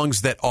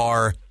songs that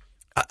are,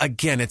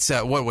 again, it's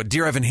what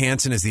Dear Evan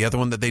Hansen is the other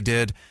one that they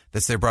did.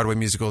 That's their Broadway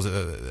musicals,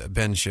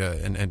 Benj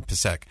and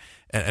Pasek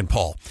and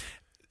Paul.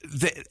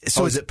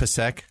 Is it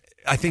Pasek?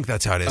 I think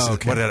that's how it is. Oh,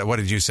 okay. What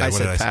did you say? I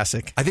said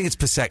Pasek. I think it's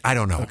Pasek. I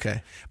don't know.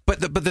 Okay. But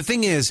the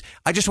thing is,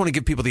 I just want to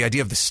give people the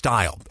idea of the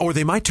style, or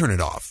they might turn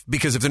it off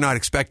because if they're not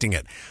expecting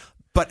it.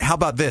 But how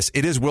about this?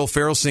 It is Will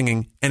Ferrell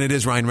singing, and it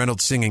is Ryan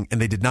Reynolds singing, and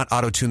they did not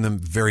auto-tune them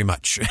very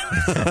much.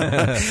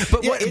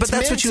 but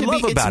that's what you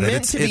love about it.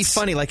 It's meant to be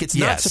funny. Like, it's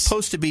not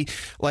supposed to be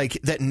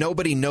like that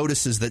nobody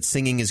notices that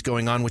singing is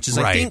going on, which is,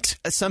 I think,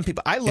 some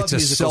people... I love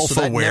musicals, so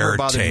that never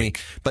bothered me.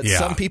 But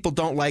some people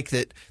don't like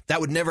that.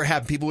 That would never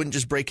happen. People wouldn't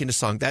just break into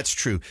song. That's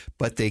true.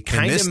 But they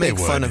kind of make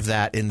fun of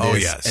that in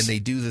this, and they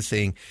do the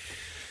thing...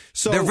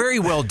 So they're very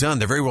well done.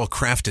 They're very well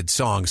crafted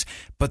songs,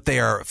 but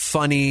they are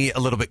funny, a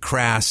little bit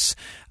crass.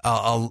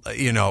 That's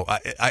kind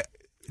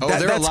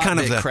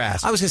of the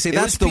crass. I was going to say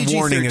that's the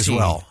warning as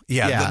well.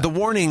 Yeah. The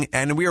warning,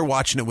 and we were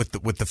watching it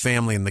with the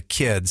family and the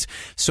kids.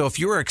 So if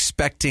you were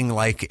expecting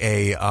like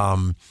a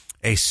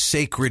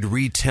sacred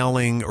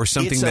retelling or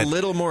something, it's a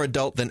little more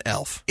adult than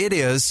Elf. It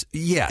is,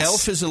 yes.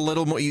 Elf is a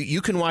little more.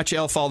 You can watch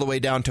Elf all the way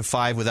down to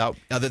 5 without,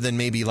 other than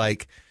maybe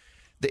like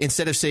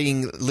instead of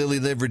saying Lily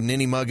Livered and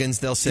Ninny Muggins,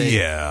 they'll say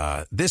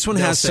This one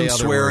they'll has some say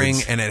other swearing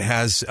words. and it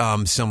has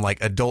some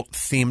like adult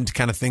themed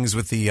kind of things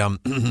with the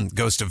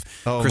Ghost of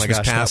Oh Christmas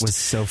my gosh, Past. that was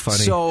so funny.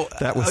 So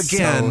that was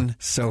again,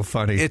 so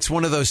funny. It's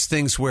one of those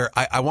things where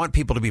I want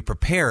people to be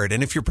prepared,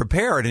 and if you're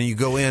prepared and you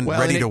go in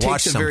ready to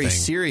watch something, a very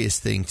serious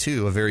thing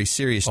too, a very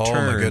serious turn.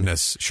 Oh my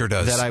goodness, sure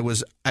does. That I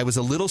was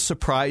a little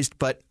surprised,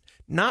 but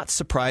not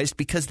surprised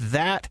because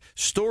that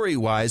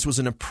story-wise was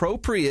an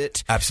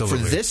appropriate Absolutely.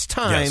 for this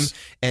time Yes.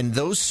 and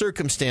those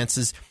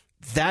circumstances.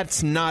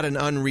 That's not an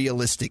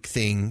unrealistic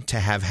thing to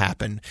have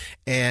happen,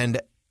 and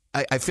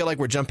I feel like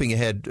we're jumping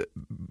ahead,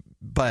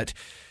 but.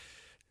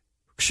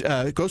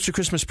 Ghost of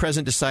Christmas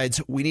Present decides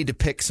we need to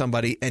pick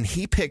somebody, and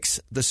he picks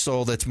the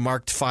soul that's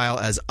marked file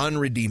as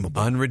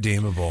unredeemable.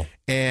 Unredeemable.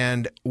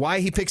 And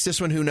why he picks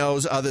this one, who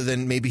knows, other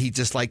than maybe he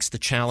just likes the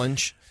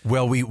challenge.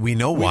 Well, we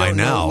know We why don't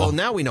know. now. Well,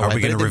 now we know Are why.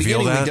 we But going at to the reveal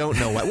beginning, that? we don't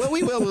know why. Well,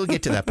 we will. We'll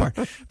get to that part.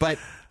 But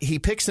he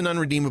picks an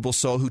unredeemable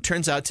soul who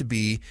turns out to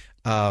be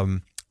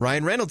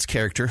Ryan Reynolds'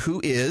 character,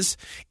 who is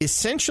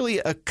essentially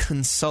a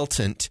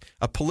consultant,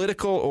 a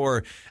political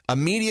or a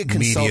media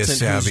consultant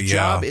savvy, whose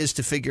job is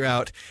to figure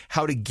out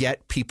how to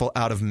get people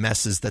out of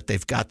messes that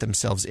they've got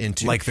themselves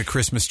into. Like the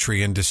Christmas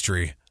tree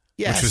industry.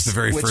 Yes, which was the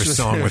very first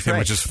song with him,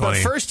 which is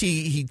funny. But first,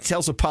 he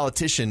tells a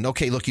politician,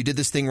 okay, look, you did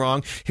this thing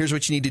wrong. Here's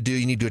what you need to do.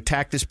 You need to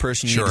attack this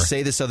person. You need to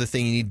say this other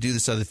thing. You need to do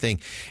this other thing.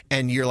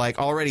 And you're like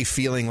already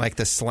feeling like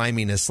the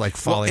sliminess like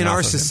falling in off our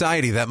of him.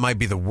 society, that might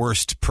be the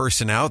worst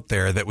person out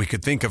there that we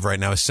could think of right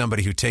now is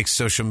somebody who takes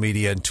social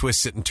media and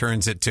twists it and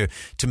turns it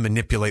to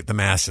manipulate the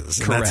masses.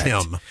 And Correct.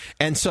 that's him.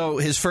 And so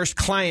his first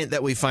client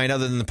that we find,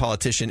 other than the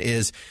politician,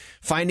 is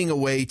finding a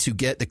way to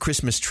get the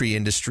Christmas tree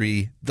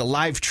industry, the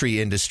live tree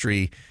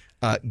industry,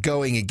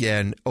 going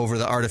again over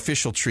the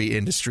artificial tree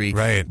industry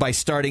by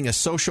starting a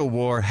social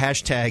war,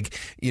 hashtag,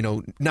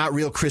 not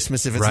real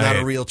Christmas if it's not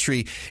a real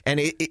tree. And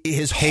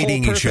his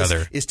hating whole each purpose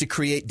other is to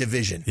create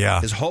division.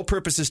 Yeah. His whole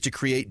purpose is to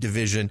create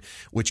division,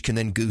 which can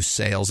then goose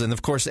sales. And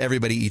of course,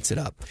 everybody eats it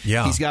up.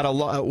 Yeah. He's got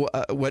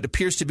what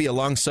appears to be a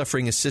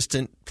long-suffering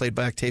assistant played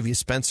by Octavia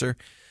Spencer.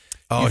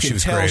 Oh, you can she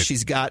was tell great.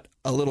 she's got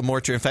a little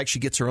more to her. In fact, she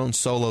gets her own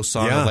solo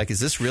song Yeah. of like,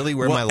 is this really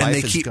where my life and they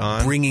has keep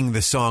gone? bringing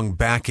the song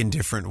back in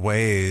different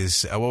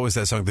ways. What was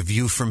that song? The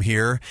View from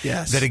Here?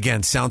 Yes. That,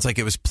 again, sounds like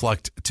it was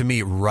plucked, to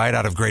me, right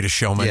out of Greatest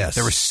Showman. Yes.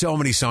 There were so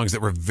many songs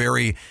that were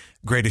very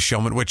Greatest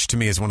Showman, which to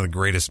me is one of the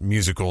greatest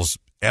musicals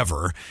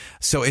ever.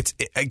 So it's,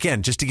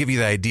 again, just to give you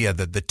the idea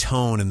that the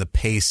tone and the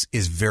pace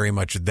is very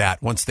much that.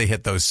 Once they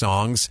hit those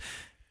songs,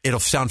 it'll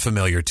sound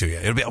familiar to you.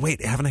 It'll be,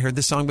 wait, haven't I heard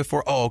this song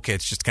before? Oh, okay,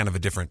 it's just kind of a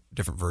different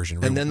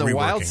version. And then the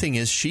wild reworking. thing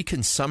is she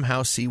can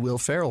somehow see Will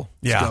Ferrell's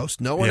Yeah. ghost.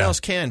 No one Yeah.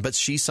 else can, but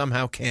she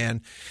somehow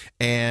can.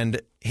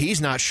 And he's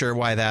not sure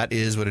why that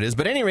is what it is.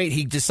 But at any rate,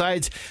 he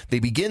decides they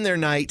begin their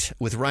night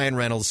with Ryan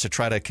Reynolds to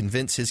try to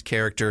convince his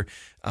character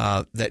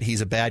that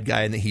he's a bad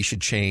guy and that he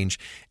should change.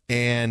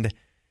 And,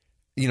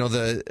 I'm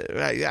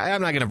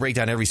not going to break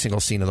down every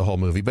single scene of the whole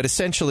movie, but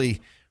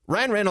essentially,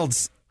 Ryan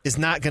Reynolds is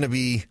not going to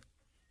be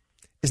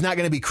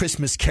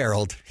Christmas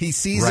caroled. He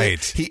sees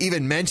it. He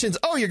even mentions,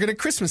 "Oh, you're going to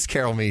Christmas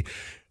carol me,"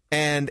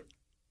 and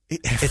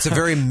it's a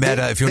very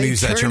meta. If you want to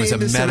use that term, it's a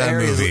meta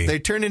movie. They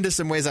turn into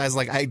some ways I was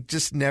like, I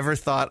just never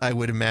thought I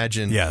would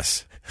imagine.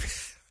 Yes.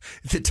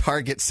 The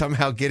target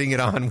somehow getting it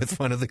on with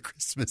one of the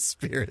Christmas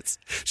spirits.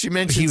 She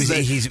mentions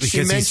because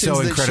he's so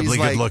incredibly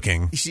good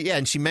looking.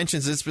 And she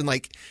mentions it's been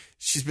like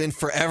she's been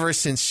forever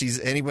since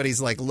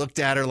anybody's like looked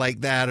at her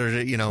like that,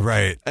 or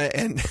right.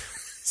 And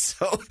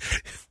so.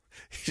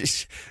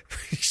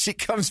 She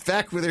comes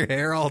back with her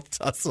hair all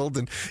tousled,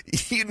 and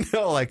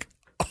like,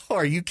 oh,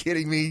 are you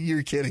kidding me?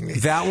 You're kidding me.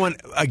 That one,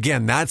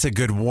 again, that's a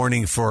good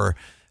warning for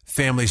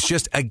families.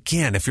 Just,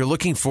 again, if you're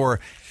looking for,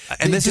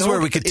 and this is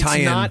where we could tie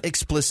in. It's not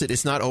explicit.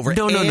 It's not over.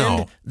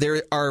 No.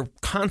 There are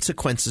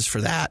consequences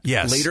for that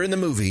later in the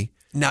movie.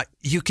 Now,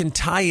 you can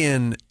tie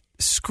in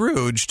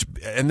Scrooged,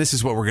 and this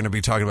is what we're going to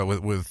be talking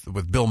about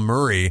with Bill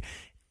Murray.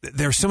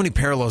 There's so many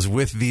parallels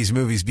with these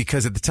movies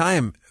because at the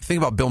time, think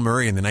about Bill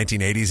Murray in the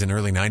 1980s and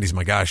early 90s.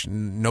 My gosh,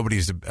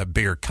 nobody's a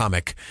bigger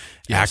comic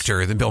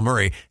actor than Bill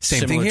Murray.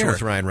 Same thing here,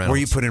 with Ryan Reynolds, where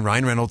you put in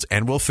Ryan Reynolds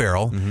and Will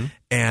Ferrell,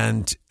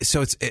 and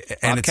so it's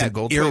an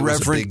irreverent.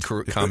 Was a big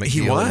comic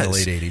deal in the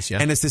late 80s,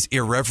 and it's this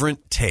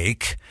irreverent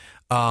take.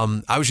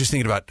 I was just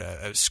thinking about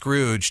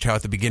Scrooged, how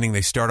at the beginning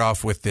they start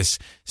off with this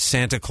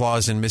Santa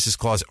Claus and Mrs.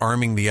 Claus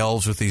arming the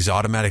elves with these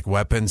automatic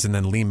weapons, and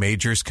then Lee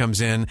Majors comes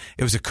in.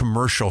 It was a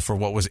commercial for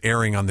what was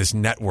airing on this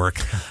network.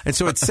 And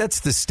so it sets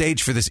the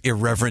stage for this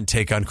irreverent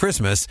take on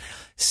Christmas.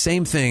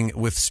 Same thing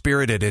with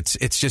Spirited.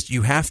 It's just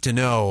you have to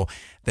know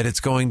that it's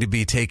going to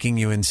be taking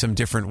you in some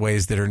different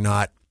ways that are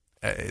not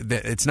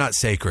it's not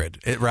sacred,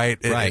 right?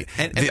 Right.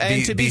 And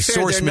to be the fair,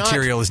 source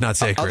material is not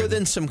sacred. Other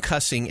than some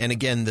cussing and,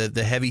 again,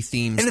 the heavy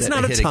themes and it's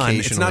that not hit a ton.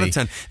 occasionally. It's not a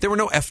ton. There were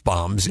no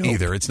F-bombs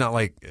either. It's not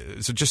like,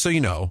 so just so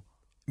you know.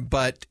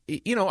 But,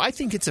 I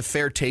think it's a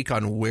fair take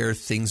on where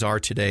things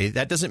are today.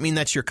 That doesn't mean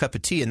that's your cup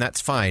of tea, and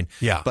that's fine.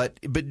 Yeah. But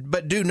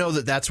do know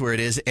that that's where it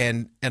is.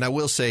 And I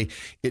will say,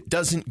 it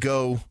doesn't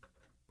go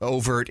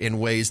overt in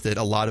ways that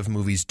a lot of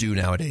movies do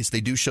nowadays.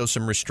 They do show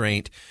some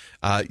restraint.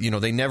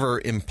 They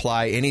never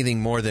imply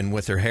anything more than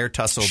with her hair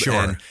tousled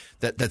and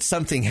that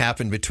something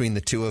happened between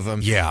the two of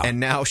them. Yeah. And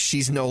now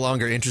she's no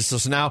longer interested.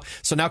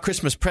 So now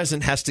Christmas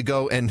Present has to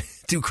go and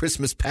do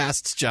Christmas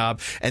Past's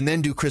job and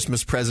then do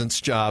Christmas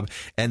Present's job.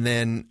 And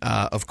then,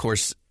 of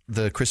course,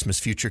 the Christmas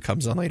Future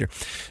comes on later.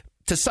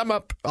 To sum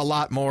up a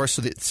lot more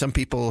so that some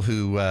people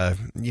who,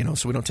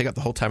 so we don't take up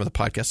the whole time of the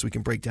podcast so we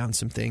can break down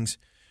some things.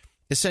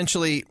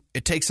 Essentially,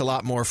 it takes a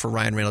lot more for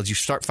Ryan Reynolds. You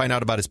find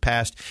out about his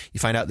past. You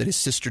find out that his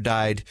sister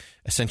died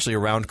essentially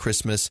around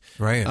Christmas.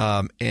 Right.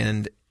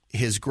 And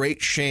his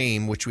great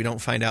shame, which we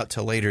don't find out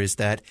till later, is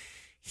that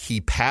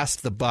he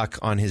passed the buck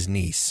on his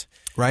niece.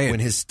 Right. When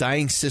his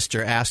dying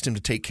sister asked him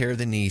to take care of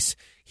the niece,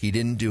 he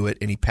didn't do it,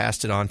 and he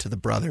passed it on to the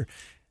brother.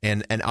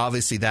 And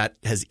obviously that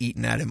has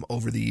eaten at him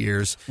over the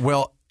years.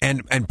 Well,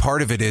 and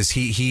part of it is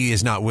he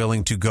is not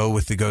willing to go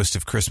with the Ghost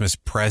of Christmas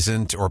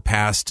Present or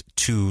Past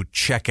to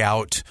check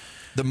out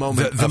the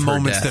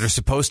moments that are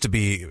supposed to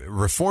be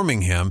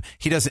reforming him.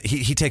 He doesn't.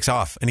 He takes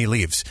off and he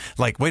leaves.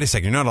 Like, wait a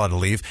second, you're not allowed to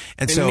leave.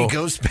 And so then he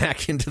goes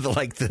back into the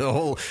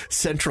whole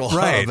central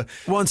right. hub.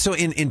 Well, and so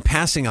in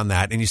passing on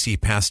that, and you see he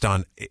passed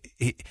on.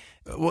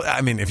 Well, I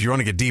mean, if you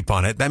want to get deep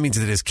on it, that means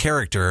that his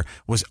character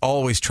was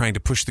always trying to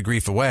push the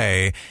grief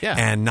away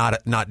and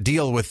not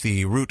deal with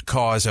the root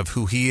cause of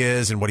who he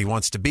is and what he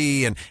wants to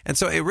be. And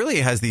so it really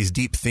has these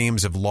deep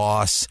themes of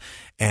loss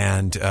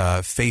and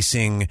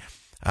facing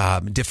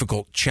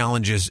difficult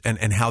challenges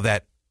and how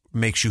that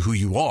makes you who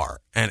you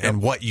are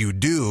and what you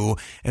do.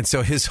 And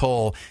so his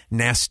whole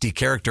nasty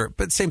character,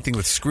 but same thing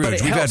with Scrooge. But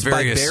it We've helps had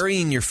various by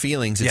burying your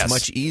feelings. It's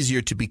much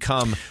easier to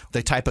become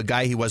the type of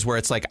guy he was, where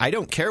it's like, I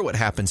don't care what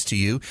happens to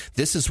you.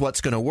 This is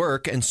what's going to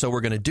work, and so we're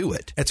going to do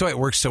it. That's why it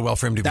works so well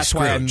for him to be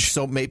Scrooge. That's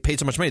why I'm paid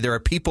so much money. There are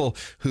people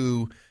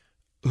who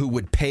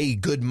would pay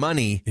good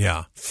money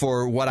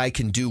for what I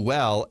can do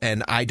well,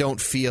 and I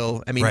don't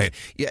feel. I mean,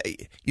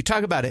 you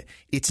talk about it.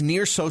 It's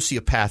near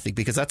sociopathic,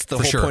 because that's the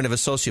whole point of a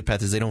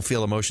sociopath, is they don't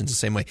feel emotions the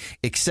same way.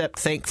 Except,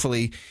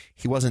 thankfully,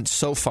 he wasn't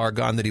so far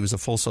gone that he was a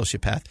full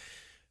sociopath.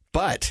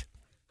 But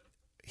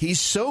he's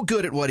so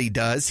good at what he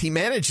does, he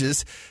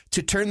manages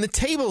to turn the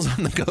tables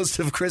on the Ghost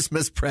of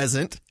Christmas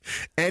Present,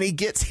 and he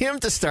gets him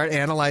to start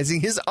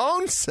analyzing his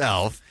own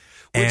self.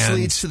 Which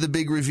leads to the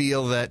big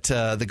reveal that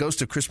the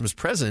Ghost of Christmas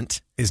Present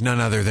is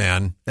none other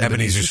than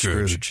Ebenezer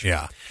Scrooge.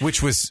 Yeah,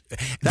 which was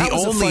the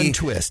only fun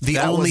twist. The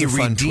only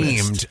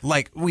redeemed.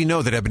 Like, we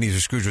know that Ebenezer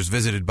Scrooge was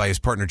visited by his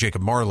partner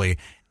Jacob Marley,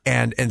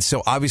 and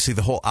so obviously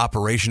the whole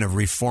operation of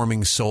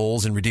reforming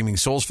souls and redeeming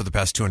souls for the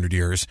past 200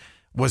 years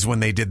was when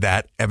they did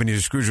that.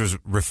 Ebenezer Scrooge was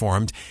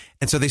reformed.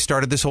 And so they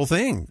started this whole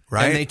thing,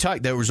 right? And they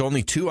talked, there was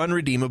only two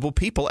unredeemable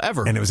people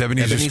ever. And it was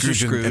Ebenezer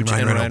Scrooge and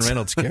Ryan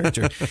Reynolds'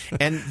 character.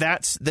 And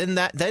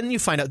then you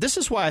find out, this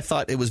is why I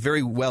thought it was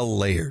very well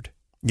layered.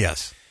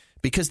 Yes.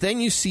 Because then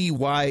you see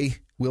why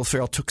Will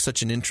Ferrell took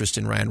such an interest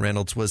in Ryan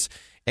Reynolds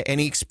and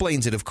he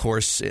explains it, of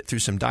course, through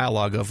some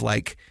dialogue of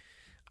like,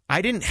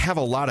 I didn't have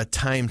a lot of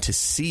time to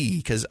see,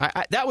 because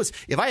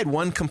if I had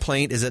one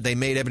complaint, is that they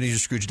made Ebenezer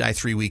Scrooge die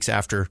 3 weeks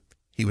after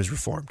he was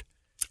reformed.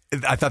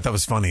 I thought that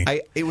was funny.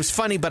 It was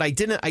funny, but I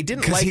didn't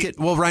like it.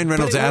 Well, Ryan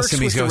Reynolds asked him,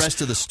 he goes, the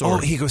rest of the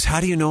story. He goes, how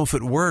do you know if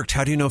it worked?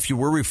 How do you know if you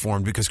were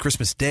reformed? Because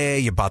Christmas Day,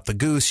 you bought the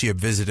goose, you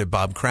visited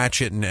Bob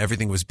Cratchit, and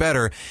everything was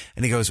better.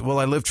 And he goes, well,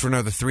 I lived for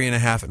another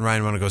 3.5. And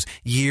Ryan Reynolds goes,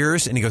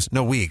 years? And he goes,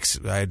 no, weeks.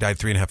 I died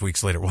 3.5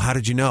 weeks later. Well, how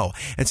did you know?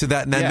 And so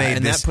that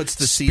puts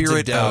the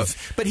spirit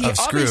of but he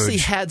obviously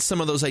Scrooge. had some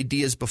of those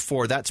ideas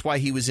before. That's why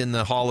he was in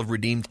the Hall of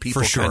Redeemed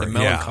People, kind of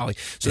melancholy.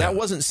 So that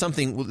wasn't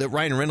something that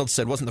Ryan Reynolds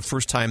said wasn't the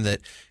first time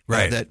that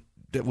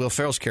Will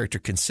Ferrell's character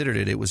considered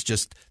it. It was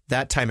just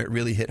that time it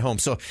really hit home.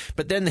 So,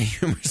 but then the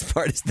humorous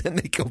part is then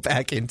they go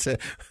back into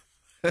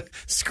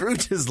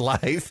Scrooge's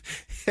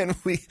life, and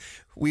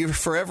we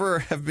forever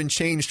have been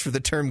changed for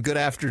the term "Good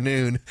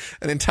Afternoon."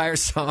 An entire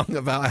song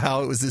about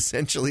how it was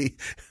essentially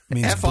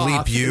means F bleep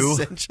off, you.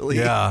 Essentially,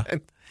 yeah.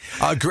 And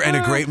a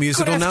great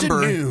musical number.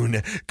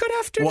 Good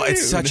afternoon. Well,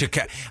 it's such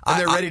a... and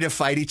they're ready to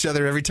fight each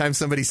other every time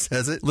somebody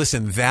says it.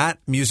 Listen, that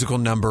musical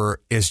number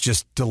is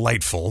just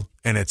delightful,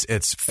 and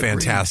it's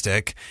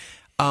fantastic.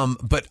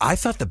 But I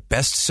thought the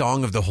best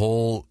song of the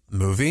whole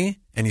movie,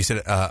 and you said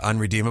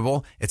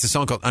Unredeemable, it's a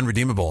song called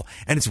Unredeemable,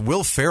 and it's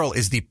Will Ferrell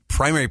is the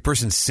primary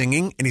person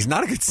singing, and he's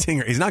not a good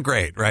singer. He's not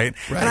great, right?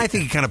 And I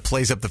think he kind of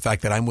plays up the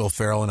fact that I'm Will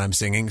Ferrell and I'm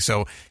singing,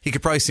 so he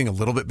could probably sing a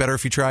little bit better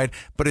if he tried,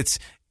 but it's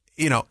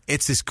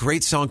this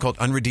great song called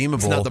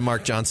Unredeemable. It's not the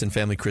Mark Johnson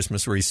Family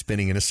Christmas where he's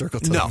spinning in a circle.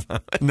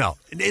 No.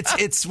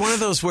 It's one of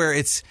those where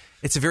it's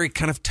a very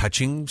kind of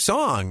touching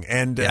song.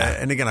 And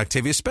again,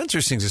 Octavia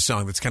Spencer sings a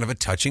song that's kind of a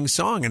touching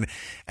song.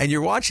 And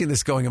you're watching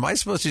this going, am I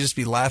supposed to just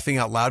be laughing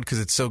out loud because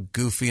it's so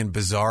goofy and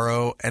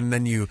bizarro? And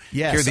then you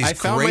hear these great songs.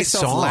 I found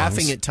myself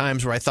laughing at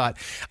times where I thought,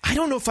 I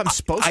don't know if I'm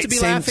supposed to be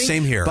laughing.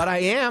 Same here. But I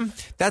am.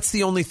 That's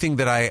the only thing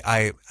that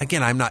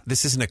I'm not,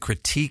 this isn't a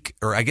critique,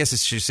 or I guess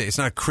it's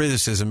not a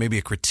criticism, maybe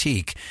a critique,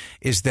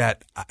 is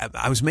that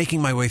I was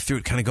making my way through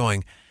it kind of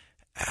going,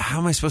 how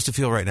am I supposed to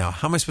feel right now?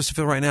 How am I supposed to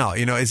feel right now?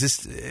 You know, is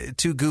this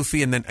too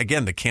goofy? And then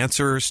again, the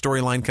cancer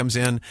storyline comes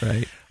in.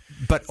 Right.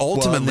 But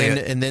ultimately,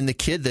 and then the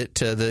kid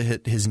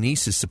that his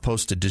niece is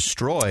supposed to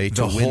destroy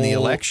to win the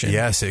election.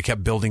 Yes, it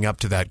kept building up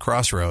to that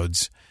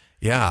crossroads.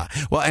 Yeah.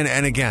 Well,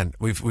 and again,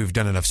 we've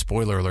done enough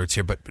spoiler alerts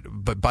here,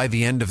 but by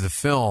the end of the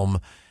film,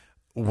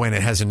 when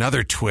it has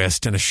another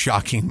twist and a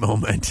shocking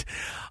moment,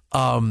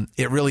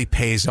 it really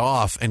pays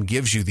off and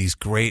gives you these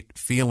great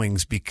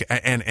feelings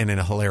and in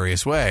a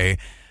hilarious way.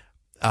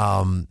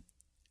 And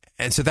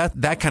so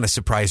that kind of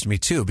surprised me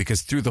too,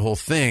 because through the whole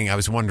thing, I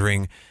was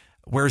wondering,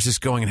 where is this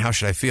going and how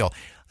should I feel?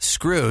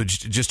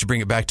 Scrooged, just to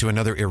bring it back to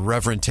another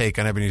irreverent take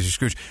on Ebenezer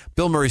Scrooge,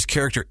 Bill Murray's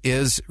character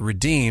is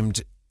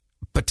redeemed,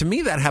 but to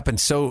me that happened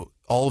so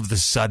all of the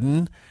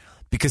sudden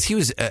because he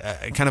was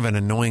kind of an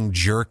annoying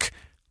jerk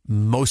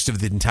most of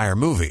the entire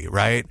movie,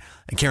 right?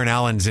 And Karen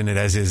Allen's in it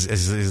as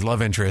his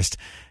love interest,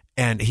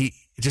 and she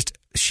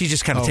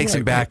just kind of takes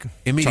him back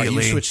immediately.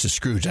 Sorry, you switched to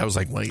Scrooge. I was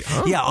like, wait,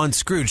 huh? Yeah, on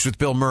Scrooge with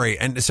Bill Murray.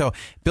 And so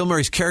Bill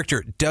Murray's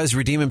character does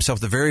redeem himself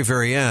at the very,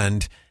 very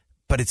end,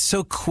 but it's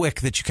so quick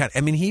that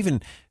he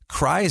even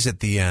cries at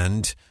the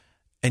end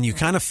and you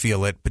kind of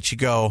feel it, but you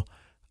go,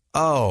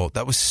 oh,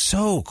 that was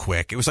so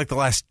quick. It was like the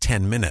last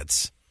 10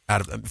 minutes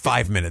out of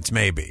 5 minutes,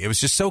 maybe. It was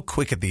just so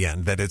quick at the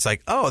end that it's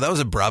like, oh, that was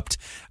abrupt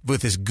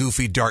with this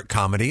goofy, dark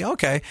comedy.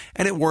 Okay.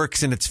 And it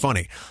works and it's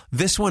funny.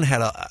 This one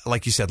had,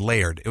 like you said,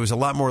 layered. It was a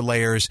lot more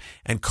layers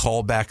and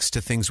callbacks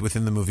to things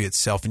within the movie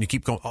itself. And you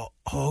keep going, oh,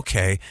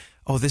 okay.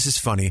 Oh, this is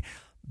funny.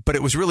 But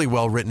it was really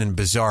well written and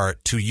bizarre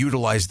to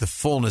utilize the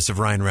fullness of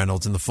Ryan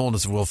Reynolds and the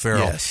fullness of Will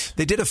Ferrell. Yes.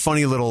 They did a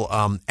funny little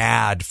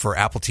ad for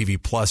Apple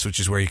TV Plus, which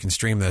is where you can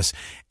stream this.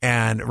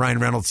 And Ryan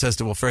Reynolds says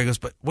to Will Ferrell, he goes,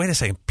 but wait a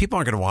second, people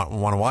aren't going to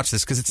want to watch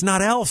this because it's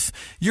not Elf.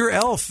 You're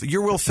Elf.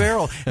 You're Will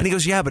Ferrell. And he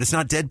goes, yeah, but it's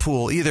not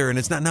Deadpool either. And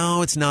it's not,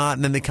 no, it's not.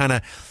 And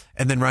then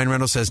and then Ryan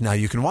Reynolds says, now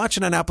you can watch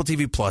it on Apple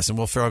TV Plus. And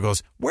Will Ferrell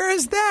goes, where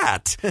is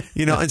that?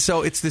 And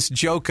so it's this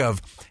joke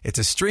of it's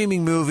a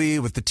streaming movie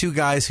with the two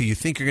guys who you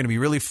think are going to be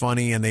really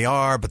funny and they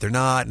are, but they're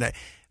not.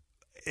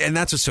 And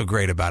that's what's so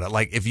great about it.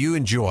 Like if you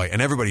enjoy,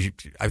 and everybody,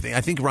 I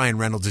think Ryan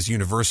Reynolds is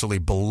universally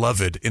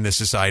beloved in this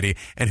society.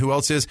 And who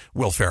else is?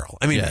 Will Ferrell.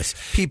 I mean, yes.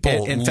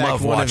 People in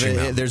love fact, watching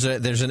them.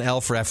 There's an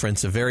Elf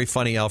reference, a very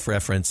funny Elf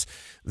reference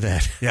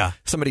that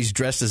somebody's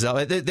dressed as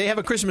Elf. They have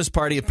a Christmas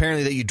party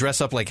apparently that you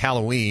dress up like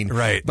Halloween,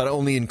 right? But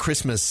only in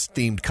Christmas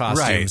themed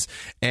costumes.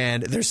 Right.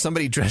 And there's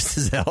somebody dressed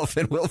as Elf,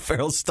 and Will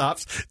Ferrell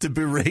stops to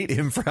berate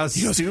him for how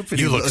stupid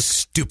he looks.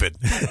 Stupid.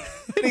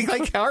 And he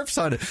like harps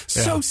on it.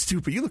 So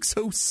stupid. You look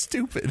so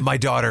stupid. My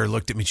daughter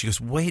looked at me. She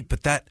goes,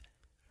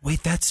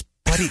 that's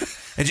Buddy.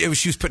 And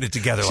she was putting it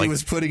together. She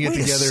was putting it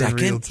together in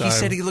real time. He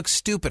said he looks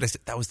stupid. I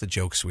said, that was the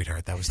joke,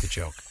 sweetheart. That was the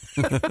joke.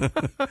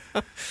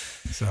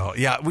 So,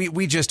 yeah, we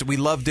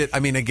loved it. I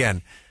mean,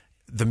 again,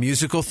 the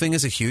musical thing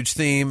is a huge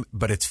theme,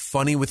 but it's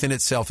funny within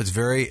itself. It's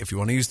very, if you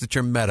want to use the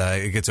term meta,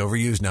 it gets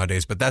overused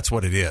nowadays, but that's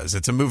what it is.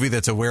 It's a movie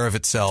that's aware of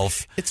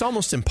itself. It's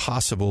almost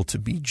impossible to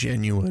be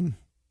genuine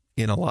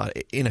in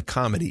a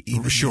comedy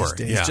even these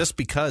days, just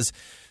because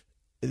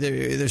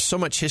there's so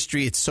much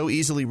history. It's so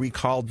easily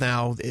recalled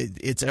now.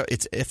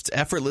 It's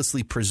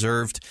effortlessly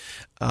preserved.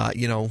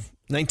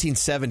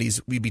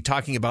 1970s, we'd be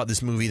talking about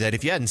this movie that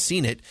if you hadn't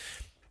seen it,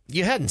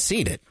 you hadn't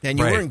seen it, and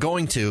you weren't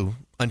going to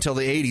until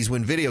the 80s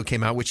when video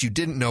came out, which you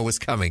didn't know was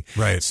coming.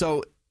 Right.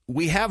 So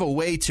we have a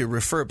way to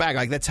refer back.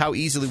 Like that's how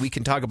easily we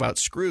can talk about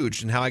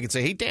Scrooge and how I can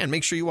say, hey, Dan,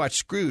 make sure you watch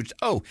Scrooge.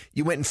 Oh,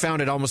 you went and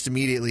found it almost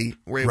immediately.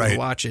 We're able to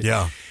watch it.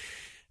 Yeah.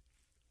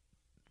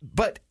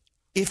 But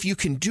if you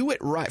can do it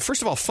right,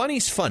 first of all,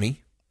 funny's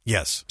funny.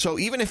 Yes. So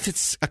even if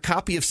it's a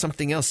copy of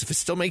something else, if it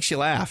still makes you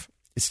laugh,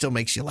 it still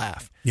makes you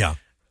laugh. Yeah.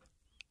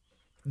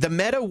 The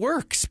meta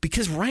works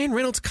because Ryan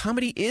Reynolds'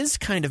 comedy is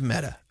kind of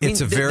meta.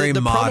 It's a very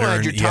the modern. promo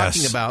ad you're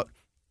talking about.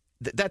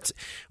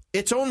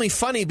 It's only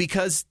funny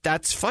because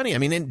that's funny. I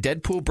mean,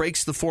 Deadpool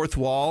breaks the fourth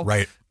wall.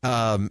 Right.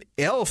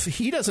 Elf,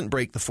 he doesn't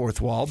break the fourth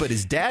wall, but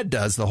his dad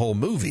does the whole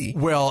movie.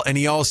 Well, and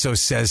he also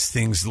says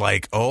things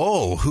like,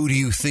 oh, who do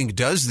you think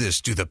does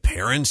this? Do the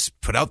parents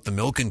put out the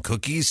milk and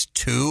cookies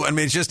too? I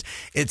mean,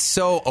 it's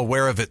so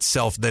aware of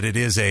itself that it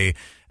is a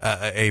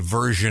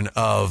version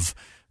of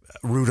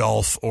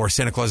Rudolph or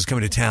Santa Claus is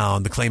Coming to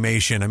Town, the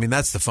claymation. I mean,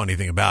 that's the funny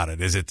thing about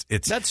it is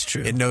it's that's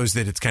true. It knows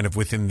that it's kind of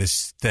within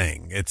this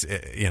thing.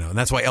 And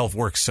that's why Elf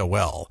works so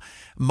well.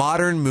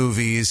 Modern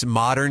movies,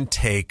 modern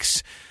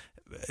takes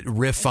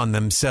riff on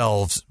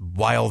themselves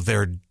while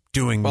they're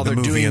doing the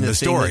movie and the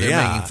story.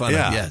 Making fun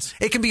of, yes.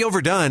 It can be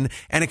overdone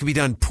and it can be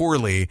done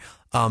poorly.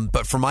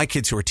 But for my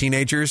kids who are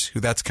teenagers,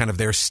 who that's kind of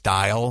their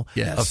style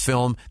of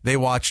film, they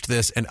watched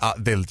this and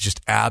they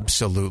just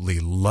absolutely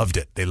loved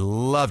it. They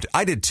loved it.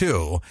 I did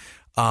too.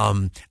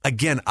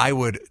 Again,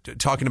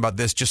 talking about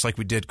this just like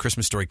we did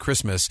Christmas Story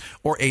Christmas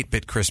or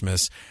 8-Bit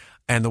Christmas,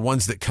 and the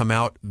ones that come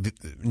out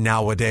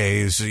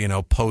nowadays,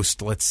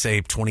 post, let's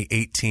say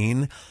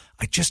 2018,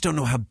 I just don't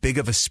know how big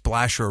of a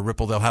splash or a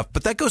ripple they'll have.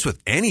 But that goes with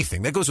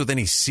anything. That goes with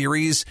any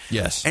series.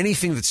 Yes.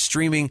 Anything that's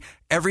streaming.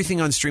 Everything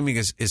on streaming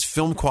is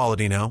film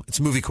quality now. It's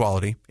movie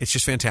quality. It's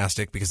just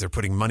fantastic because they're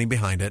putting money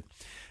behind it.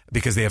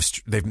 Because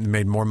they've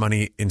made more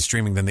money in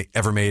streaming than they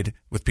ever made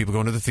with people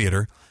going to the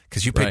theater.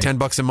 Because you pay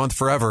 $10 a month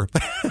forever.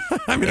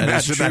 I mean,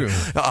 imagine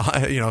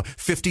that.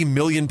 50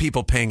 million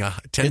people paying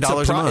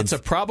 $10 a month. It's a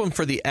problem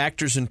for the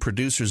actors and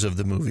producers of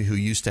the movie who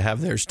used to have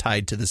theirs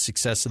tied to the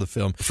success of the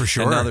film. For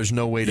sure. And now there's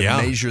no way to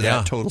measure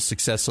that total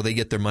success, so they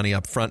get their money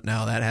up front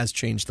now. That has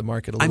changed the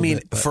market a little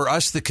bit. But for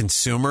us, the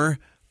consumer,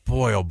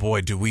 boy, oh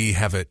boy, do we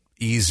have it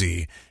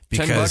easy.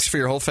 Because $10 for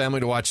your whole family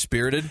to watch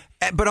Spirited?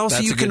 But also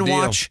That's you a good can deal.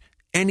 watch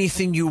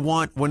anything you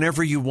want,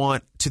 whenever you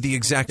want, to the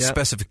exact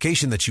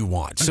specification that you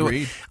want. So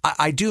Agreed.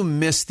 I do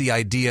miss the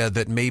idea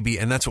that maybe,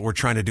 and that's what we're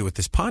trying to do with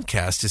this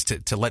podcast, is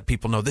to let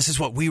people know this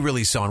is what we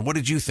really saw and what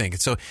did you think?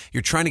 And so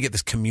you're trying to get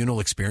this communal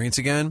experience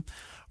again,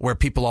 where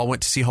people all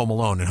went to see Home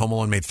Alone, and Home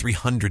Alone made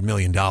 $300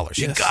 million.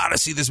 You got to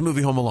see this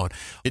movie, Home Alone.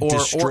 It or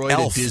destroyed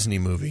Elf. a Disney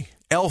movie.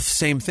 Elf,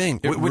 same thing.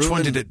 Which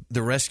one did it?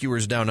 The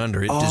Rescuers Down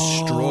Under. It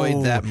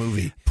destroyed that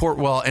movie.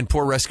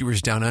 Poor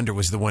Rescuers Down Under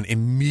was the one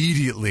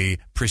immediately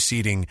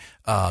preceding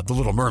The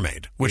Little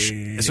Mermaid, which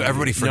so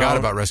everybody forgot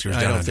about Rescuers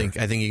Down Under.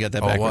 I think you got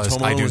that backwards. Was.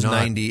 Home Alone I do was not.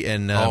 90,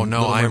 and I'm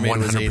Little Mermaid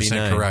was 100%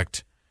 89.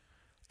 correct.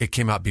 It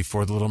came out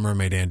before The Little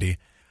Mermaid, Andy.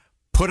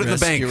 Put it in the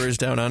bank. Rescuers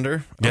Down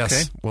Under? Yes.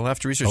 Okay, we'll have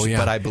to research it,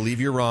 but I believe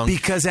you're wrong.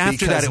 Because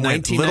after that, it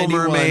went 1991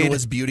 Little Mermaid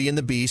was Beauty and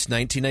the Beast,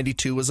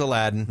 1992 was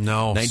Aladdin.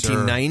 No,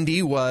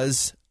 1990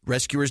 was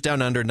Rescuers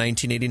Down Under,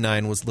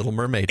 1989 was Little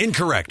Mermaid.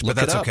 Incorrect, but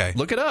that's okay.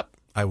 Look it up.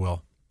 I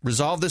will.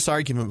 Resolve this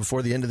argument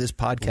before the end of this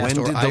podcast. When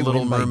did The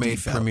Little Mermaid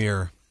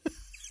premiere?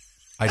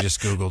 I just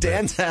Googled it.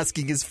 Dan's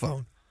asking his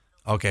phone.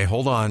 Okay,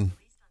 hold on.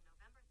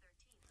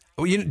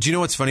 Do you know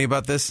what's funny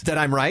about this? That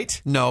I'm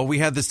right? No, we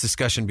had this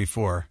discussion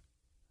before.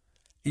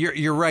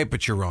 You're right,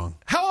 but you're wrong.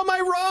 How am I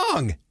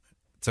wrong?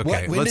 It's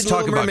okay. When Let's did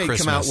talk Little about Mermaid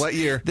Christmas. come out? What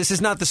year? This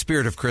is not the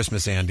spirit of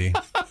Christmas, Andy.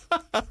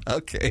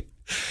 Okay.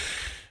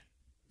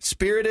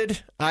 Spirited,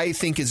 I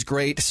think, is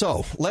great.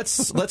 So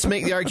let's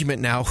make the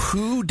argument now.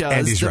 Who does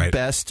Andy's the right.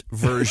 best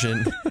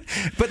version?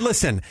 But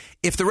listen,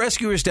 if The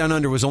Rescuers Down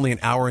Under was only an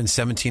hour and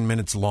 17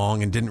 minutes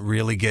long and didn't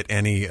really get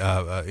any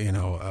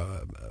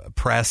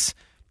press,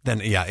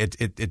 then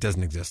it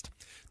doesn't exist.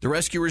 The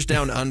Rescuers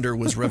Down Under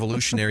was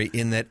revolutionary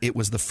in that it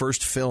was the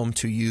first film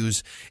to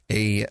use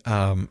the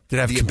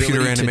computer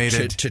ability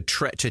animated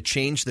to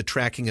change the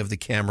tracking of the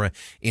camera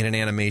in an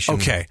animation.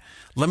 Okay,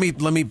 let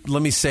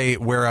me say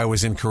where I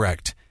was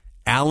incorrect.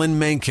 Alan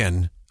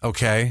Menken,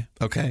 okay,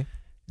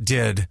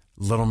 did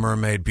Little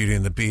Mermaid, Beauty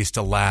and the Beast,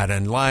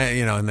 Aladdin,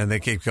 and then they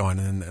keep going,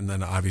 and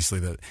then obviously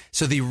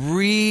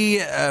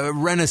the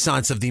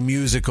renaissance of the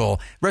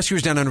musical.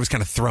 Rescuers Down Under was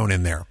kind of thrown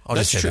in there. I'll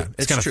just say true. that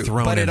it's kind of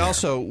thrown but in it there.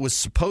 also was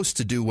supposed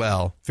to do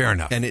well. Fair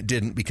enough, and it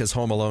didn't because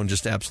Home Alone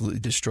just absolutely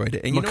destroyed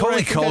it. And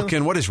Macaulay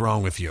Culkin, what is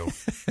wrong with you?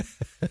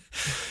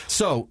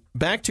 So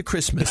back to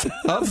Christmas.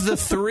 Of the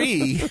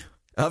three,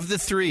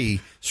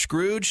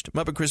 Scrooged,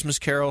 Muppet Christmas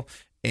Carol,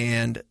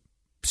 and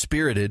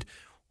Spirited,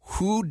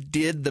 who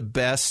did the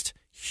best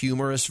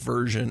humorous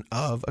version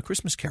of A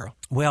Christmas Carol?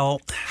 Well,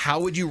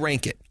 how would you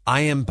rank it?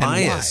 I am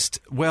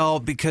biased. Well,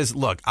 because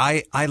look,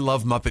 I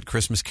love Muppet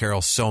Christmas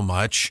Carol so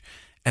much,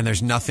 and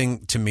there's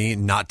nothing to me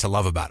not to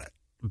love about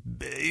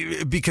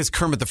it. Because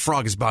Kermit the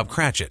Frog is Bob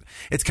Cratchit.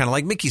 It's kind of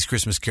like Mickey's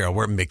Christmas Carol,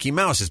 where Mickey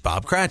Mouse is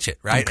Bob Cratchit,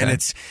 right? Okay. And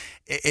it's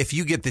if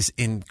you get this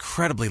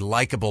incredibly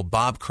likable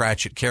Bob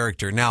Cratchit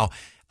character. Now,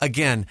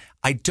 again,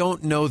 I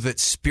don't know that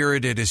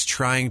Spirited is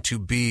trying to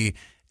be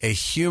a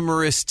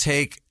humorous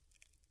take.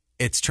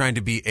 It's trying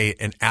to be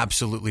an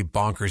absolutely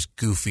bonkers,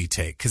 goofy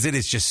take, because it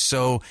is just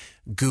so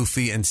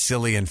goofy and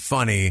silly and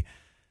funny.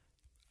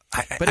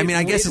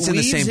 I guess it's in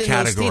the same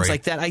category.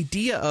 Like that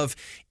idea of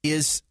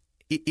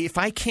if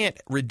I can't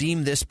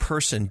redeem this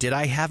person, did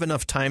I have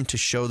enough time to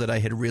show that I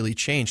had really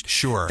changed?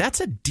 Sure. That's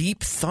a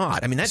deep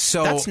thought. I mean,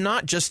 that's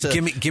not just a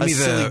give me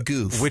silly the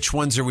goof. Which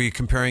ones are we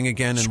comparing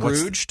again? And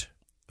Scrooged.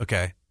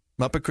 Okay.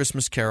 Muppet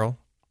Christmas Carol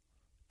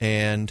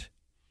and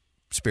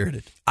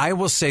Spirited. I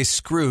will say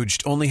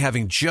Scrooged, only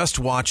having just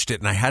watched it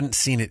and I hadn't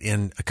seen it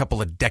in a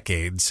couple of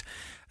decades.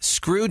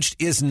 Scrooged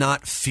is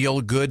not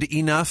feel-good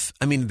enough.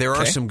 I mean, there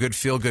are some good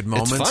feel-good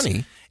moments. It's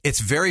funny. It's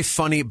very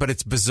funny, but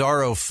it's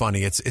bizarro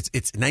funny. It's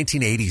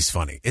 1980s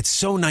funny. It's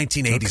so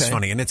 1980s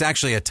funny, and it's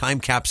actually a time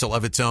capsule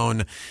of its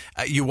own.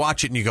 You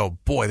watch it and you go,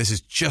 boy, this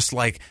is just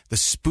like the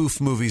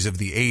spoof movies of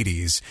the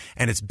 80s,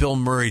 and it's Bill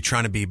Murray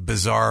trying to be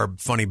bizarre,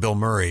 funny Bill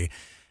Murray.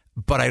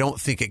 But I don't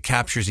think it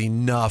captures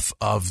enough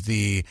of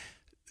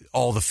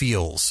all the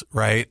feels,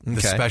 right?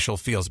 The special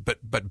feels.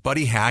 But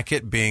Buddy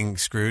Hackett being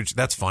Scrooge,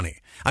 that's funny.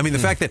 I mean, the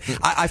fact that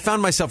I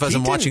found myself as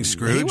I'm watching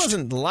Scrooge. He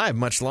wasn't alive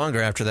much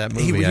longer after that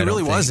movie. He I really don't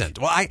think. wasn't.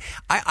 Well,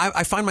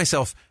 I find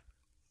myself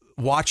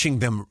watching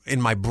them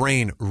in my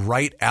brain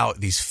write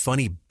out these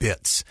funny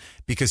bits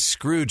because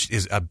Scrooge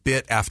is a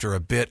bit after a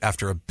bit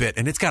after a bit.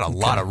 And it's got a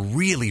lot of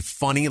really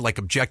funny, like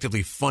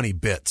objectively funny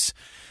bits.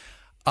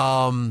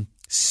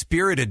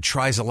 Spirited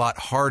tries a lot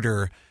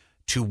harder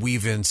to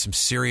weave in some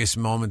serious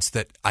moments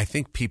that I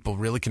think people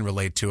really can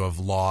relate to, of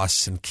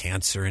loss and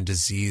cancer and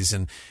disease,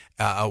 and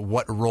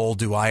what role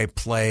do I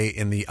play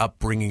in the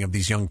upbringing of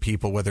these young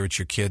people, whether it's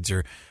your kids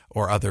or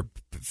other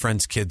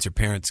friends' kids or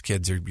parents'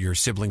 kids or your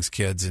siblings'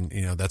 kids, and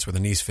that's where the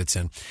niece fits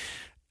in.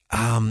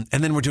 And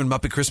then we're doing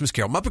Muppet Christmas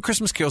Carol. Muppet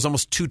Christmas Carol is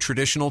almost too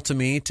traditional to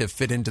me to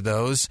fit into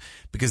those,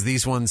 because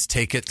these ones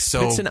take it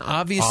so It's an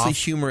obviously off.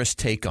 humorous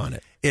take on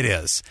it. It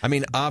is. I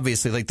mean,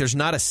 obviously, like there's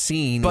not a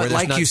scene But where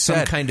there's like not you some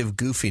said, kind of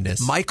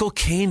goofiness. Michael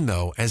Caine,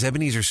 though, as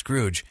Ebenezer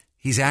Scrooge,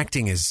 he's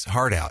acting his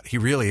heart out. He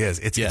really is.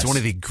 It's one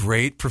of the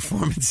great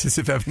performances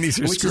of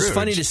Ebenezer Scrooge. Which is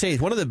funny to say.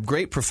 One of the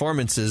great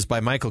performances by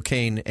Michael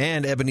Caine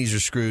and Ebenezer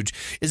Scrooge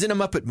is in a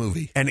Muppet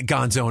movie. And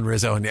Gonzo and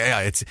Rizzo. And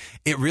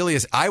it really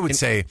is. I would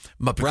say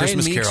Muppet Brian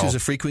Christmas Meeks, Carol. who's a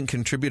frequent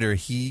contributor,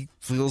 he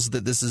feels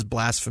that this is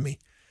blasphemy.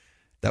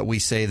 That we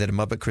say that a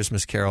Muppet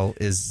Christmas Carol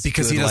is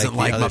because he doesn't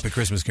like Muppet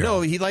Christmas Carol.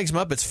 No, he likes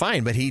Muppets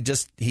fine, but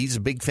he's a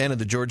big fan of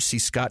the George C.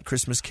 Scott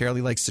Christmas Carol.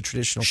 He likes the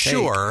traditional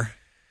take.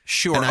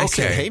 Sure. And I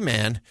okay. said, hey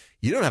man,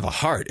 you don't have a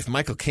heart if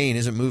Michael Caine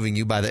isn't moving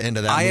you by the end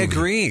of that movie. I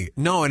agree.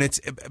 No,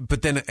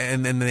 but then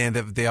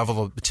they have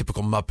all the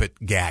typical Muppet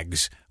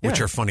gags, which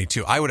are funny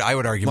too. I would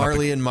argue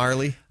Marley and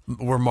Marley.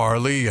 We're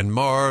Marley and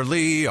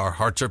Marley, our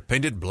hearts are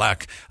painted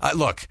black.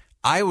 Look,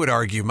 I would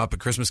argue Muppet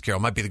Christmas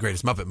Carol might be the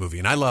greatest Muppet movie,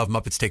 and I love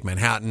Muppets Take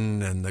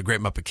Manhattan and The Great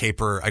Muppet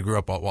Caper. I grew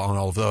up on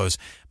all of those.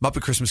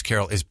 Muppet Christmas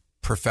Carol is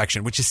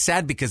perfection, which is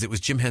sad because it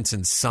was Jim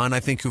Henson's son, I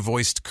think, who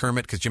voiced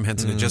Kermit, because Jim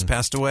Henson had just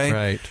passed away.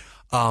 Right.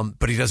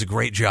 But he does a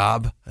great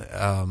job.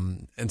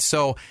 And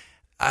so,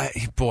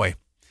 again,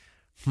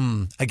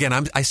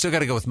 I still got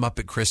to go with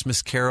Muppet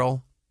Christmas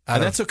Carol.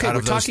 That's okay.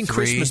 We're talking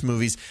Christmas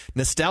movies.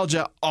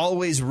 Nostalgia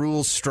always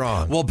rules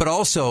strong. Well, but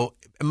also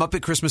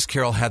Muppet Christmas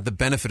Carol had the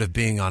benefit of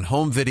being on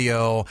home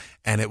video,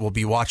 and it will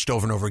be watched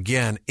over and over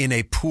again in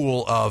a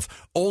pool of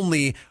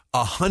only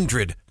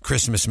 100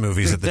 Christmas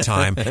movies at the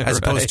time, as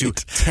opposed to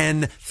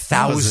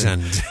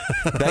 10,000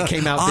 that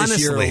came out this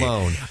year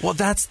alone. Well,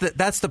 that's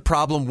the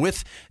problem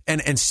with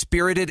and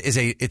Spirited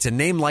it's a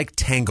name like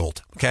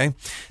Tangled. Okay,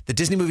 the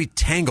Disney movie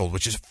Tangled,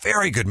 which is a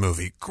very good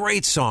movie,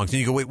 great songs, and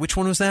you go, wait, which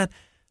one was that?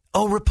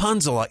 Oh,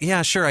 Rapunzel.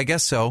 Yeah, sure, I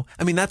guess so.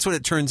 I mean, that's what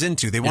it turns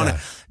into. They want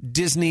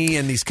Disney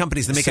and these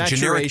companies to make a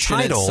generic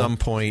title at some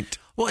point.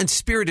 Well, and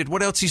Spirited,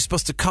 what else are you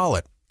supposed to call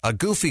it? A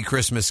goofy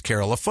Christmas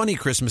Carol, a funny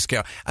Christmas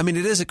Carol. I mean,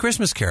 it is a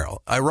Christmas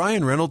Carol. A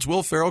Ryan Reynolds,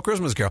 Will Ferrell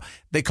Christmas Carol.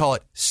 They call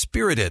it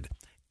Spirited.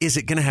 Is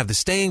it going to have the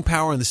staying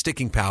power and the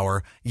sticking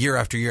power year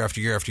after year after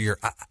year after year?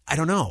 I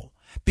don't know.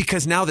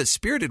 Because now that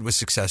Spirited was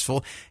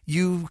successful,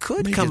 you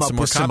could come up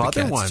with some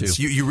other ones.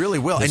 You really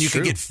will. That's and you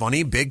true. could get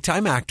funny,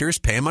 big-time actors,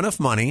 pay them enough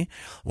money.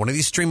 One of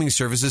these streaming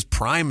services,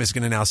 Prime, is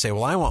going to now say,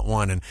 well, I want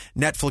one, and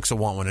Netflix will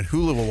want one, and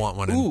Hulu will want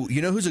one. Ooh,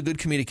 you know who's a good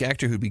comedic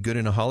actor who'd be good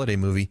in a holiday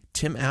movie?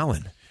 Tim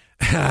Allen.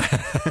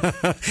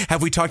 Have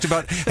we talked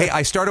about... Hey,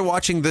 I started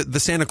watching the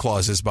Santa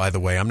Clauses, by the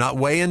way. I'm not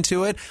way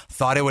into it.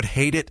 Thought I would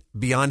hate it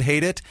beyond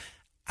hate it.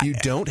 You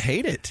don't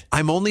hate it.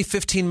 I'm only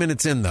 15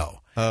 minutes in, though.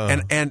 Oh.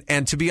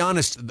 And to be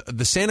honest,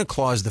 the Santa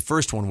Claus, the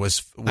first one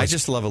was I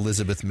just love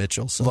Elizabeth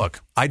Mitchell. So.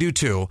 Look, I do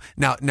too.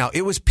 Now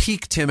it was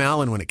peak Tim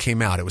Allen when it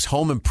came out. It was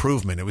Home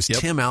Improvement. It was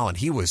Tim Allen.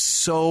 He was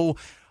so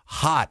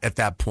hot at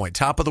that point,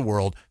 top of the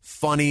world,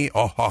 funny.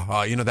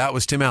 That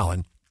was Tim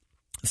Allen.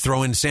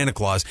 Throw in Santa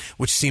Claus,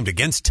 which seemed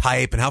against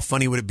type, and how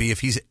funny would it be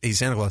if he's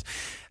Santa Claus?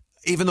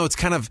 Even though it's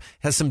kind of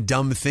has some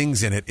dumb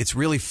things in it, it's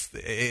really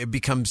it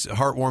becomes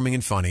heartwarming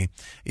and funny.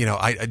 You know,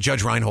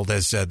 Judge Reinhold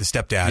as the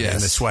stepdad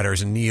and the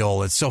sweaters, and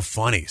Neil. It's so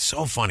funny,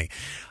 so funny.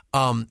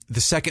 The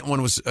second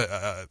one was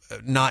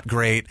not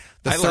great.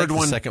 I like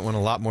the second one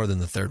a lot more than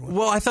the third one.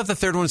 Well, I thought the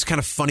third one was kind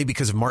of funny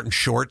because of Martin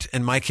Short,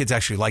 and my kids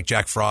actually like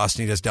Jack Frost,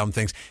 and he does dumb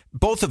things.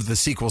 Both of the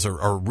sequels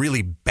are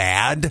really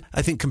bad,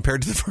 I think,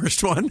 compared to the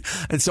first one.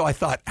 And so I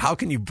thought, how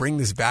can you bring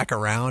this back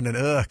around?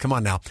 And come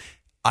on now.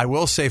 I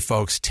will say,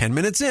 folks, 10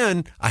 minutes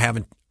in, I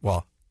haven't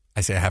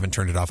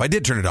turned it off. I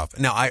did turn it off.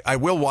 Now, I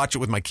will watch it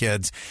with my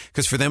kids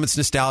because for them it's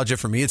nostalgia.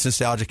 For me, it's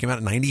nostalgia. It came out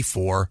in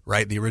 94,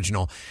 right? The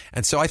original.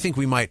 And so I think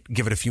we might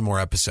give it a few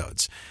more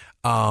episodes.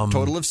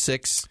 Total of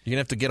 6. You're going to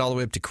have to get all the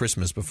way up to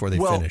Christmas before they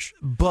finish.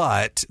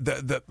 But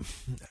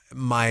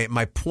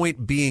my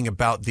point being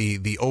about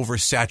the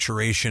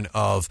oversaturation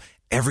of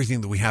everything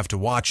that we have to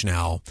watch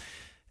now,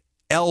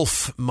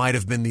 Elf might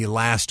have been the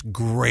last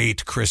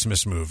great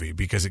Christmas movie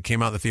because it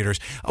came out in the theaters.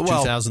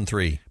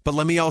 2003. But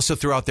let me also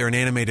throw out there an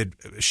animated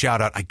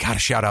shout out. I got to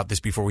shout out this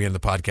before we end the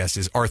podcast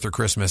is Arthur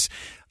Christmas.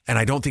 And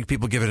I don't think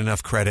people give it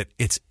enough credit.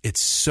 It's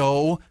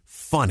so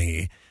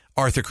funny.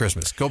 Arthur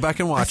Christmas. Go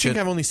back and watch it. I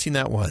think I've only seen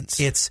that once.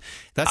 That's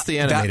the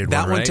one, animated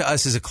That one right? to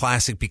us is a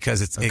classic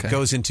because it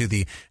goes into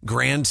the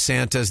grand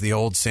Santas, the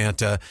old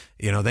Santa.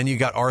 You know, then you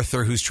got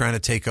Arthur who's trying to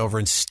take over,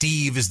 and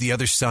Steve is the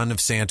other son of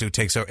Santa who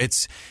takes over.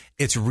 It's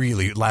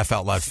really laugh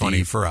out loud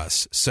funny for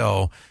us.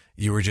 So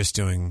you were just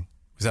doing.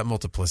 Was that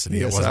multiplicity?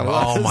 Yes, it wasn't. I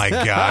was. Oh my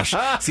gosh!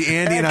 See,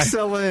 Andy and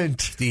Excellent.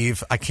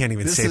 Steve, I can't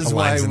even This say is the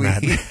lines in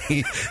that.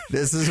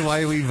 This is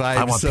why we vibe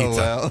I want so pizza.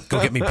 well.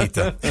 Go get me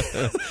pizza.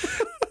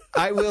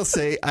 I will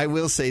say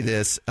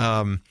this.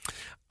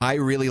 I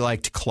really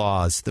liked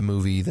Claws, the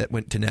movie that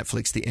went to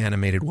Netflix, the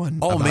animated one.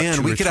 Oh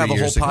man, we could have a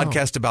whole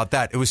podcast about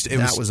that. It was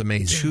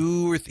amazing.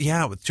 2 or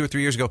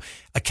 3 years ago.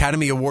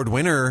 Academy Award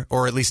winner,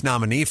 or at least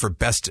nominee for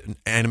Best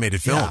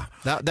Animated Film.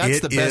 Yeah, that's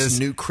the best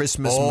new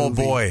Christmas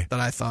movie that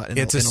I thought.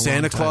 It's a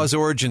Santa Claus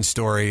origin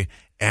story,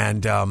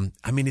 and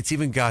it's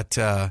even got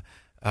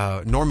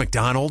Norm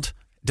Macdonald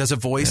does a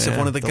voice of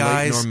one of the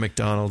guys. Late Norm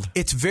Macdonald.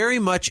 It's very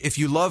much, if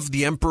you love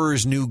The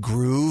Emperor's New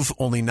Groove,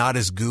 only not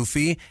as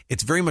goofy,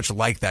 it's very much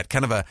like that.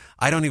 Kind of I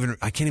can't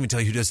even tell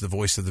you who does the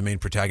voice of the main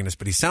protagonist,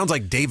 but he sounds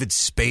like David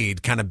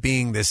Spade, kind of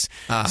being this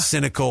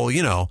cynical,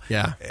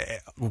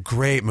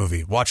 great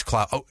movie. Watch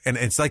Klaus. Oh, and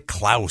it's like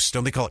Klaus.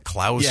 Don't they call it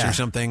Klaus or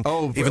something?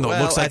 Oh, even though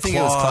it looks like I think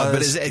Claus. It was Klaus,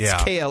 but it's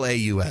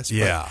Klaus.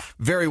 Yeah.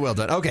 Very well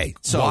done. Okay,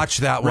 so watch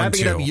that one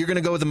wrapping too. It up, you're going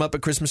to go with The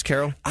Muppet Christmas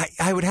Carol?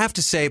 I would have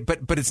to say,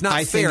 but it's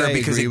not fair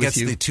because it gets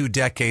the 2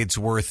 decades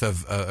worth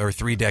of, or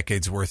 3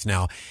 decades worth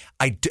now.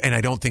 I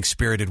don't think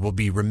Spirited will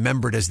be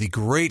remembered as the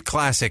great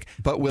classic,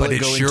 but it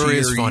go sure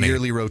into your funny.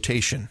 Yearly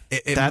rotation?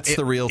 That's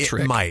the real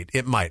trick.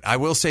 It might. I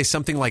will say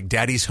something like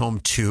Daddy's Home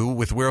 2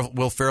 with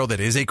Will Ferrell, that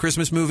is a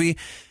Christmas movie,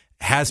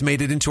 has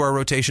made it into our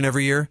rotation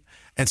every year.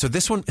 And so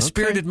this one,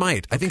 Spirited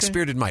might. I think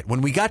Spirited might.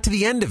 When we got to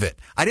the end of it,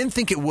 I didn't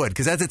think it would,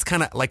 because it's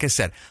kind of, like I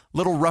said, a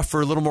little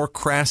rougher, a little more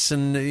crass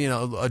and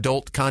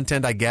adult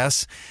content, I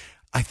guess.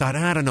 I thought,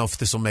 I don't know if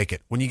this will make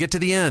it. When you get to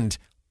the end,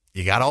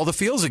 you got all the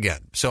feels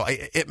again. So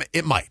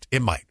it might.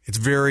 It's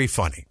very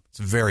funny. It's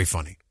very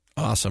funny.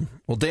 Awesome.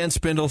 Well, Dan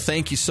Spindle,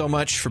 thank you so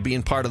much for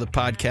being part of the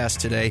podcast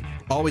today.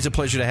 Always a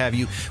pleasure to have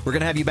you. We're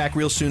going to have you back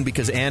real soon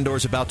because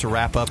Andor's about to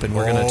wrap up, and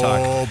we're going to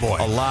talk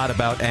a lot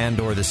about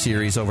Andor, the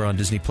series over on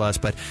Disney+.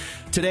 But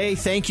today,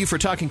 thank you for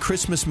talking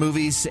Christmas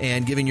movies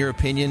and giving your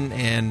opinion,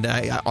 and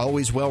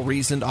always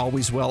well-reasoned,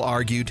 always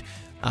well-argued.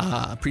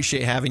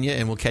 Appreciate having you,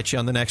 and we'll catch you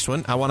on the next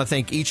one. I want to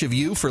thank each of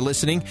you for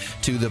listening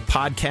to the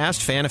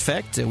podcast, Fan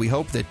Effect. We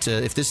hope that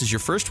if this is your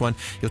first one,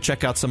 you'll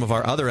check out some of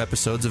our other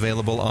episodes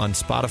available on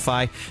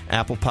Spotify,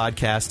 Apple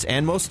Podcasts,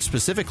 and most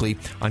specifically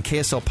on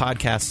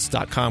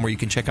KSLPodcasts.com, where you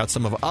can check out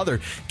some of other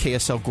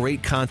KSL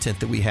great content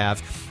that we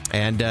have.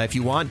 And if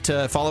you want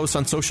to follow us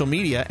on social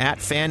media, at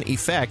Fan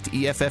Effect,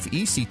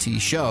 EFFECT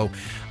show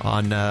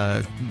on,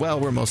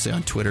 we're mostly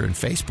on Twitter and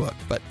Facebook.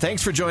 But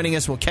thanks for joining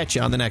us. We'll catch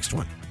you on the next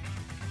one.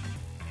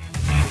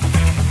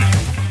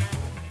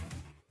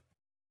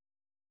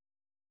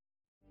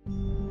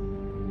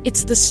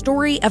 It's the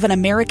story of an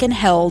American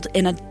held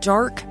in a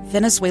dark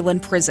Venezuelan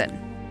prison.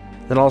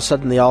 Then all of a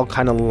sudden they all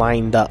kind of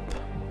lined up.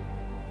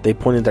 They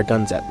pointed their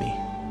guns at me.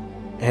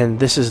 And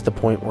this is the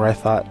point where I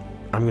thought,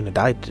 I'm going to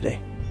die today.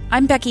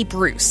 I'm Becky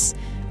Bruce.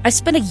 I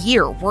spent a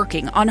year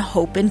working on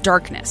Hope in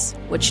Darkness,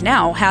 which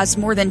now has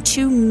more than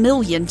 2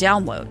 million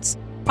downloads.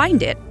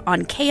 Find it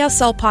on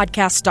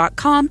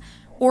KSLPodcast.com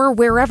or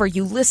wherever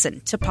you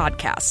listen to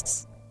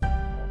podcasts.